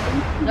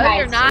 No,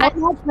 you're not.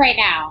 Right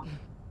now.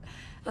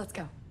 Let's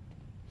go.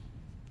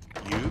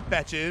 You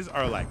bitches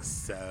are like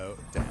so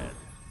dead.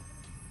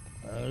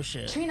 Oh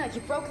shit! Trina,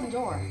 you've broken the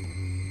door.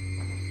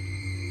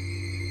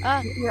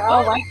 You're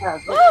all white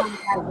girls.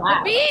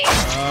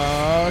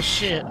 Oh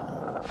shit!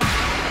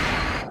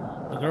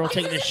 The girl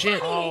taking a shit.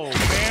 Oh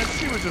man,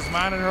 she was just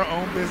minding her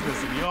own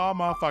business, and y'all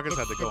motherfuckers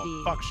had to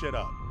go fuck shit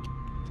up.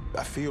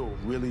 I feel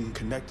really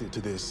connected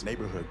to this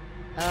neighborhood.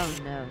 Oh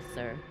no,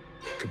 sir.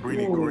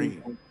 Cabrini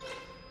Green.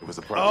 It was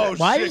a Oh, project.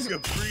 Why shit, is-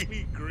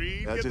 Cabrini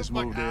Green. I Get just the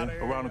fuck moved in outta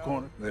here, around the yo.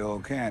 corner. The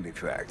old candy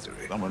factory.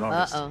 I'm an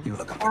artist. Uh-oh. You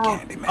looking for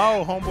candy, man?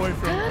 Oh, homeboy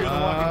from Fear the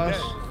Walking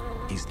Dead.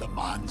 He's the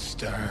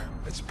monster.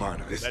 It's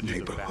part of this That dude's a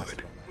neighborhood.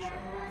 bastard.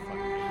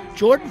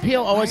 Jordan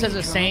Peele always has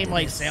the same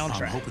like I'm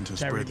soundtrack. hoping to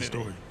to every spread the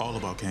movie. story all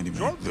about Candyman.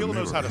 Jordan The Peele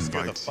knows how mirror to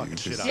scare the invites you fucking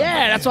to shit out of see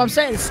Yeah, that's what I'm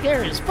saying. It's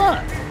scary as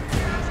fuck. He's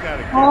got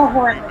a Oh, good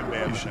horror. creeping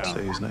man You should sound.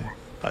 say his name.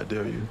 I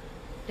dare you.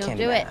 Don't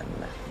do it.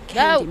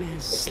 No.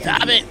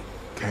 Stop it.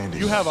 Candy.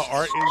 You have an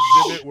art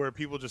exhibit where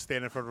people just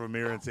stand in front of a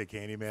mirror and say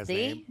Candyman's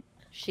name. See?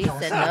 She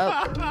said no.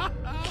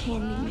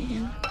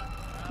 Candyman.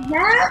 He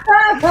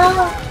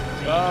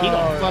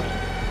gonna fuck.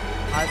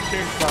 I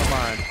changed my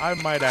mind. I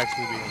might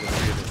actually be in the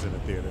theaters in the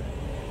theater.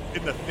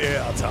 In the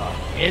theater.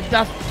 In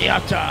the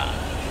theater.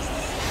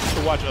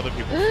 To watch other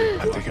people.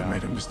 I think I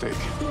made a mistake.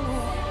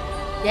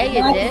 Yeah,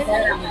 you did. I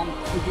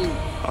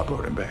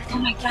brought him back. Oh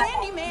my God.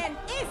 Candyman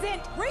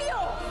isn't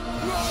real.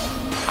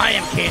 I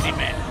am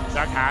Candyman. The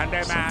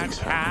Candyman.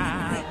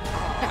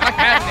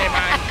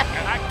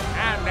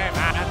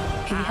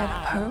 He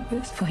had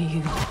purpose for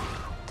you.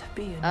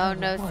 Oh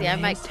no, see, I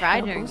might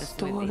cry during this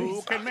movie.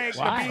 Who can make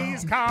Why? the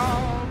bees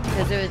calm?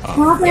 Because it was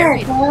Stop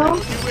scary. it, bro. You in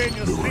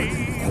your sleep.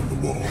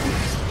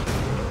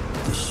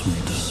 The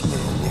sweet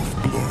smell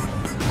of blood.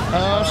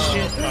 Oh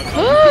shit. I'm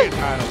getting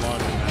tired of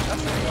laundry, man.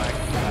 That's a black.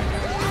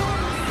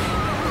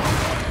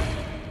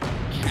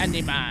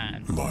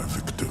 Candyman. My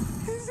victim.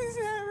 This is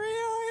not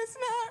real. It's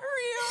not real.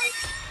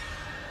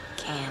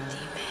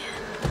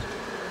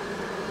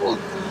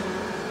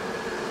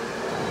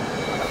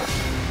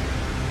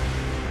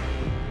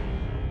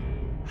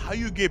 How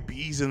you get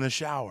bees in the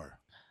shower?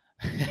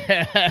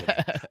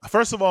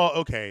 First of all,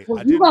 okay. Well,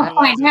 I you didn't gonna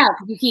realize find it. out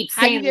because you keep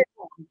How you saying get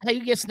how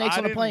you get snakes I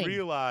on a didn't plane?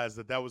 realize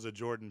that was a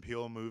Jordan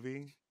Peele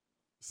movie,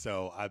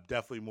 so I'm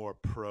definitely more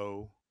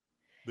pro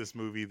this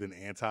movie than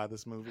anti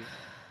this movie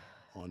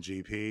on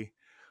GP.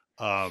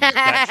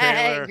 That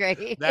trailer,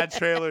 Great. that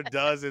trailer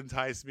does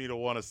entice me to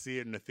want to see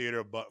it in the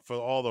theater, but for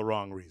all the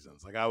wrong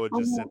reasons. Like I would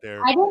just sit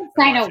there I didn't and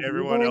sign a watch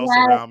everyone waiver else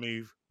yet. around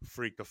me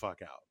freak the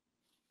fuck out.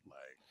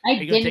 Like,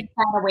 I You gonna didn't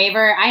sign a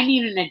waiver. I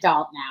need an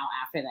adult now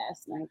after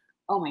this. Like,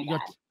 oh my You God.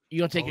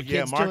 gonna take oh, your yeah,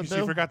 kids Marcus, to it,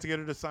 you Bill? forgot to get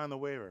her to sign the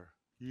waiver.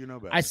 You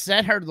know better. I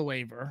sent her the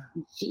waiver.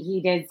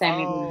 He did send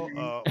me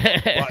Oh,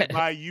 the waiver.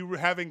 by you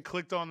having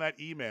clicked on that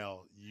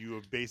email, you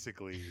have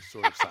basically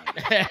sort of signed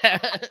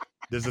it.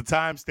 There's a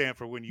timestamp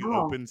for when you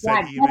Oh, open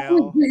said God, email.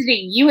 definitely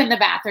visiting you in the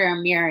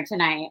bathroom mirror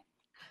tonight.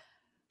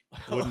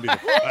 Wouldn't be.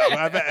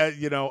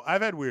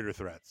 I've had weirder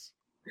threats.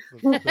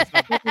 That's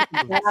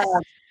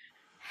not-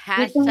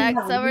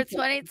 Hashtag summer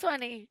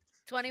 2020.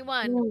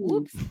 21.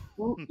 Whoops.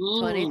 Mm.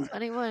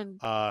 2021.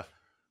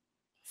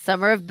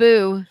 Summer of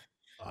Boo.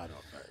 I don't know.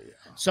 Yeah.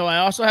 So I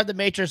also have the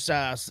Matrix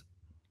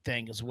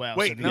thing as well.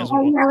 Wait, so if you no. guys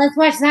Oh, yeah, let's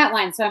watch that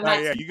one. So I'm Oh,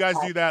 not. yeah, you guys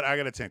do that. I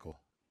got to tinkle.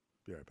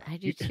 Be right back. I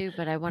do too,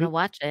 but I want to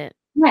watch it.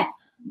 Yeah.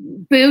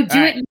 Boo, do All it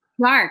right. in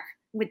the dark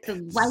with the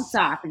lights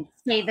off and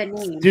say the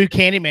name. do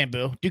Candyman,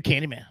 Boo. Do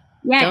Candyman.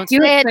 Yeah, Don't do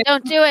say it. Boo.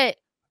 Don't do it.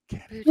 Do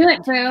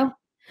it, Boo.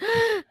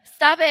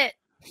 Stop it.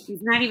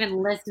 He's not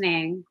even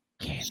listening.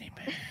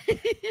 Candyman.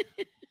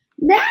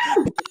 No.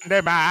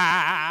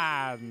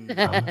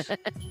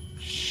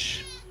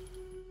 Shh.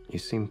 You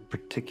seem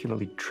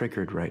particularly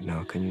triggered right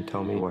now. Can you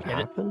tell me what Yeah,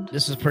 happened?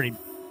 This is pretty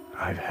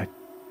I've had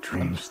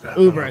dreams that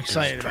uber were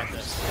excited just about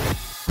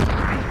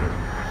this.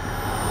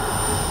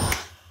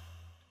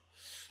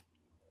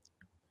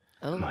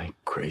 Am I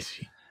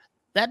crazy?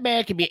 That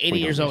man can be 80 We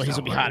years don't old. He's use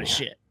gonna be that hot word as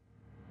shit.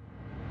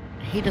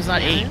 He does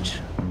not age.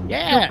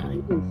 Yeah.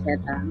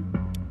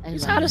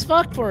 He's hot as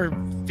fuck for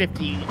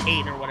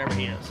 58 or whatever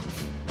he is.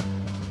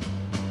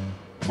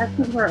 That's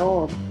because we're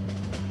old.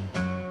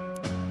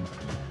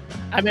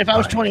 I mean, if I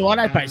was 21,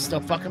 I'd probably still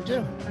fuck him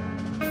too.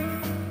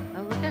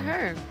 Oh, look at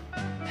her.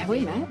 Have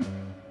we met?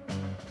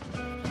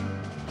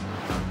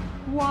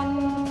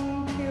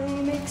 One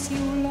pill makes you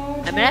love.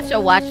 I'm gonna have to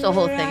watch the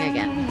whole thing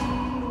again.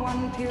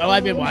 Oh,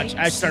 I've been watching.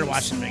 I started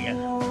watching it again.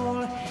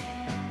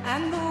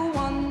 And the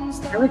ones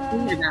that I was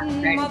thinking about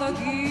it, right? mother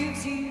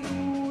gives you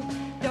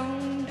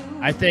don't do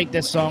I think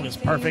this song is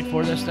perfect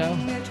for this, though.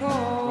 it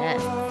all.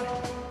 Yes.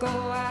 Go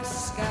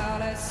ask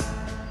Alice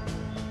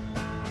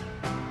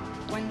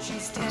when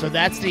she's 10. So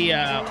that's the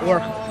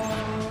Oracle.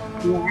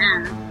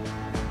 Yeah.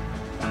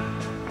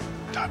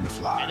 Time to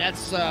fly. And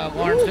that's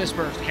Lawrence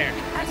Fishburne's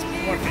character. That's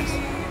Morpheus.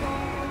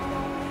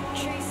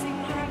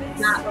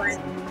 Not one.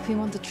 If you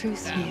want the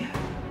truth here,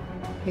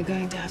 you're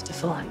going to have to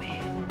follow me.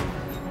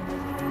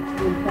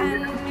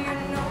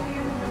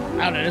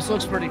 I don't know. This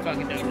looks pretty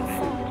fucking dope to me.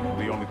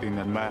 The only thing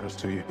that matters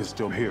to you is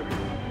still here.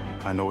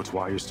 I know it's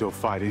why you're still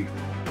fighting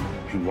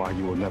and why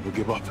you will never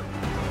give up.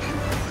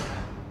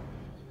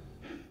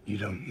 You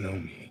don't know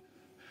me,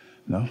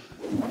 no?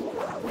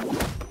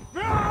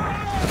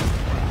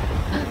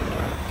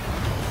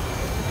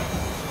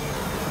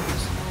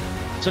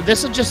 So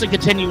this is just a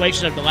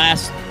continuation of the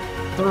last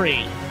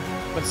three.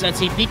 But since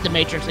he beat the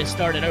Matrix, they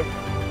started over.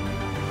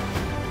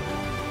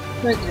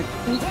 For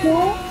the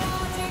sequel?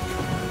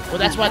 Well,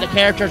 that's why the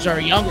characters are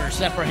younger,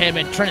 except for him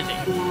and Trinity.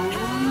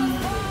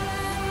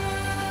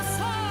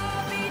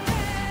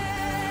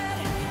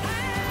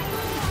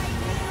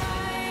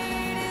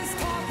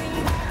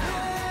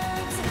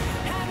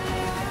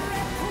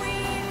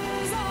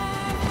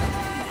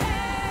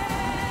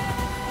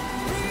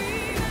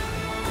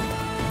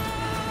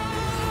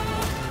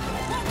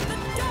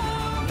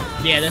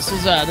 Yeah, this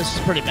is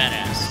pretty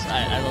badass.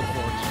 I look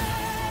forward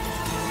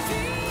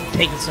to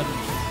taking some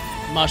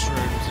mushrooms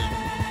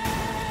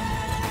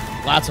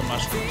and lots of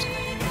mushrooms.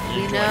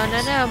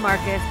 No,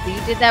 Marcus. You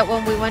did that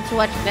when we went to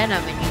watch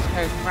Venom and you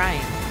started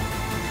crying.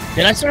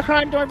 Did I start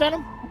crying during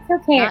Venom?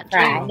 It's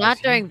okay. Not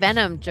during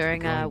Venom.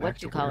 During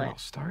what you call it?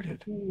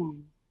 Started.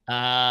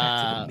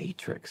 Back to the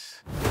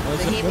Matrix.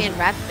 Bohemian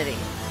Rhapsody.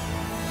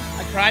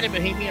 I cried at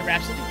Bohemian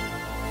Rhapsody.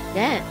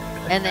 Yeah,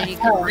 and then you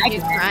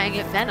continued crying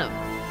at Venom.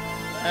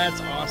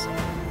 That's awesome.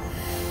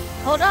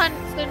 Hold on.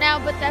 So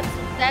now, but that's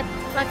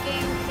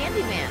fucking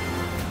Candyman.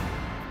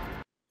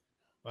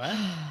 What?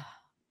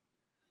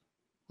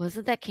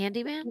 Wasn't that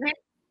Candyman?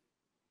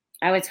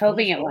 I was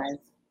hoping it was.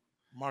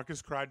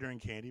 Marcus cried during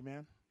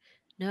Candyman?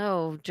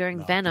 No, during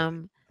No,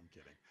 Venom. I'm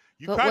kidding.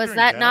 You But cried was during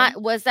that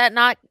Venom? was that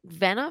not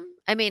Venom?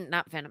 I mean,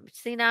 not Venom.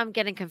 See, now I'm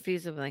getting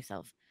confused with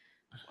myself.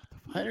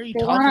 What are you They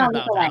talking wanna about?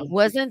 look Now? alike.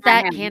 Wasn't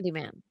Not that him.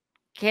 Candyman?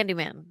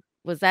 Candyman.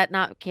 Was that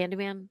not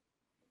Candyman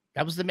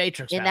That was the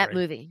Matrix. in that Valerie.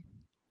 movie?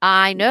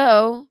 I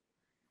know.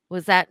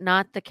 Was that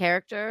not the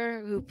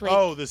character who played?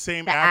 Oh, the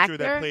same the actor actor?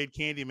 that played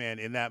Candyman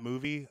in that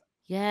movie?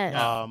 Yes.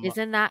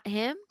 Isn't that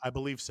him? I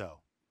believe so.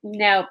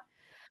 No,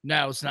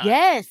 No, it's not.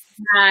 Yes.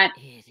 not.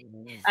 It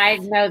is. I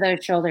know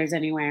those shoulders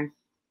anywhere.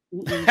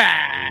 Mm-mm.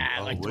 I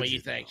like the would way you you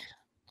think.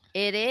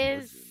 It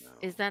is. you know?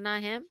 Is that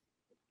not him?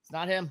 It's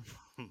not him.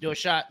 Do a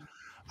shot.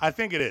 I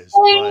think it is.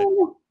 But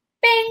Bing,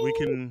 bing. we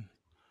can.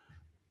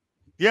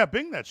 Yeah,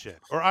 Bing that shit.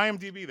 Or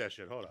IMDb that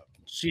shit. Hold up.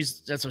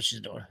 That's what she's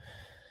doing.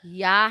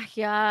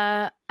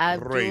 Yahya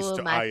Race Abdul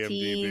to Mateen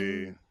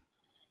IMDb.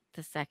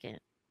 the second.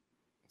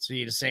 So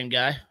you the same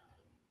guy?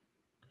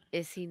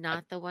 Is he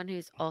not the one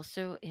who's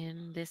also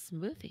in this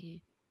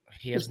movie?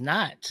 He is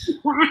not.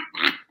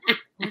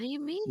 What do you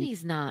mean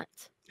he's not?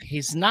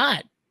 He's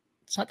not.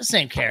 It's not the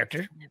same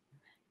character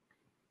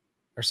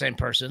or same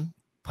person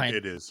playing.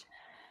 It is.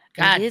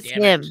 God it is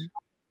damn him. it.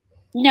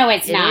 No,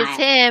 it's It not. is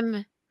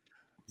him.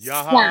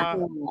 Stop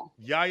it.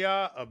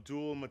 Yahya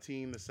Abdul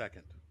Mateen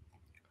II.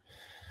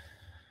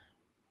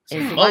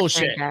 Is he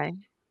Bullshit. that guy?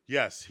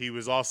 Yes, he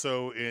was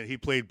also in. He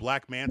played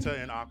Black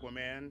Manta in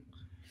Aquaman.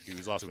 He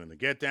was also in The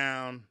Get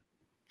Down,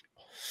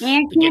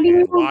 And The Get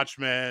Candyman?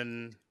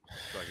 Watchmen.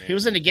 He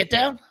was in the Get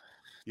Down?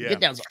 Yeah, Get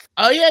Down's.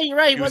 Oh, yeah, you're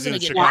right. He, he was in in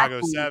the Get Chicago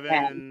Down.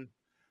 7.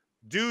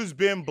 Dude's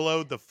been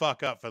blowed the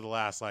fuck up for the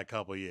last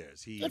couple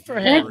years. Good for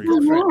he's him. everywhere.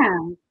 Good for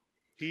him. Yeah.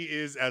 He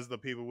is, as the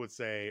people would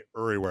say,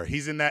 everywhere.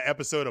 He's in that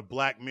episode of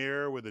Black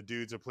Mirror where the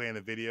dudes are playing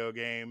the video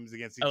games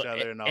against each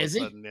other, and all of a is he?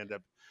 sudden end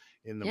up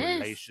in the Yes.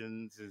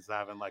 relations, is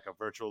having like a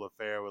virtual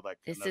affair with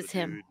This another is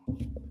him.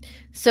 dude.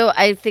 So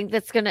I think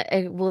that's gonna.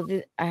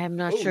 I'm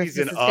not Oh, sure if he's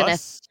this in is gonna.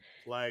 Us.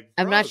 Like,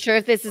 I'm not bro, sure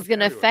if this is fucking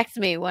gonna everywhere. affect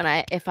me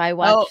if I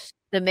watch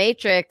The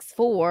Matrix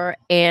 4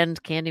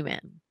 and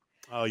Candyman.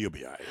 Oh, you'll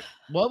be all right.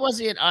 What was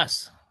he in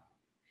Us?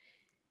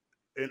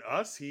 In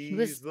Us, he's He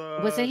was.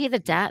 the. Wasn't he the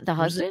dad? The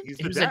husband? He's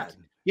He the was a- dad.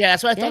 Yeah,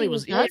 that's what I Yeah, thought he he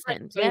was. was Yeah,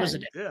 husband, he was yeah.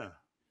 a- Yeah.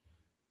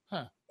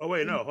 Huh. Oh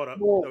wait, no, hold up.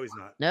 Whoa. No, he's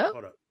not. No?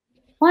 Hold up.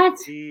 What?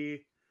 He.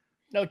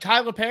 No,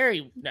 Tyler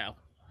Perry. No.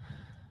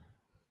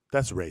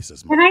 That's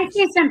racist. Can I Marcus.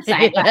 see some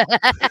side?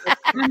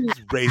 It's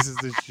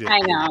racist as shit. I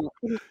know.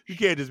 You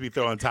can't just be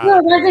throwing No, Tyler.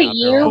 it wasn't Perry out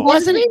you. there all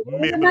Wasn't he?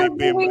 Mibbly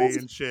bimbly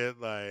and shit.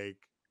 Like,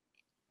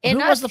 In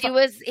Who Us, was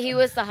the he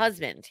was the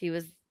husband. He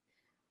was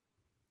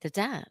the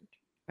dad,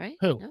 right?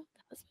 Who? No,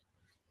 the husband.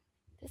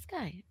 This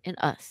guy in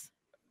Us.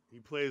 he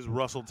plays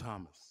Russell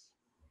Thomas.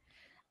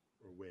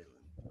 Or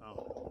Waylon.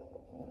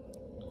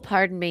 Oh.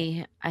 Pardon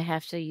me. I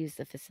have to use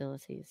the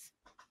facilities.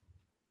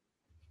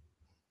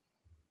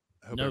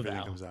 I hope No, everything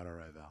Val. comes out all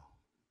right, Val.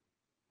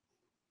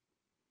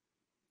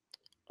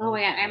 Oh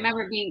my god! I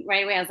remember being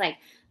right away. I was like,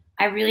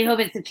 I really hope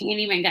it's the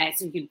Candyman guy,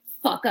 so you can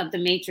fuck up the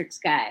Matrix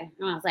guy.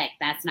 And I was like,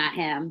 that's not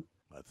him.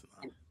 That's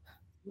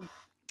not.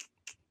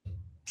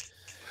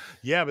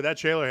 Yeah, but that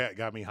trailer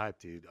got me hyped,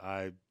 dude.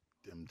 I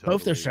am totally.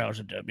 Both their trailers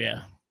are dope.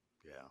 Yeah.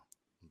 Yeah,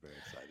 I'm very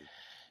excited.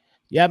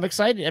 Yeah, I'm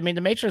excited. I mean,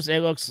 The Matrix, it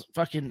looks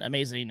fucking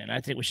amazing, and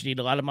I think we should eat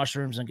a lot of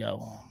mushrooms and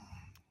go.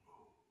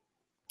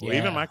 Or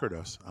even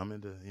microdose. I'm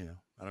into,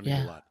 I don't need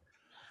Yeah. a lot.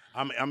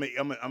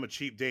 I'm a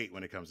cheap date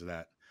when it comes to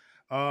that.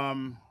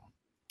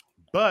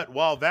 But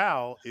while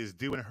Val is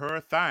doing her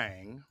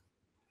thing,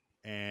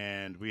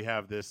 and we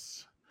have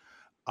this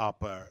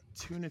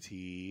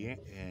opportunity,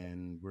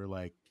 and we're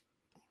like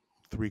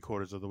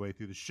 3/4 of the way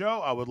through the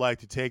show, I would like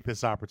to take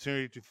this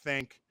opportunity to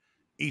thank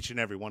each and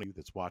every one of you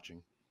that's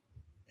watching,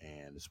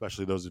 and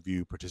especially those of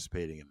you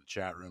participating in the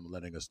chat room,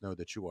 letting us know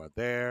that you are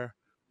there.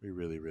 We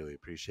really, really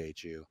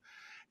appreciate you,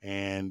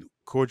 and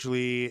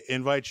cordially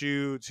invite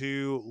you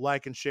to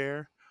like and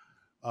share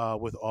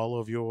with all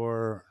of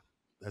your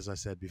as I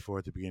said before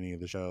at the beginning of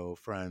the show,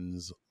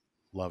 friends,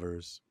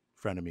 lovers,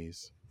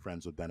 frenemies,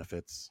 friends with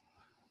benefits,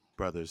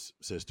 brothers,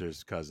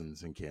 sisters,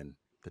 cousins, and kin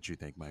that you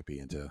think might be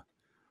into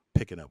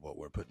picking up what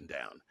we're putting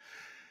down.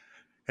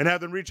 And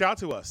have them reach out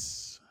to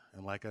us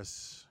and like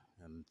us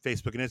on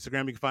Facebook and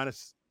Instagram. You can find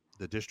us,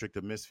 the District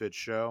of Misfits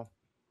Show.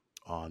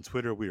 On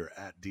Twitter, we are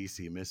at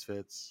DC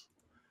Misfits.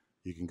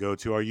 You can go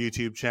to our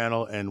YouTube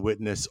channel and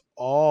witness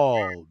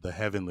all the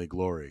heavenly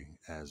glory,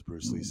 as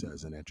Bruce Lee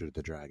says in Enter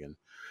the Dragon.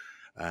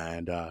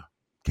 And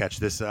catch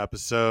this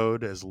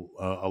episode as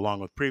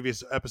along with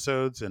previous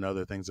episodes and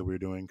other things that we're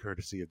doing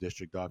courtesy of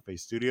District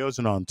Dogface Studios.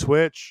 And on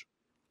Twitch,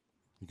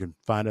 you can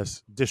find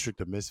us District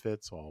of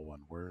Misfits, all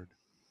one word,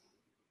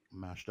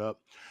 mashed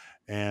up.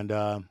 And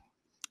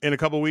in a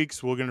couple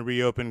weeks, we're going to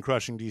reopen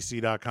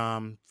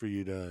crushingdc.com for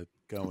you to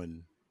go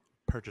and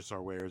purchase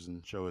our wares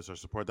and show us our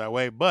support that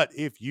way. But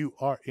if you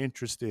are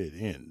interested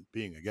in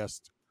being a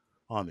guest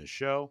on this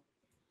show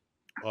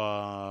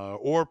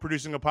or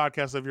producing a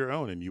podcast of your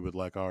own and you would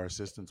like our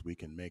assistance, we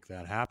can make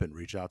that happen.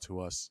 Reach out to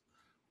us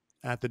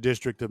at the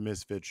District of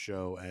Misfits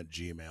Show at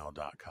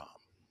gmail.com.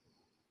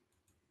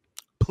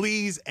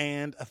 Please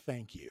and a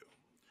thank you.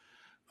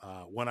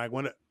 When I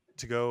went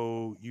to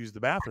go use the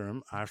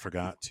bathroom, I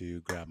forgot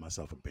to grab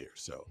myself a beer,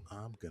 so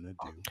I'm gonna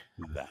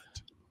do that.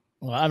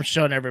 Well, I'm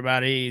showing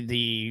everybody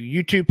the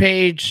YouTube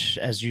page.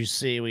 As you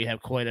see, we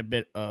have quite a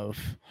bit of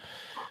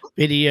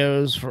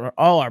videos for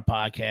all our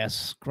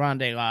podcasts.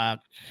 Grande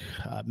Lock,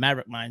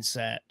 Maverick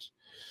Mindset.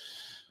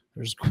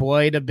 There's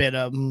quite a bit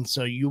of them,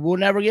 so you will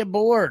never get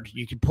bored.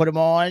 You can put them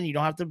on. You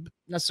don't have to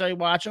necessarily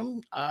watch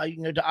them. You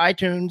can go to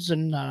iTunes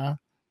and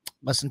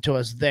listen to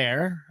us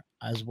there,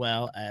 as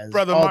well as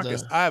Brother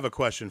Marcus. I have a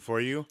question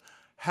for you.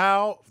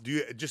 How do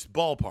you, just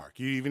ballpark,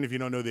 even if you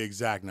don't know the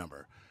exact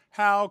number,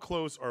 how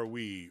close are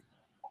we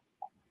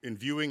in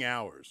viewing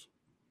hours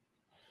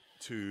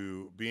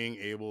to being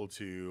able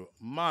to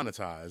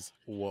monetize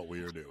what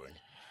we are doing?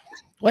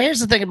 Well, here's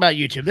the thing about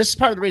YouTube. This is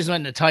part of the reason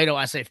in the title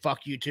I say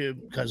fuck YouTube,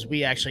 because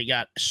we actually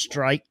got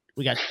strike.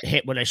 We got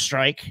hit with a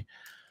strike.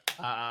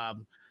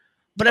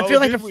 But I feel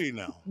like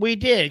we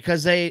did,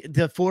 because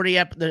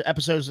the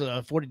episodes of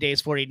the 40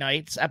 Days, 40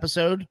 Nights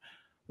episode,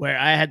 where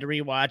I had to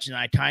rewatch and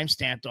I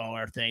timestamped all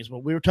our things.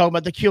 But we were talking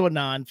about the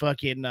QAnon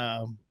fucking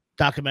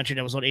documentary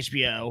that was on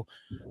HBO.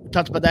 We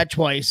talked about that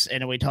twice,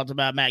 and then we talked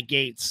about Matt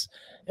Gaetz.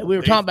 And we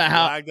were talking about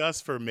how flagged us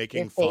for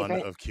making fun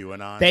of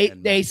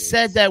QAnon. They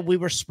said that we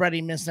were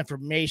spreading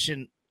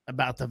misinformation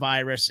about the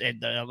virus and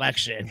the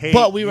election, hey,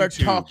 but we YouTube, were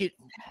talking.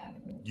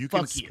 You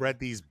can spread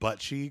these butt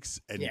cheeks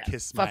and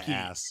kiss my you.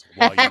 ass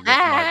while you lick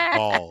my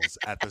balls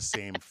at the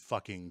same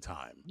fucking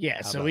time. Yeah,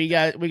 How so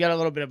about we got a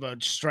little bit of a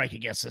strike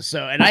against us.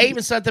 So, and I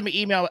even sent them an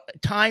email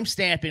time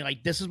stamping,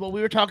 like, this is what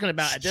we were talking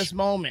about at this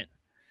moment.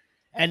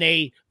 And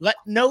they let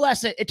no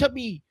less than, it took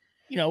me,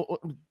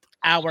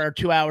 hour or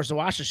 2 hours to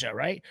watch the show,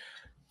 right?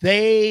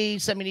 They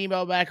sent me an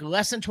email back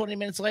less than 20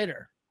 minutes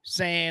later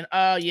saying,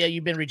 oh yeah,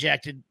 you've been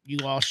rejected. You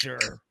lost your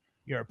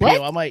appeal.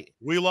 What? I'm like,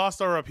 we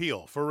lost our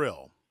appeal for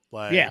real.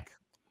 Like, yeah.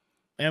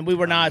 And we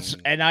were not,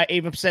 and I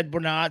even said, we're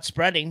not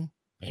spreading.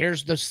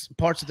 Here's the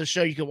parts of the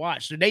show you can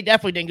watch. So they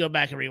definitely didn't go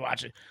back and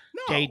rewatch it.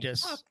 No, they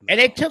just, and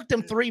it took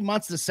them 3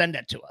 months to send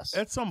that to us.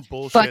 It's some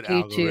bullshit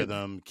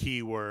algorithm,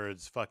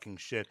 keywords, fucking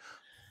shit.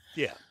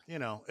 Yeah,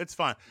 it's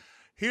fine.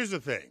 Here's the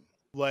thing.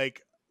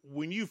 Like,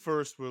 when you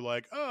first were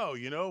like, oh,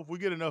 if we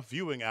get enough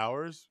viewing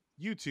hours,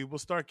 YouTube will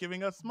start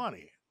giving us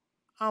money.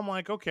 I'm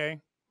like,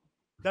 okay,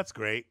 that's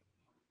great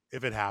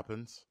if it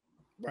happens.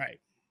 Right.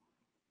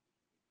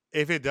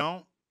 If it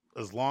don't,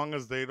 as long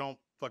as they don't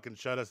fucking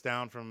shut us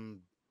down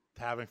from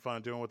having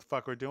fun doing what the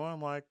fuck we're doing,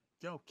 I'm like,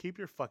 yo, keep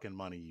your fucking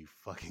money, you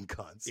fucking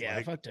cunts. Yeah,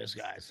 like, fuck those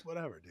guys.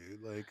 Whatever,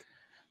 dude. Like,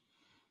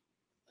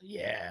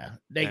 yeah,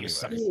 they anyway.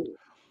 suck.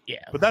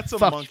 Yeah, but that's a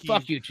monkey.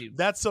 Fuck YouTube.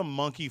 That's some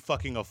monkey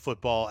fucking a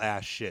football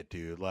ass shit,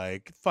 dude.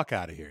 Like, fuck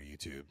out of here,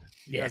 YouTube.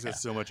 You guys got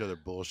so much other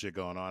bullshit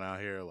going on out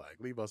here. Like,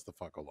 leave us the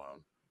fuck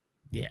alone.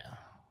 Yeah.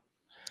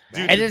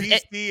 Dude, and the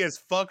DC as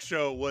fuck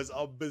show was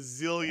a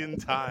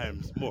bazillion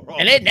times more.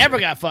 And it never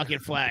got fucking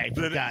flagged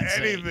for than God's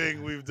anything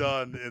sake. We've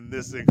done in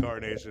this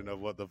incarnation of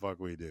what the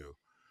fuck we do.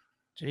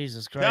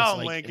 Jesus Christ. Now,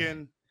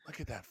 Lincoln, look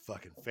at that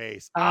fucking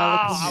face.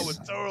 I would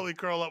totally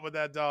curl up with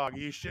that dog.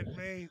 You shitting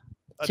me?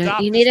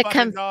 Adopt you need this a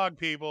fucking dog,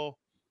 people.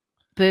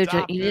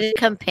 Booger, you need a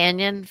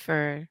companion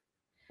for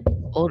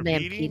old man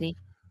Petey?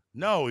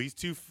 No, he's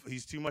too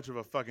much of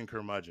a fucking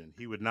curmudgeon.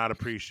 He would not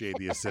appreciate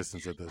the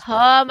assistance at this point.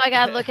 Oh my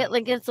God, look at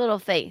Lincoln's little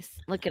face.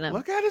 Look at him.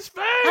 Look at his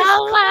face.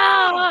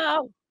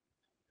 Hello.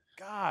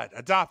 God,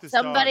 adopt this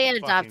Somebody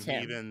dog. adopt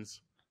him.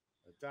 Heathens.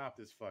 Adopt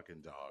this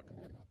fucking dog.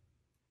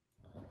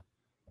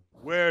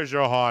 Where's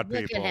your heart,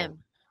 Look people? at him.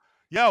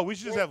 Yo, we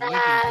should just have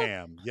Lincoln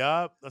Cam.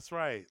 Yup, that's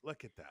right.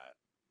 Look at that.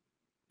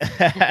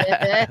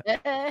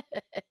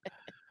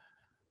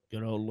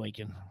 Good old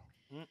Lincoln.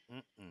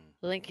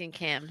 Lincoln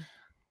Cam.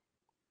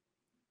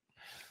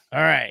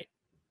 All right.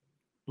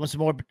 Want some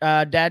more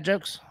dad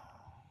jokes?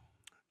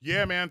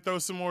 Yeah, man. Throw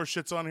some more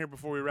shits on here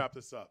before we wrap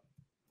this up.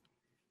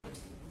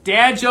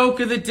 Dad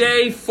joke of the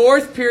day,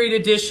 4th period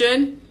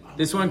edition.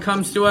 This one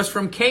comes to us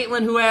from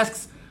Caitlin, who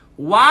asks,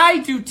 why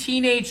do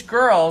teenage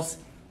girls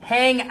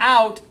hang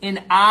out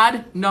in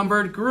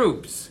odd-numbered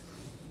groups?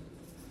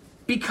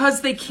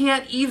 Because they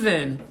can't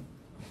even.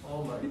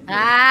 Oh my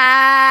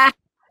Ah.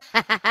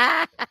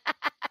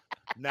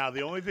 Now,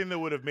 the only thing that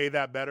would have made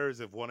that better is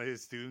if one of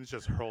his students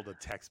just hurled a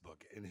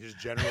textbook in his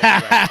general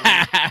direction.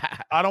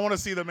 I don't want to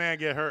see the man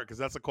get hurt because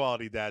that's a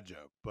quality dad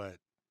joke, but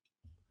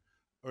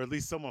or at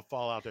least someone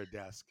fall out their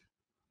desk.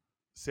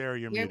 Sarah,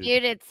 you're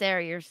muted.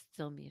 Sarah, you're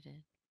still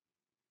muted.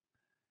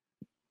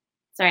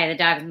 Sorry, the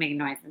dog is making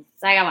noises.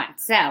 So I got one.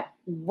 So,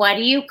 what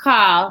do you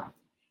call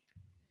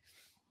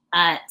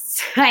a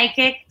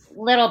psychic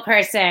little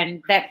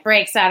person that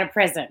breaks out of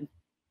prison?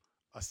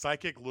 A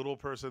psychic little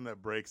person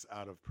that breaks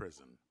out of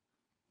prison.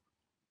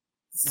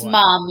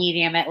 Small,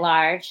 medium, at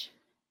large.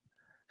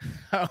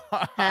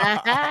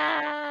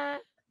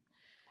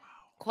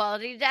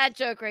 Quality dad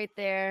joke right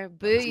there.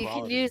 Boo, you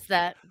can use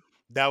that.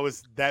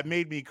 That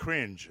made me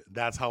cringe.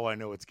 That's how I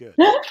know it's good.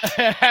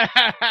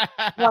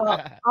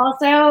 Well,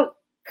 also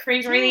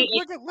cringe really.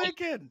 Look at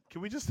Lincoln.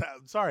 Can we just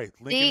have, sorry,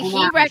 See, Lincoln.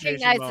 he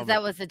recognizes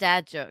that was a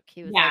dad joke.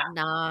 He was like,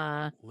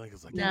 nah.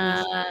 Lincoln's like,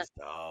 nah.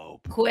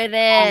 Dope. Quit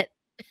it.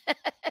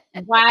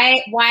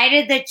 Why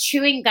did the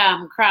chewing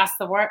gum cross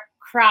the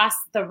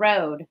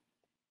road?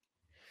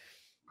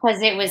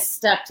 Because it was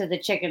stuck to the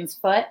chicken's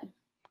foot.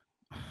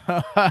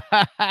 My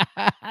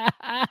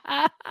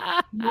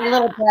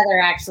little brother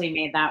actually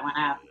made that one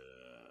up.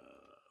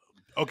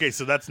 Okay,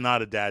 so that's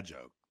not a dad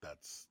joke.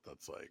 That's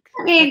like.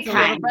 I mean, that's a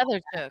little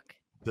brother joke.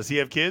 Does he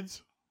have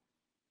kids?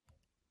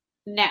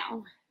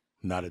 No.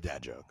 Not a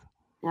dad joke.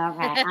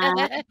 Okay.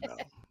 No,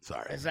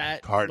 sorry. Is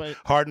that hard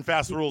and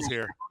fast rules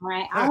here? All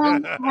right. All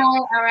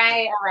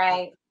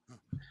right.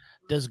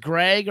 Does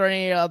Greg or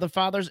any other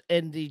fathers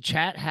in the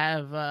chat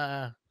have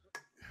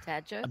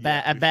dad joke? A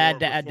bad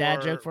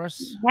dad joke for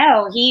us?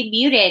 No, he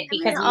muted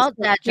because all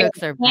dad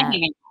jokes are bad.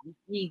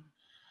 He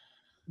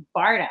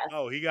barred us.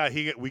 Oh, we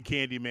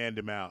Candyman'd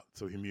him out,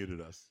 so he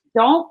muted us.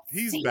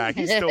 He's back.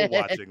 He's still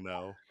watching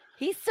though.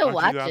 He's still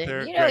watching.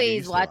 You know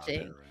he's watching.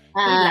 There,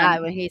 right? He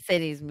lied when he said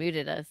he's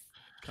muted us.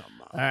 Come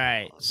on. All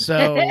right.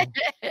 So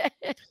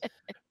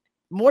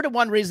more than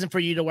one reason for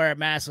you to wear a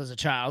mask as a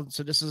child.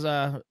 So this is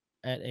at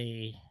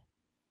a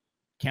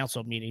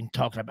council meeting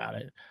talking about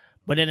it,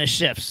 but then it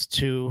shifts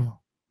to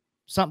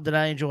something that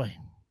I enjoy.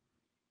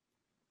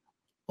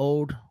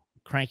 Old,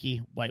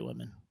 cranky white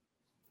women.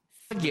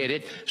 I get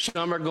it.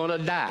 Some are going to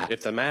die.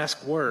 If the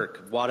masks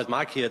work, why does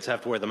my kids have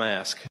to wear the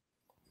mask?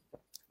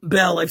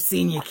 Belle, I've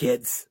seen you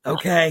kids,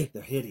 okay?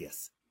 They're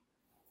hideous.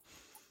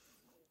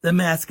 The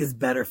mask is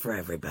better for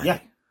everybody. Yeah.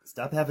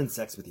 Stop having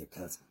sex with your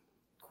cousin.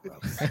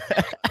 Gross.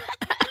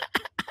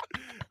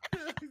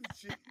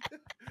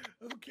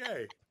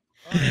 Okay.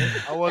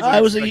 Right.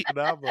 I wasn't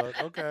expecting that,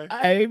 but okay.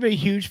 I'm a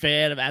huge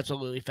fan of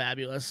Absolutely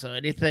Fabulous, so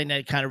anything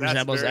that kind of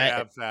resembles that.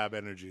 Ab fab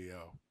energy,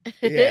 yo.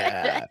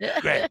 Yeah.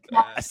 Greg,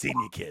 I seen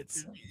you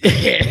kids.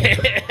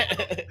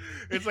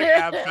 It's like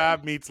Ab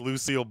Fab meets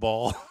Lucille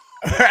Ball.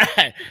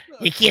 Right.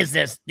 You kids,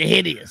 they're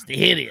hideous. They're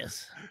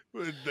hideous.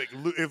 Like,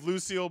 if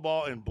Lucille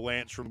Ball and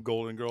Blanche from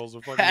Golden Girls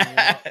are fucking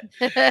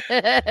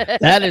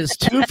that is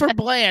 2 for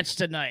Blanche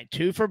tonight.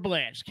 2 for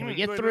Blanche. Can we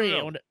get 3?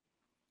 No.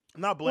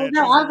 Not Blanche.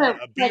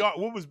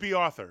 What was B.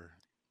 Arthur?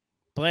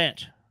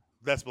 Blanche.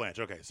 That's Blanche.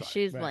 Okay, sorry.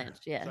 She's Blanche,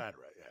 yeah. Right,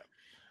 yeah.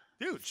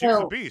 Dude, she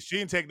was a beast. She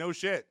didn't take no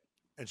shit.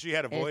 And she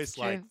had a voice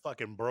like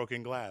fucking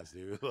broken glass,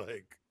 dude.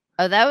 Like,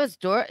 oh, that was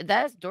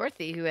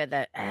Dorothy who had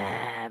that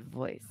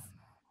voice.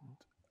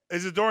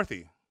 Is it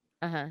Dorothy?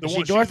 Uh-huh.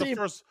 Dorothy?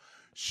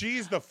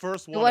 She's the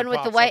first one. The one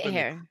with the white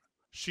hair.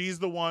 She's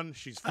the one.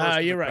 She's first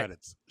in the right.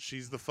 credits.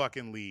 She's the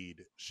fucking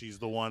lead. She's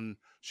the one.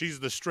 She's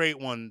the straight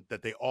one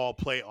that they all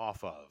play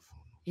off of.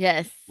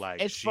 Yes.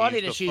 Like it's funny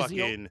that she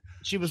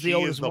was the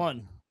oldest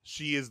one.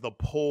 She is the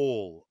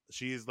pole.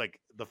 She is like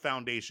the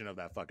foundation of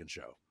that fucking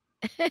show.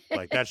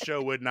 Like that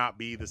show would not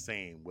be the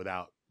same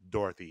without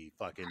Dorothy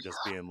fucking just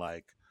being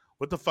like,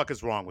 "What the fuck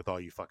is wrong with all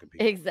you fucking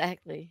people?"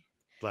 Exactly.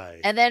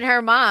 Like, and then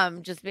her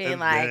mom just being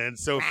like, and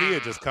Sophia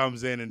just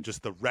comes in and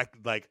just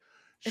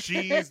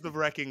she's the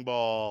wrecking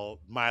ball,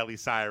 Miley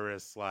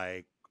Cyrus,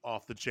 like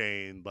off the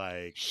chain,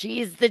 like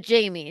she's the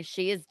Jamie.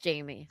 She is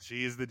Jamie.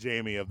 She is the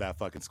Jamie of that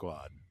fucking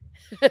squad.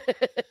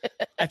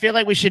 I feel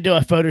like we should do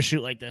a photo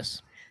shoot like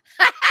this.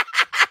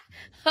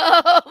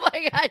 Oh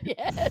my god,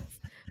 yes.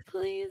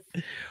 Please.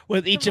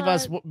 With each of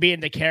us being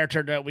the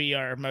character that we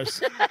are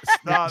most.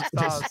 Stop.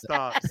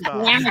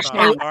 All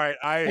right.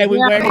 I don't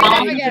want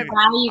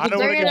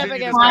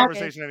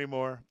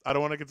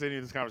to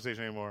continue this conversation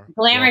anymore.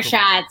 Glamour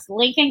shots.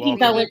 Lincoln can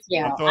go with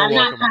you. I'm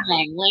not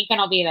coming. Lincoln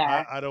will be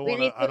there.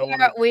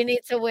 We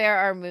need to wear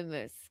our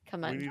muumuus.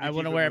 Come on. I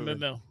want to wear a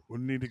muumuu. We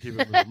need to keep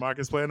it moving.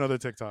 Marcus, play another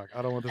TikTok.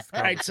 I don't want this.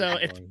 All right. So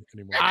if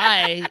anymore.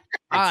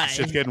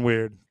 Shit's getting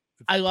weird.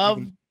 I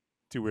love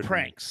too weird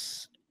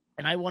pranks.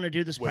 And I want to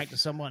do this prank to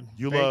someone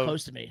very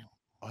close to me.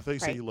 I thought you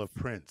said you love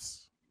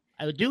Prince.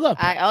 I do love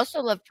Prince. I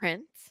also love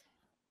Prince.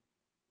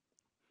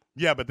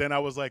 Yeah, but then I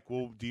was like,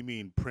 well, do you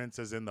mean Prince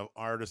as in the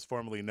artist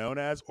formerly known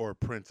as, or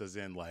Prince as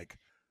in like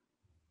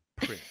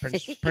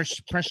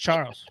Prince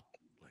Charles.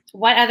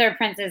 What other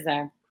prince is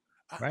there?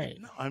 Right.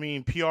 I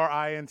mean,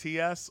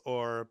 Prints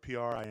or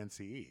Prince.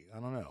 I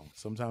don't know.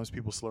 Sometimes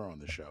people slur on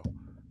this show.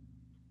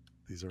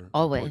 These are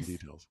Always important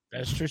details.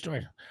 That's a true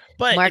story.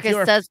 But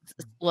Marcus does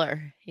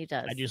slur. He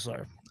does. I do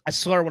slur. I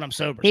slur when I'm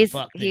sober. He's so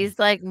fuck, he's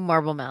like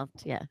marble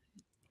mouthed. Yeah.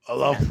 I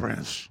love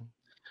Prince.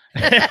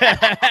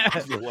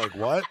 You're like,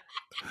 what?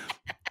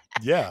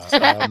 Yeah.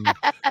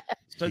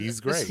 He's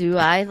great. Do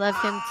I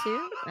love him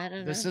too? I don't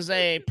know. This is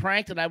a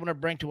prank that I want to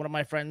bring to one of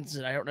my friends,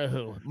 and I don't know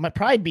who. It might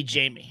probably be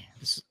Jamie.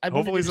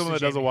 Hopefully someone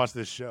that doesn't watch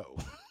this show.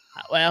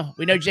 Well,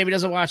 we know Jamie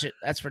doesn't watch it.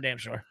 That's for damn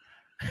sure.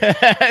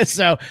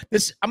 So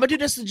I'm gonna do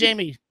this to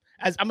Jamie.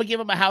 I'm gonna give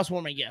him a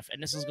housewarming gift,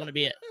 and this is gonna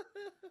be it.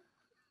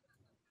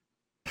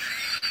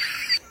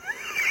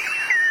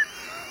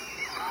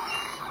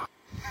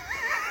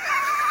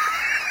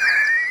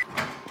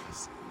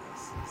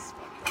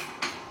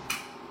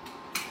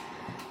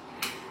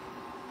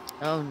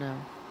 Oh no.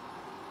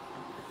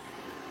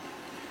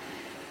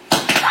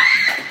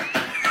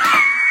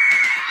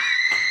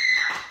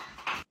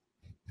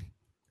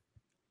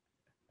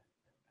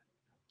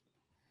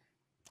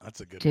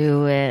 That's a good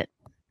Do it.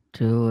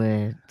 Do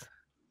it.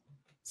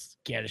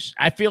 Skittish.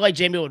 I feel like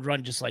Jamie would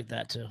run just like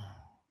that too.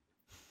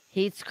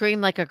 He'd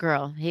scream like a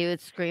girl. He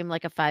would scream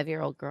like a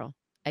 5-year-old girl.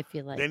 I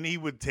feel like. Then he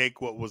would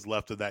take what was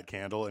left of that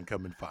candle and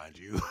come and find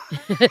you.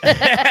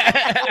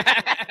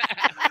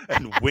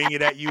 And wing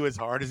it at you as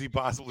hard as he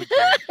possibly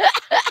can.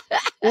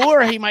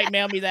 Or he might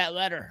mail me that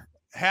letter.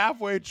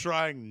 Halfway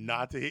trying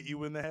not to hit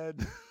you in the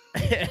head.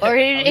 Or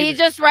he'd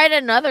just write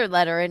another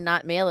letter and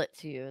not mail it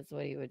to you is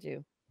what he would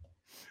do.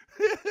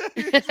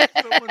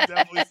 Someone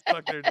definitely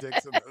stuck their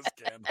dicks in those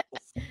candles.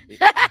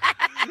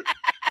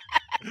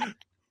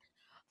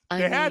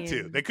 They had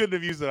to. They couldn't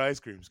have used an ice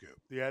cream scoop.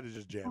 They had to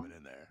just jam it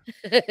in there.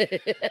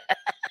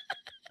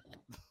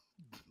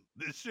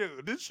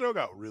 This show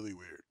got really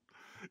weird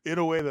in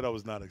a way that I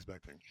was not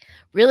expecting.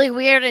 Really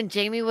weird, and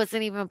Jamie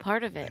wasn't even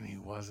part of it. And he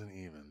wasn't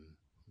even.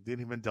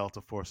 Didn't even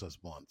Delta Force us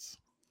once.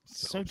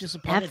 So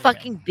disappointed. That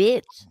fucking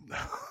bitch.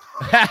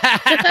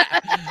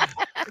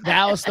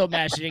 Now still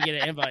mad she didn't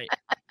get an invite.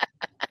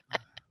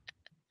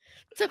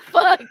 The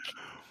fuck?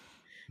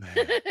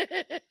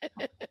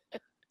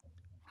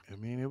 I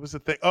mean, it was a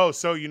thing. Oh,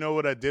 so you know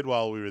what I did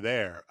while we were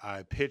there?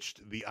 I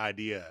pitched the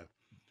idea.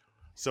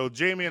 So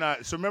Jamie and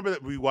I. So remember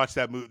that we watched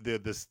that movie,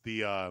 the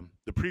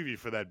preview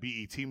for that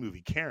BET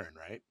movie, Karen,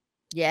 right?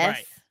 Yes.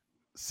 Right.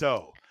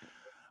 So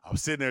I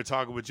was sitting there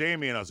talking with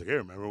Jamie, and I was like, "Hey,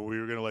 remember we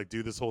were gonna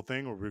do this whole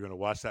thing where we were gonna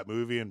watch that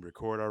movie and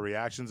record our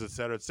reactions, et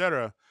cetera, et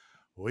cetera."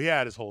 Well, he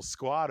had his whole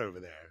squad over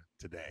there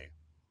today,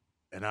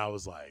 and I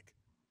was like,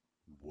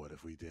 "What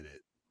if we did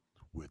it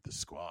with the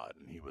squad?"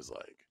 And he was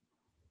like,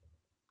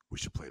 "We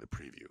should play the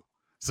preview."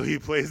 So he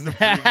plays the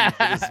preview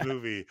for this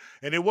movie,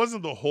 and it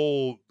wasn't the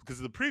whole, because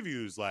the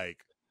preview is like,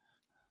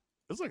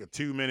 it was like a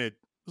 2-minute,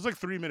 it was like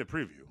 3-minute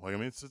preview. Like, I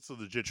mean, it's a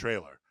legit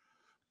trailer.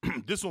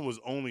 This one was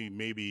only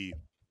maybe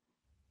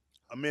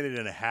a minute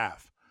and a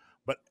half,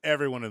 but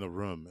everyone in the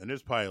room, and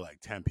there's probably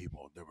like 10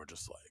 people, they were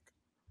just like,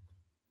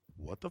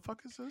 "What the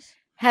fuck is this?"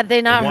 Had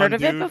they not heard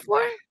of it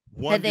before?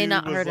 Had they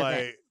not heard of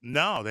it?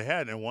 No, they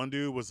hadn't. And one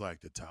dude was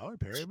like, "Did Tyler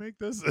Perry make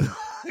this?"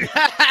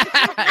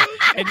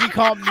 And you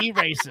called me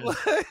racist.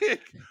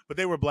 But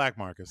they were black,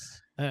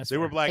 Marcus. They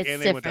were black, It's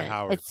and they went to different.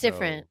 Howard. It's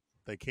different. So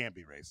they can't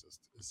be racist.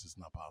 It's just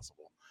not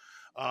possible.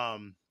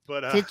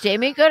 But Did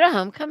Jamie go to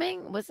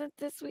homecoming? Wasn't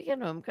this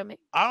weekend homecoming?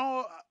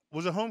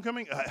 Was it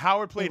homecoming?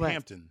 Howard played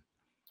Hampton.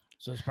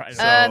 So it's probably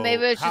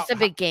maybe it was just a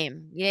big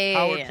game. Yeah.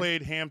 Howard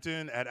played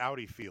Hampton at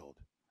Audi Field.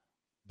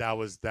 That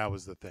was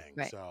the thing.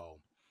 Right. So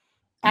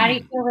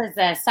Audi Field is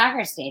a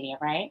soccer stadium,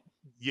 right?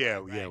 yeah,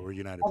 we're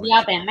United. Have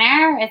y'all been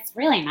there? It's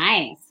really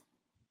nice.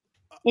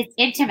 It's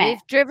intimate.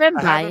 We've driven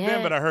I by haven't it.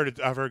 been, but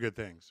I've heard good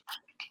things.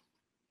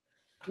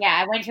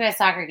 Yeah, I went to a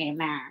soccer game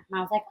there. And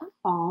I was like,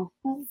 "Oh,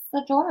 this is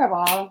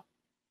adorable."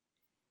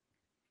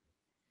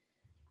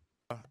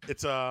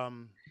 It's I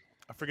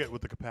forget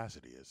what the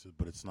capacity is,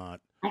 but it's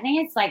not. I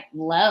think it's like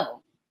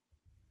low.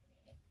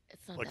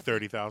 It's not Like that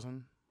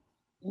 30,000.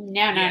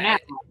 No.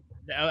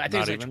 No, I think Not it's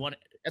like even? 20.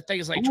 I think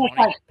it's like It's 20.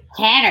 like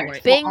 10 or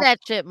 12. Bing that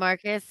shit,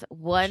 Marcus.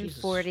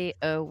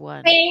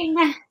 140.01. Bing.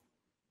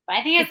 But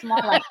I think it's more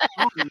like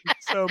 10.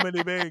 So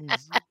many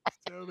bings.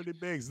 So many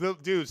bings.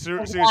 Dude,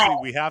 seriously,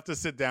 we have to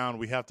sit down.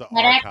 We have to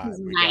FedEx archive.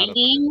 is We gotta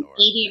 90,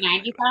 80 or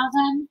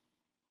 90,000.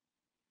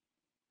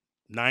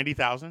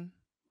 90,000?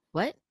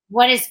 What?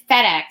 What is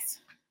FedEx?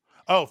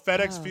 Oh,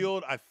 FedEx Oh.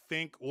 Field, I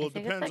think. Well, it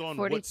think it's depends like on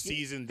 42. what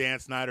season Dan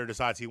Snyder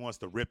decides he wants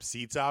to rip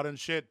seats out and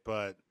shit,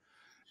 but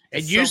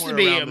It used to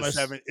be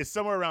it's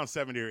somewhere around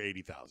 70 or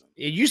 80,000.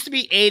 It used to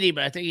be 80,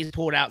 but I think he's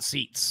pulled out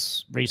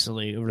seats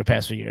recently over the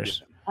past few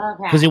years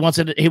Okay. because he wants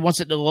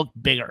it to look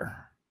bigger.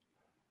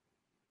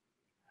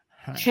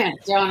 Doing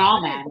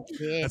all that.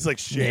 That's like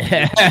shit.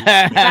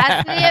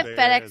 Capacity at There,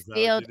 FedEx is that what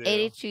Field, you do?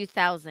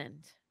 82,000.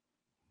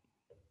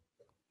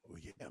 Well,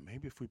 yeah,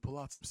 maybe if we pull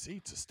out some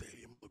seats, the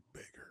stadium will look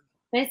bigger.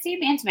 But it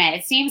seemed intimate.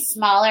 It seems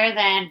smaller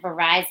than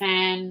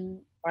Verizon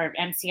or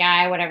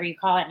MCI, whatever you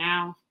call it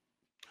now.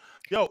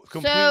 Yo, So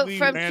completely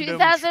from random.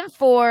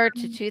 2004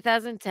 to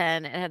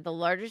 2010, it had the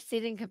largest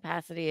seating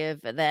capacity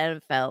of the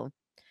NFL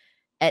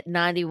at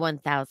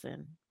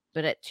 91,000.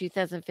 But at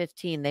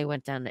 2015, they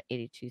went down to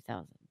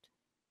 82,000.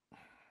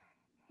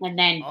 And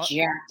then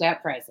jacked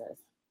up prices.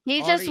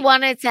 He just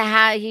wanted to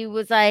have. He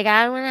was like,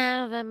 I want to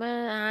have them.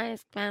 I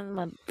spend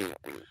my.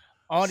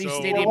 Audi So-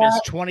 Stadium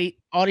is 20.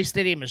 Audi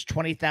Stadium is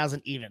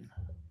 20,000 even.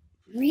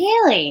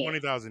 Really?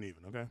 20,000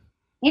 even. Okay.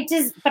 It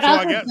does, but So I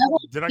also guess-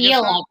 doesn't did I guess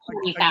feel that? like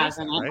I guess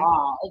 20,000 that, at right?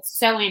 all. It's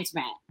so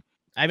intimate.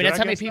 I mean, Did that's I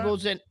how many guess that?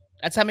 people's in.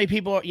 That's how many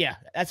people. Yeah,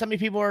 that's how many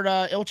people are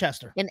at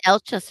Ilchester. In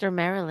Elchester,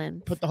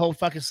 Maryland. Put the whole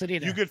fucking city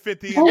in there. You could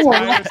fit the Oh,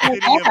 entire that's city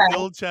of clever.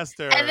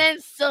 Ilchester And then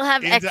still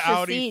have into extra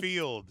Audi seats.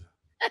 Field.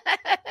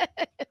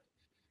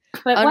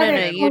 But Oh, no, whether no,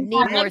 it's you'd need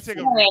not more seats.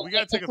 necessary, We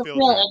gotta take it's a a field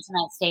real trip.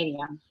 intimate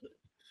stadium.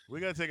 We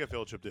gotta take a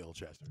field trip to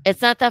Ilchester.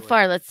 It's not that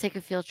far. Let's take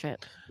a field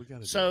trip. We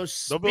gotta So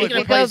They'll be We like, speaking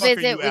could of "What go the fuck are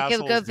visit. you We could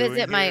go assholes doing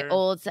visit my here?"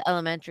 old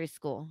elementary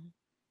school.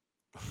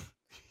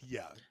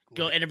 Yeah.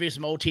 go interview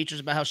some old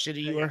teachers about how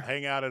shitty you were.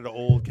 Hang out at an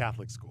old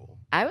Catholic school.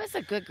 I was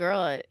a good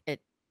girl at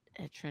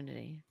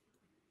Trinity.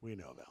 We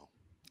know, Val.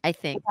 I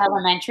think.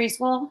 Elementary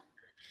school?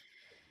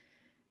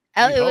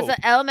 We It was hope. an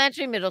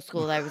elementary, middle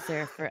school. I was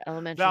there for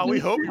elementary. Val, we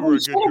middle hope school. you were a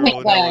good should've girl been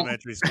in there.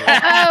 elementary school.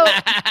 Oh,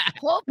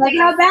 hopefully.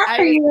 how bad I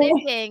for was you?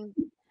 thinking.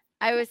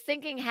 I was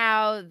thinking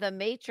how the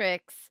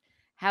Matrix,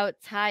 how it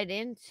tied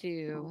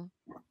into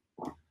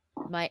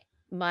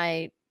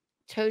my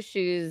toe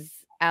shoes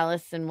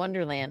Alice in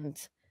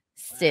Wonderland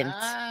stint.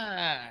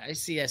 I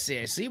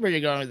see where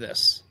you're going with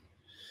this.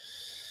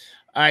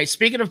 All right.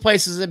 Speaking of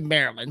places in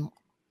Maryland,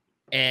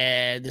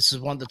 and this is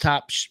one of the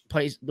top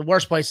the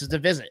worst places to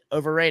visit.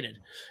 Overrated.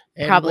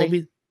 And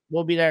Probably.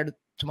 we'll be there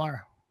tomorrow.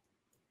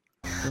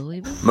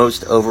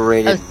 Most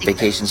overrated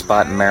vacation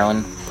spot in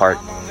Maryland, part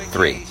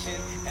 3.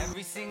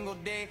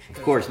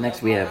 Of course,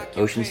 next we have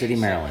Ocean City,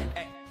 Maryland.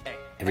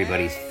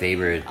 Everybody's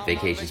favorite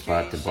vacation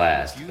spot to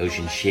blast.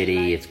 Ocean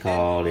Shitty, it's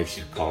called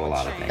a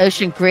lot of things.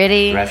 Ocean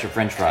Gritty. Thrasher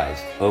French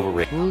fries,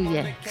 overrated. Ooh,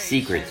 yeah.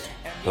 Secrets,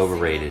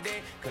 overrated.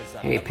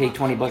 Hey, paid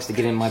 $20 to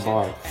get in my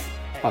bar.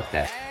 Fuck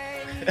that.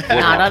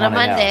 Not on a Haunted House,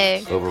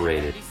 Monday.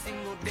 overrated.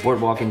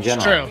 Boardwalk in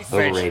general, It's true.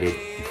 Very overrated.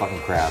 Fucking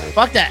crowded.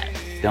 Fuck that.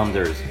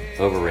 Dumpsters,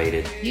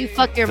 overrated. You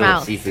fuck your Phillips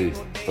mouth. Seafood,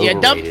 Yeah,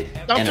 overrated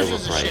and dumpsters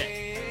is the overpriced.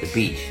 shit. The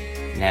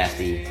beach,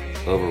 nasty,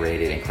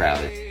 overrated and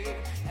crowded.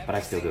 But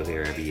I still go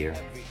there every year.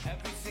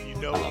 You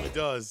know I love he it.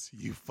 does,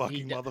 you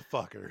fucking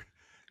motherfucker.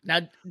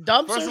 Now,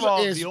 dumpsters First of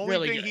all, is the only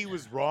really thing good. he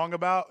was wrong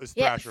about is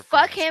Yeah, Thrasher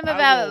fuck fries. him I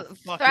about will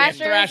fucking-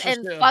 Thrashers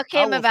and too. fuck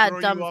I him will about throw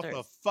you off dumpsters.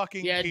 the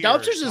fucking Yeah, pier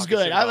dumpsters is talking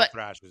good. shit I about like-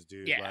 Thrashers,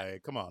 dude. Yeah.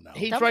 Like, come on now.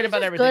 He's Dumpsters right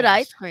about is everything good else.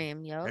 ice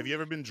cream, yo. Have you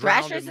ever been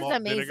drowned Thrashers in is malt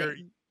amazing. vinegar?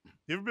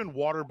 You ever been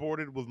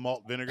waterboarded with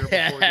malt vinegar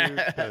before,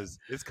 dude? Because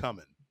it's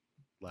coming.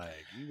 Like,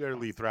 you better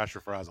leave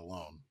Thrasher fries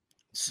alone.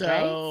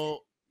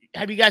 So,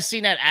 have you guys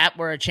seen that app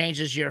where it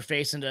changes your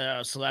face into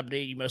a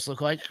celebrity you most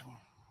look like?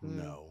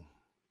 No.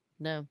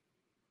 No.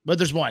 But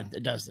there's one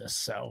that does this.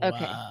 So,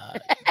 Okay.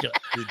 do it.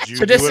 Did you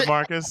So do this it, is-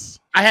 Marcus?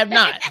 I have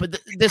not, but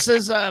this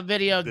is a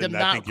video of them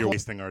Then I not. think you're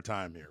wasting our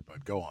time here,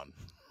 but go on.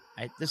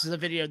 This is a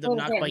video of them What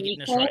not is it, quite getting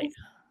this Nico? right.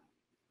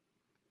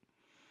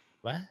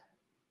 What?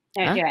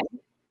 Don't Huh? do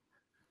it.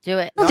 Do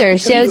it. Filter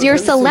shows your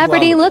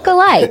celebrity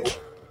look-alike.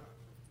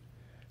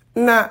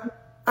 Nah,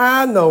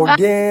 I know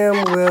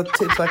damn well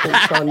tits I can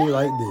try me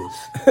like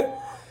this.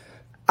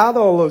 I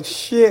don't look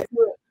shit.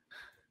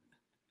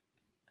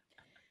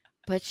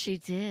 But she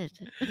did.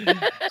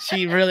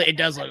 She really, it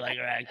does look like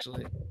her,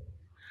 actually.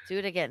 Do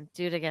it again.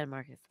 Do it again,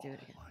 Marcus. Do it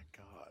again.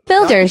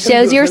 Filter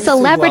shows your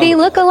celebrity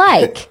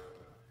look-alike.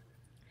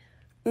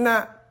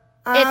 Nah,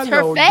 I It's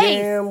her know face.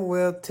 damn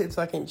well tits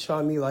I can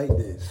try me like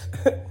this.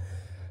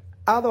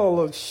 I don't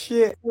look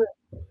shit.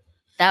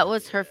 That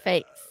was her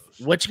face.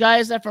 Which guy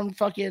is that from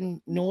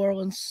fucking New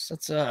Orleans?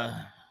 That's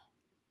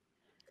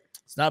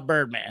it's not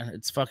Birdman.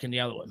 It's fucking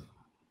the other one.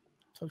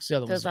 Fuck's the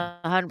other It was one?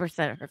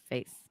 100% her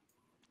face.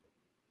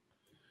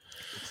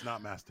 It's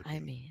not Master. I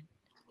mean,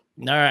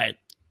 All right.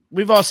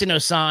 We've all seen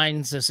those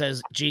signs that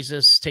says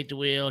Jesus, take the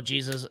wheel.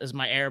 Jesus is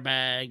my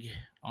airbag.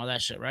 All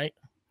that shit, right?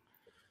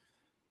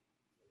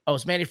 Oh,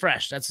 it's Manny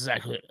Fresh. That's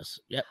exactly what it is.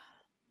 Yep.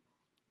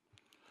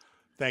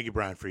 Thank you,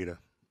 Brian Frieda.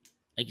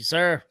 Thank you,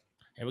 sir.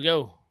 Here we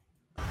go.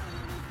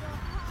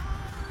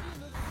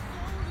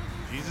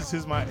 Jesus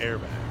is my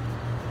airbag.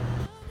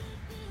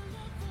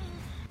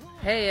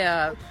 Hey,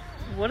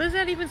 what is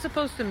that even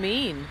supposed to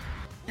mean?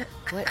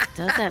 what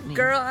does that mean?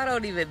 Girl, I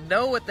don't even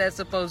know what that's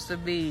supposed to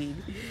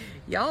mean.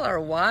 Y'all are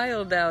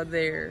wild out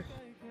there.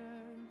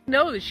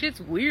 No, the shit's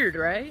weird,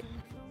 right?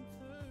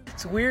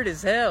 It's weird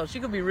as hell. She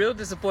gonna be real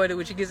disappointed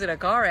when she gets in a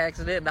car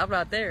accident and I'm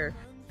not there.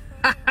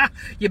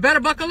 You better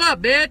buckle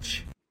up,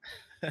 bitch.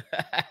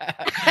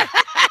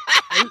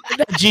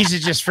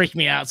 Jesus just freaked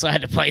me out, so I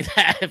had to play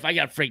that if I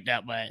got freaked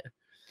out by it.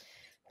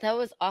 That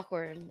was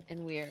awkward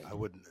and weird. I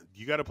wouldn't.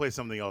 You got to play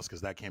something else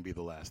because that can't be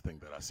the last thing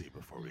that I see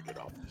before we get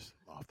off this.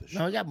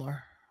 No, I got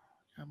more.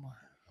 Got more.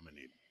 I'm gonna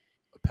need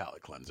a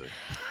palate cleanser.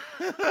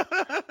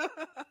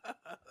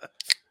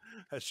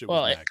 That shit was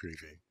Well, mad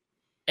creepy.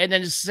 and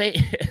then say.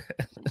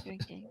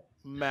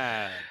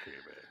 Mad creepy.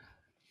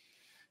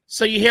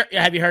 So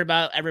have you heard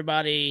about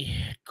everybody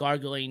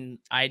gargling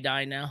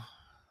iodine now?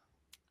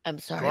 I'm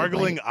sorry.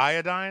 Gargling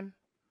iodine?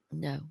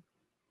 No.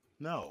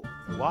 No.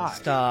 Why?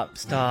 Stop.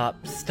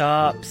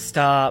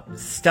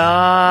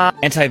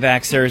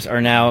 Anti-vaxxers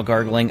are now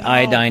gargling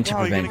iodine to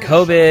prevent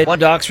COVID. One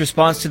doc's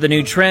response to the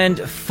new trend,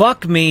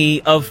 fuck me,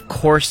 of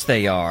course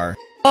they are.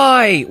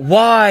 Why?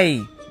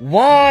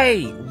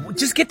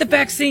 Just get the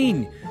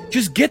vaccine.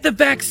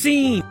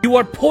 You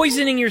are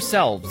poisoning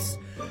yourselves.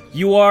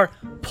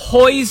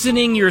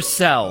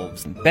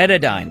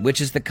 Betadine,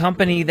 which is the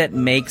company that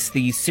makes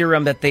the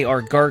serum that they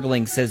are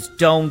gargling, says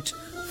don't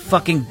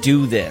fucking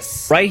do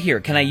this. Right here,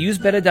 can I use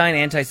Betadine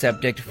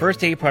antiseptic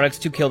first aid products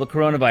to kill the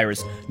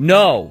coronavirus?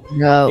 No.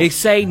 They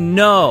say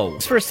no.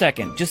 Just for a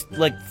second, just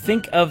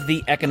think of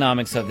the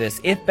economics of this.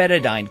 If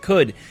Betadine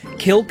could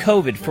kill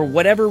COVID for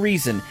whatever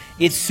reason,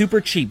 it's super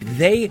cheap.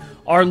 They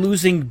are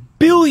losing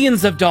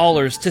billions of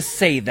dollars to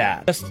say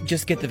that.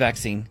 Just get the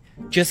vaccine.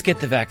 Just get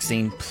the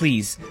vaccine,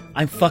 please.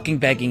 I'm fucking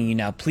begging you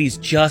now. Please,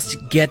 just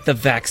get the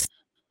vaccine.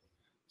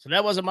 So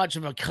that wasn't much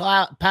of a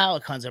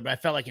palate cleanser, but I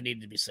felt like it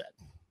needed to be said.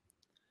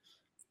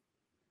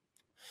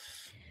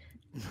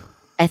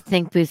 I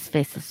think Boo's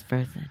face is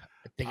frozen.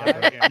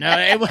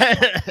 I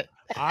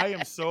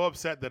am so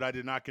upset that I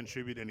did not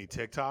contribute any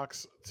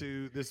TikToks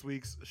to this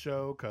week's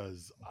show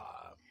because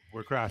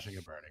we're crashing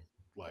and burning.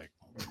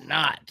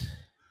 Not.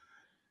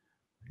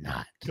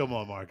 Come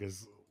on,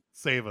 Marcus.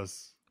 Save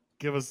us.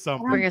 Give us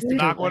something.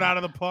 Knock one out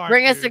of the park.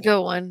 Bring us a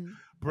good one.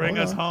 Bring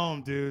us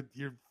home, dude.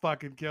 You're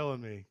fucking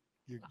killing me.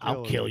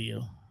 I'll kill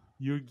you.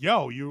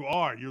 You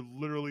are. You're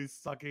literally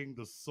sucking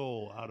the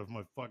soul out of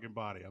my fucking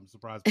body. I'm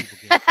surprised people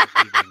can't start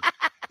breathing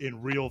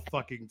in real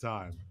fucking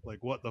time.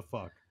 What the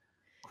fuck?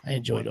 I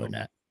enjoy doing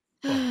that.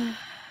 All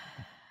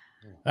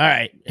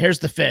right. Here's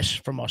the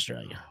fish from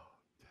Australia.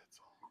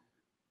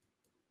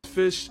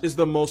 Fish is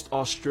the most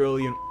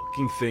Australian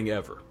fucking thing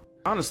ever.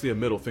 Honestly, a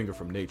middle finger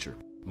from nature.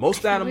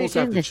 Most animals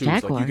have to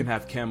choose. You can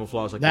have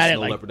camouflage like the snow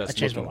leopard that's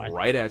looking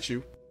right at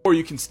you, or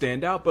you can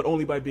stand out, but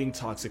only by being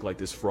toxic like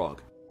this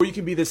frog. Or you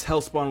can be this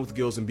hellspawn with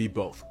gills and be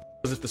both.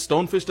 Because if the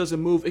stonefish doesn't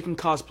move, it can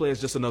cosplay as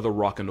just another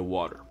rock in the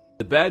water.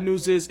 The bad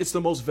news is, it's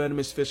the most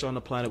venomous fish on the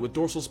planet with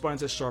dorsal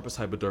spines as sharp as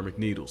hypodermic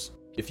needles.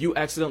 If you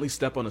accidentally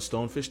step on a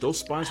stonefish, those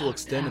spines will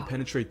extend and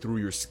penetrate through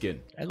your skin,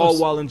 all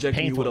while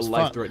injecting you with a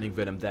life-threatening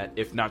venom that,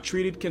 if not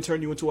treated, can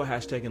turn you into a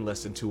hashtag in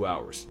less than 2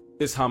 hours.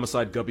 This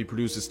homicide guppy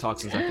produces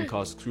toxins that can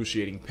cause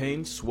excruciating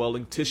pain,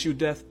 swelling, tissue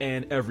death,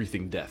 and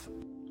everything death.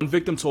 One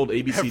victim told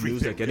ABC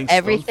News that getting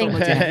stung felt like hitting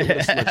with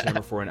a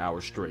sledgehammer for an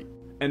hour straight.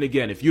 And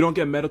again, if you don't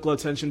get medical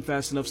attention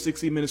fast enough,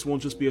 60 Minutes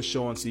won't just be a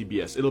show on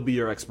CBS, it'll be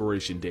your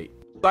expiration date.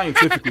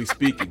 Scientifically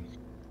speaking,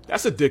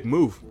 that's a dick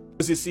move.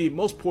 Because you see,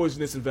 most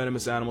poisonous and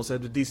venomous animals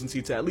have the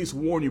decency to at least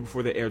warn you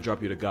before they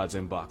airdrop you to God's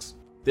inbox.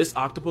 This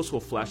octopus will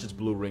flash its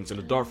blue rings, and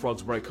the dart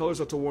frog's bright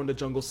colors are to warn the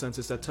jungle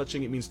senses that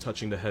touching it means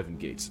touching the heaven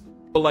gates.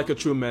 But like a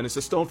true menace, a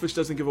stonefish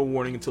doesn't give a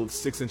warning until it's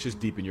 6 inches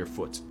deep in your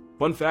foot.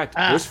 Fun fact,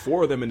 there's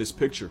 4 of them in this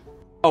picture.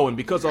 Oh, and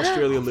because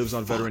Australia lives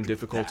on veteran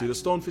difficulty, the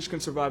stonefish can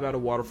survive out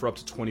of water for up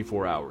to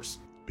 24 hours.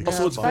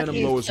 Also, its venom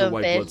lowers your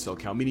white blood cell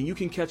count, meaning you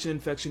can catch an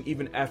infection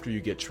even after you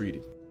get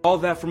treated. All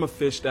that from a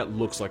fish that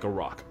looks like a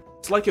rock.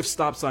 It's like if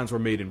stop signs were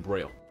made in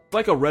Braille. It's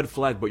like a red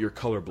flag, but you're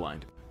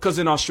colorblind. Because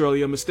in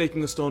Australia,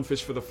 mistaking a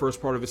stonefish for the first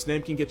part of its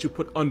name can get you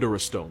put under a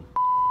stone.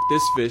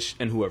 This fish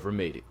and whoever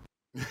made it.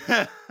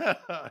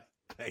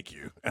 Thank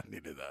you. I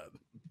needed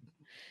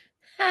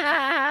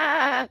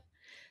that.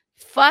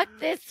 Fuck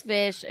this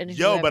fish and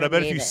but I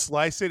bet if you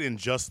slice it in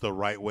just the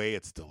right way,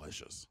 it's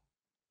delicious.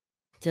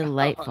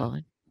 Delightful.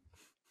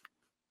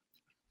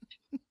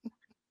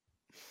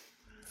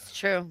 It's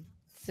true.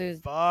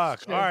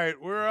 Fuck. All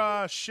right,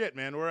 we're shit,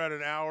 man. We're at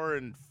an hour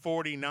and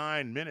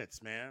 49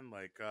 minutes, man.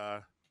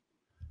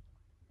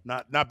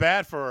 Not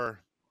bad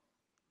for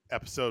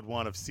episode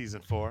 1 of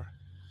season 4.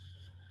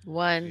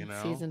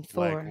 Season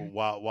 4.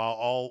 While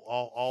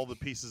all the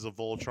pieces of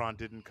Voltron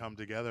didn't come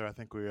together, I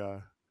think I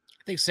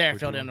think Sarah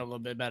filled in a little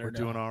bit better. We're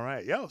doing all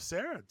right. Yo,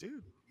 Sarah,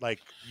 dude.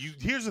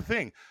 Here's the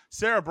thing.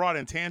 Sarah brought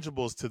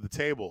intangibles to the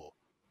table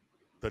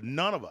that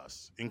none of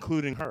us,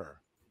 including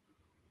her,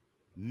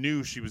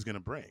 knew she was going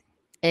to bring.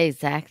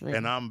 Exactly.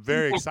 And I'm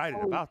very excited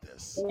about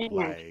this. You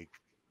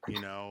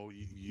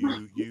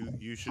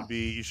should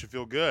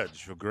feel good. You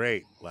should feel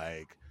great.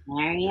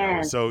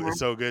 It's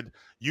so good.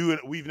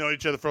 We've known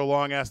each other for a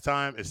long ass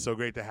time. It's so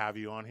great to have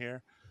you on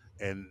here.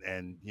 And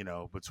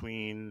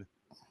between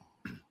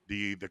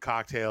the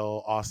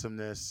cocktail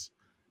awesomeness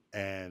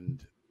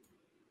and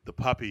the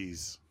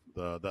puppies,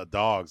 the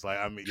dogs,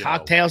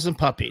 cocktails and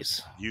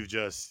puppies. You've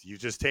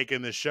just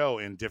taken the show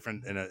in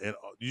different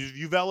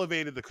you've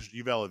elevated the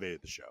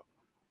show.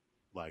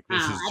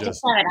 This is I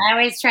just love it. I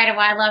always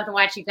I love to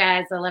watch you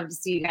guys. I love to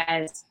see you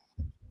guys.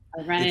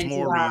 It's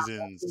more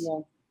reasons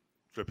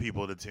for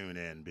people to tune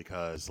in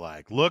because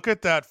look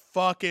at that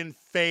fucking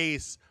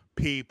face,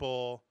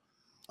 people.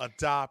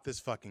 Adopt this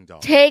fucking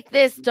dog. Take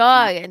this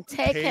dog and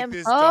take him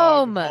this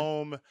home. Dog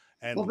home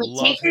and Well, but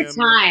love take your him.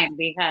 time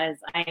because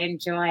I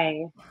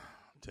enjoy.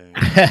 You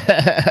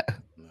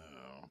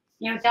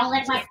know, don't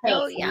let my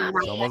face.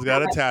 Someone's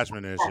got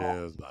attachment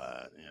issues,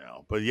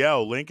 but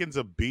yo, Lincoln's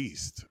a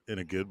beast in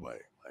a good way.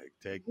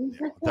 Like,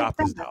 adopt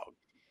this dog.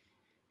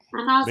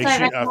 And also,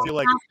 I feel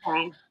like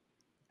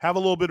have a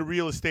little bit of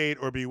real estate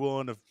or be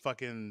willing to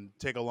fucking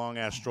take a long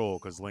ass stroll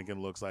because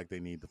Lincoln looks like they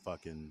need to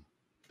fucking.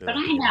 But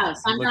I know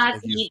some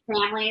dogs need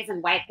families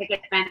and white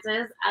picket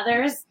fences.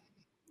 Others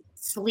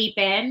sleep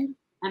in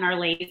and are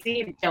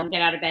lazy and don't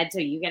get out of bed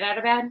till you get out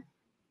of bed.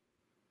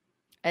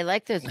 I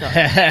like those dogs.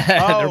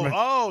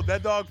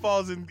 That dog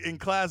falls in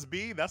class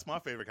B. That's my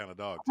favorite kind of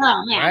dog. Too.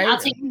 Oh man, right? I'll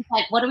take him.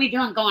 Like, what are we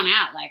doing going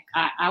out? Like,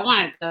 I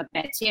want to go to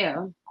bed too.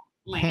 I'm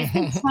like, it's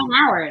been 10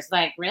 hours.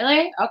 Like,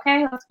 really?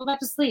 Okay, let's go back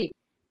to sleep.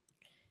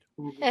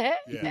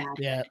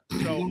 Yeah.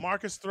 So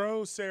Marcus,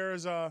 throw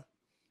Sarah's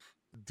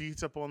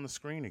deets up on the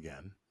screen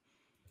again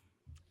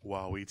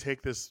while we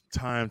take this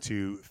time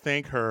to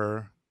thank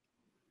her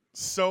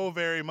so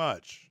very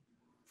much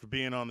for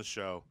being on the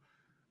show.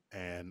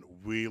 And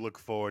we look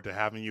forward to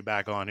having you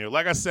back on here.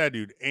 Like I said,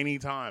 dude,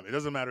 anytime. It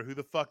doesn't matter who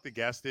the fuck the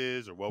guest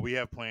is or what we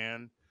have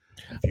planned.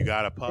 If you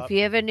got a pup, if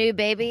you have a new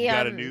baby,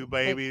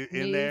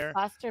 in there,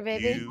 foster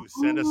baby, you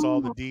send us all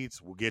the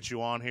deets. We'll get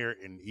you on here.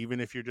 And even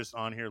if you're just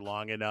on here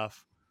long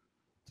enough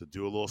to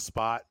do a little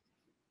spot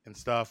and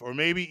stuff, or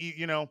maybe,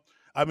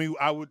 I mean,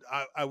 I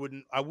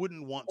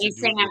wouldn't want to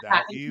do it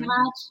without you.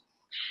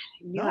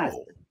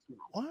 No.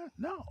 What?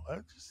 No.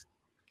 Just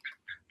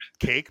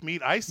cake,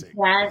 meat, icing.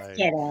 Just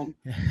kidding.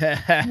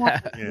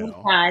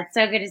 It's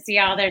so good to see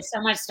y'all. There's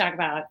so much to talk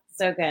about.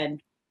 So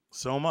good.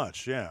 So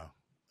much, yeah.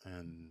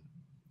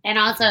 And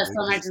also so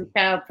much in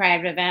show,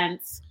 private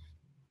events.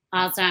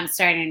 Also, I'm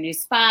starting a new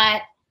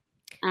spot.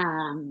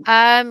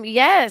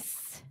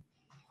 Yes.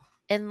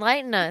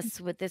 Enlighten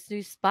us with this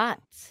new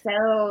spot.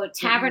 So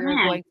Tavern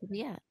going to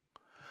be at.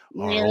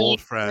 Our old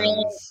friends.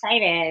 Really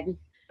excited.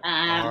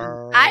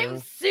 I'm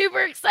super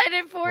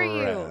excited for you.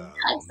 I'm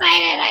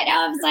excited. I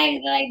know I'm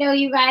excited that I know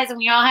you guys and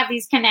we all have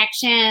these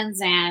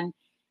connections and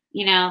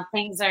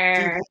things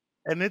are. Dude,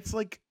 and it's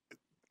like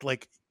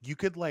you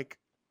could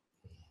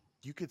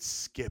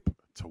skip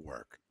to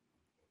work.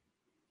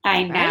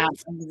 I know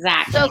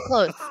exactly. So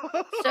close.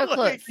 So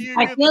close. You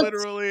could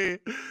literally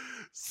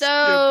skip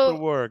to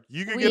work.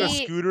 You could get a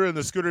scooter and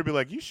the scooter would be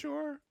like, "You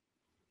sure?"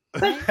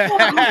 Walk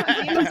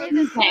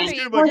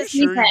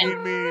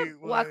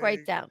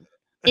right down.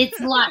 It's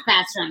a lot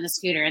faster on the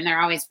scooter, and they're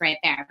always right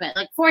there. But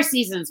like Four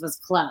Seasons was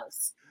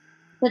close,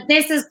 but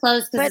this is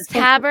close because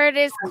Tabard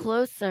is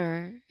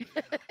closer.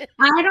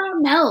 I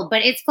don't know,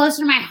 but it's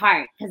closer to my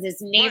heart because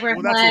it's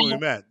neighborhood. Well, that's what we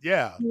meant.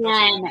 Yeah,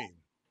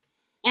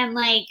 and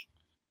like,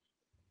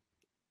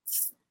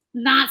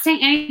 not saying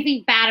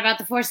anything bad about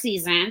the Four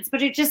Seasons,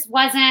 but it just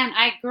wasn't.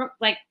 I grew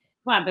like,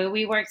 come on, but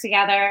we worked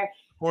together.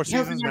 Four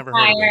Seasons never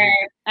heard of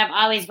it. I've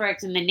always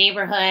worked in the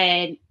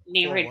neighborhood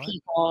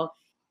people.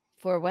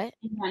 For what?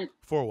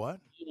 For what?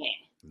 Yeah.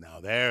 Now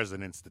there's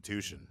an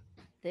institution.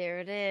 There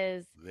it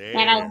is.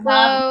 And I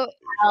love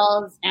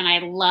girls, and I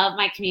love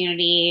my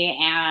community,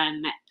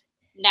 and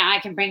now I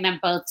can bring them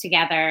both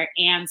together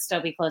and still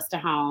be close to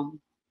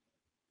home.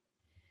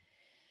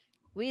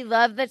 We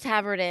love the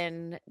Tabard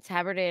Inn.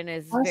 Tabard Inn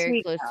is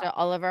very close to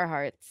all of our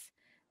hearts.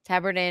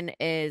 Tabard Inn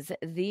is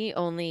the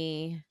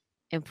only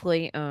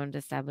employee-owned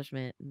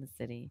establishment in the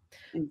city.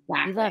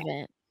 Exactly. We love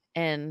it.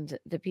 And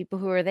the people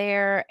who are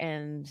there,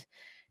 and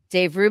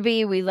Dave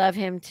Ruby, we love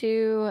him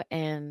too.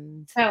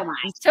 And so much.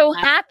 I'm so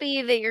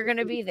happy that you're going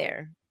to be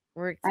there.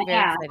 We're very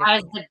excited.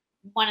 That was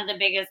one of the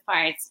biggest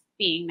parts,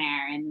 being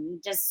there,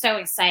 and just so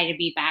excited to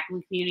be back in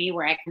the community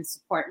where I can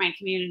support my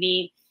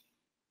community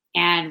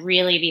and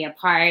really be a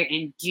part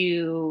and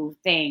do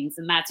things.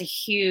 And that's a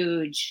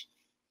huge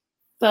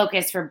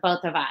focus for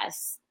both of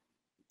us,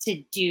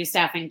 to do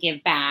stuff and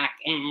give back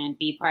and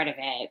be part of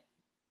it.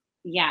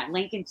 Yeah,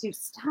 Lincoln, to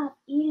stop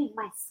eating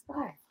my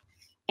scarf.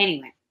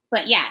 Anyway,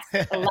 but yes, so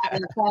I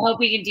hope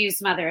we can do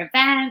some other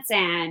events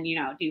and,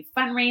 do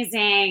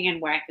fundraising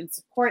and where I can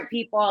support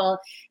people,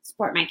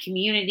 support my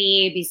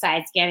community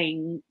besides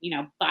getting,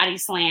 body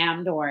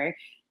slammed or,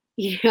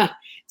 doing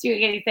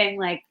anything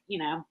like,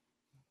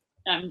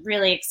 I'm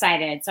really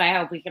excited. So I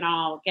hope we can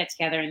all get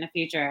together in the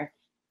future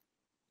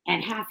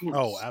and have him.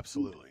 Oh,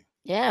 absolutely.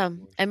 Yeah.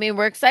 I mean,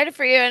 we're excited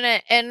for you,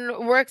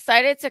 and we're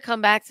excited to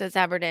come back to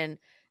Tabard Inn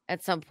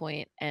at some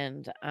point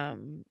and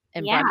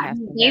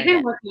broadcast. They've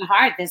been working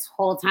hard this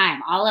whole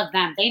time. All of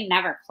them, they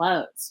never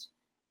closed.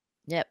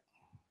 Yep.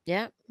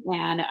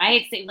 And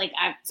I think,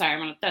 I'm sorry, I'm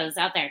gonna throw this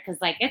out there because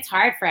it's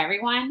hard for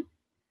everyone.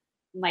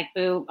 Like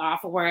Boo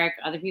off of work,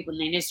 other people in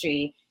the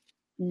industry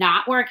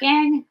not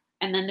working,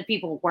 and then the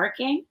people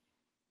working.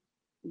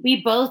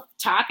 We both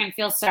talk and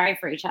feel sorry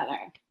for each other.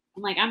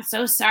 I'm like, I'm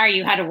so sorry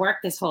you had to work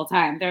this whole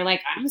time. They're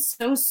like, I'm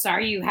so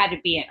sorry you had to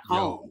be at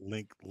home.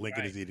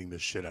 Lincoln is eating the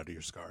shit out of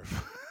your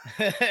scarf.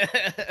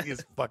 He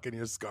is fucking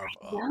your scarf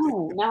up.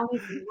 No,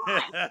 he's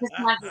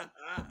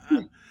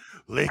not.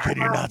 Lincoln,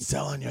 you're not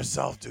selling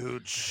yourself,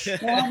 dude. Shh.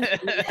 We're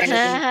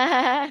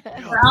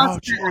all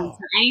friends, so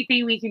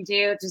anything we can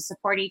do to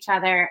support each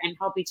other and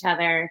help each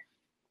other.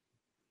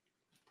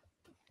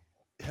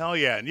 Hell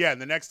yeah. And yeah,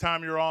 and the next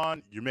time you're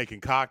on, you're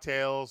making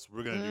cocktails.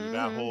 We're going to do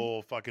that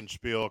whole fucking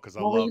spiel because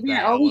I love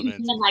that always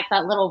element. be in like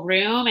that little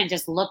room and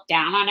just look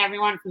down on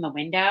everyone from the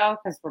window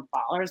because we're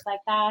ballers like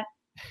that.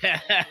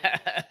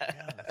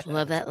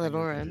 Love that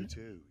little room.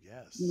 Too.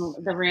 Yes.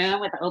 The room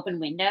with the open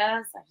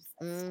windows. I just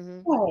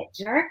what,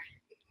 jerk.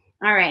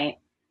 All right.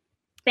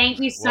 Thank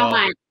you so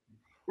much.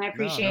 I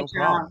appreciate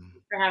y'all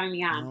for having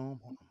me on.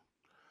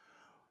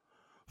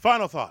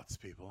 Final thoughts,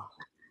 people.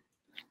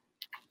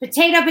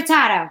 Potato.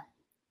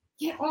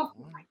 Get off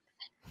my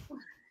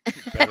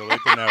better late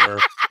than never.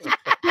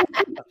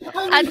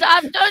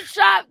 Adopt, don't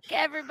shop,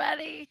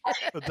 everybody.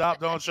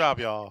 Adopt, don't shop,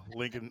 y'all.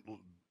 Lincoln.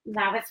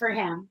 That was for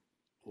him.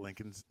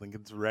 Lincoln's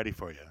ready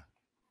for you.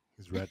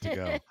 He's ready to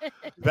go.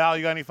 Val,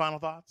 you got any final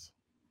thoughts?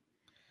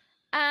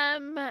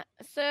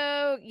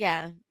 So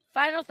yeah,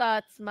 final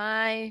thoughts.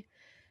 So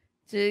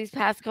these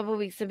past couple of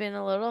weeks have been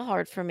a little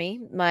hard for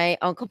me. My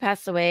uncle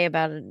passed away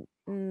about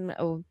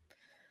a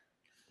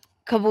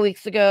couple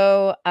weeks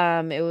ago.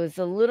 It was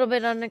a little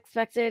bit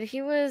unexpected.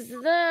 He was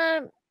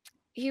the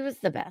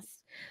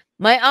best.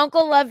 My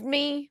uncle loved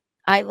me.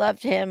 I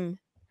loved him.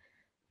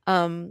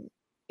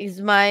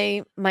 He's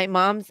my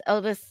mom's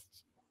eldest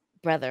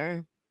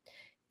brother.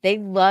 They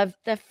loved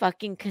the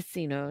fucking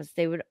casinos.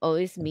 They would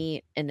always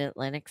meet in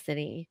Atlantic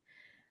City.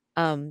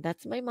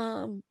 That's my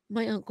mom,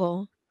 my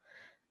uncle.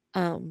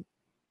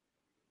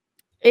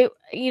 It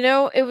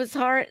was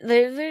hard.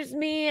 There's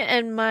me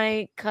and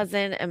my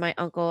cousin and my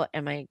uncle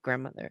and my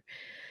grandmother.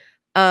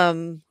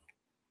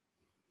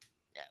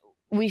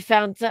 We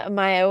found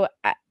I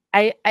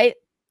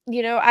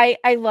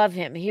love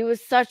him. He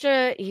was such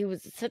a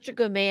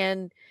good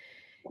man.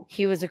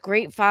 He was a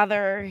great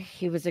father.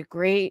 He was a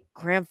great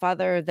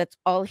grandfather. That's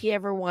all he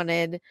ever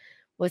wanted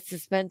was to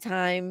spend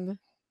time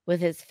with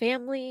his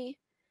family.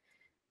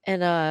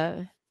 And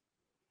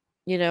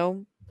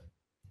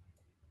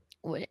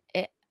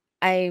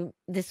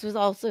this was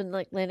also in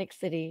like Atlantic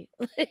City.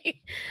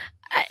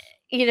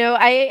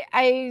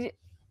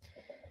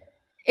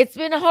 It's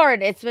been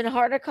hard. It's been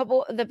hard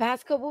the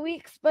past couple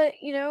weeks, but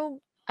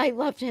I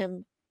loved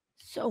him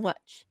so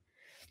much.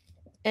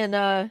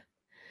 And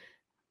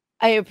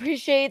I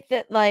appreciate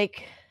that,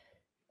 like,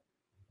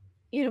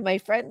 my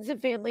friends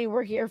and family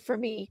were here for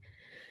me,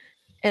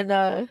 and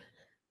that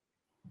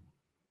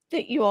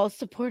you all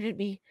supported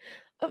me.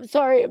 I'm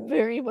sorry, I'm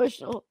very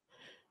emotional.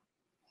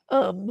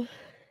 I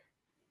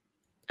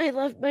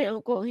loved my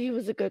uncle. He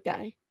was a good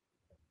guy.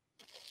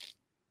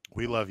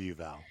 We love you,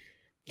 Val.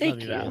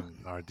 Thank you.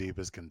 Our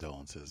deepest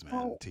condolences,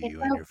 man, to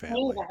you and your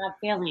family. I have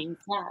feelings,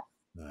 yeah.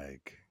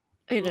 Like,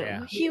 I know.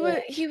 Yeah.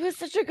 He was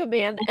such a good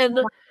man, and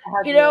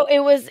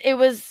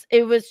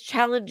it was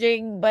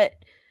challenging, but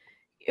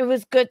it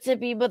was good to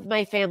be with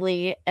my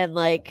family. And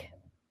I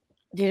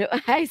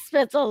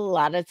spent a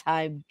lot of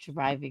time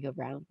driving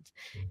around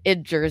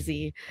in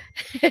Jersey,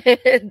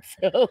 and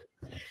so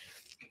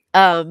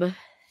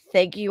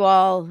thank you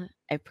all.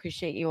 I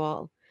appreciate you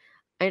all.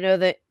 I know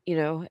that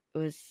it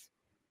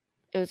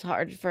was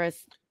hard for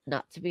us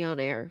not to be on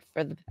air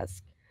for the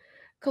past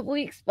couple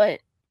weeks,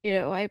 but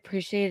I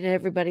appreciated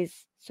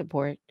everybody's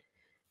support.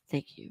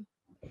 Thank you.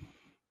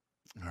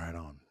 All right,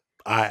 on.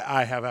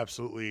 I have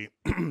absolutely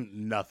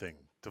nothing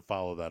to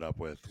follow that up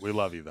with. We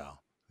love you,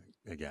 Val.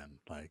 Again,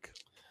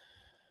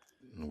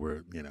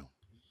 we're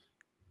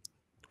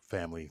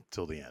family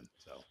till the end.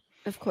 So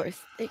of course,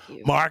 thank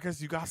you, Marcus.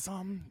 You got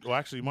something? Well,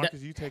 actually,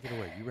 Marcus, you take it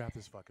away. You wrap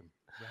this puppy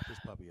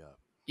up.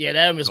 Yeah,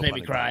 that almost made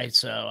me cry.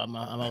 So I'm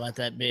gonna let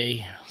that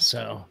be.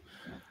 So.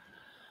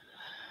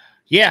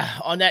 Yeah,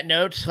 on that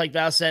note, like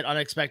Val said,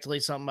 unexpectedly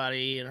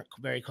somebody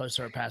very close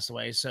to her passed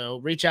away. So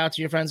reach out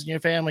to your friends and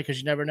your family because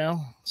you never know.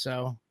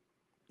 So,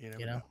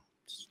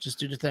 just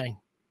do the thing.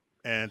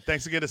 And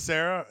thanks again to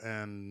Sarah.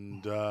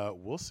 And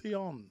we'll see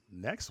y'all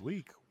next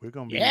week. We're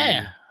going to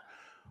be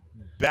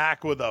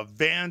back with a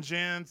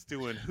vengeance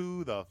doing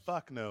who the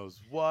fuck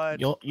knows what.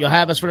 You'll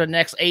have us for the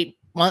next 8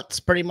 months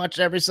pretty much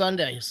every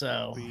Sunday.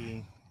 So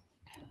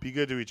be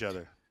good to each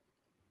other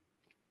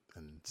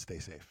and stay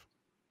safe.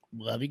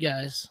 Love you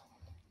guys.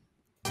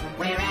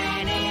 We're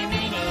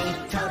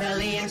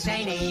totally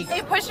insane.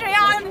 They pushed me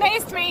on and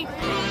paced me.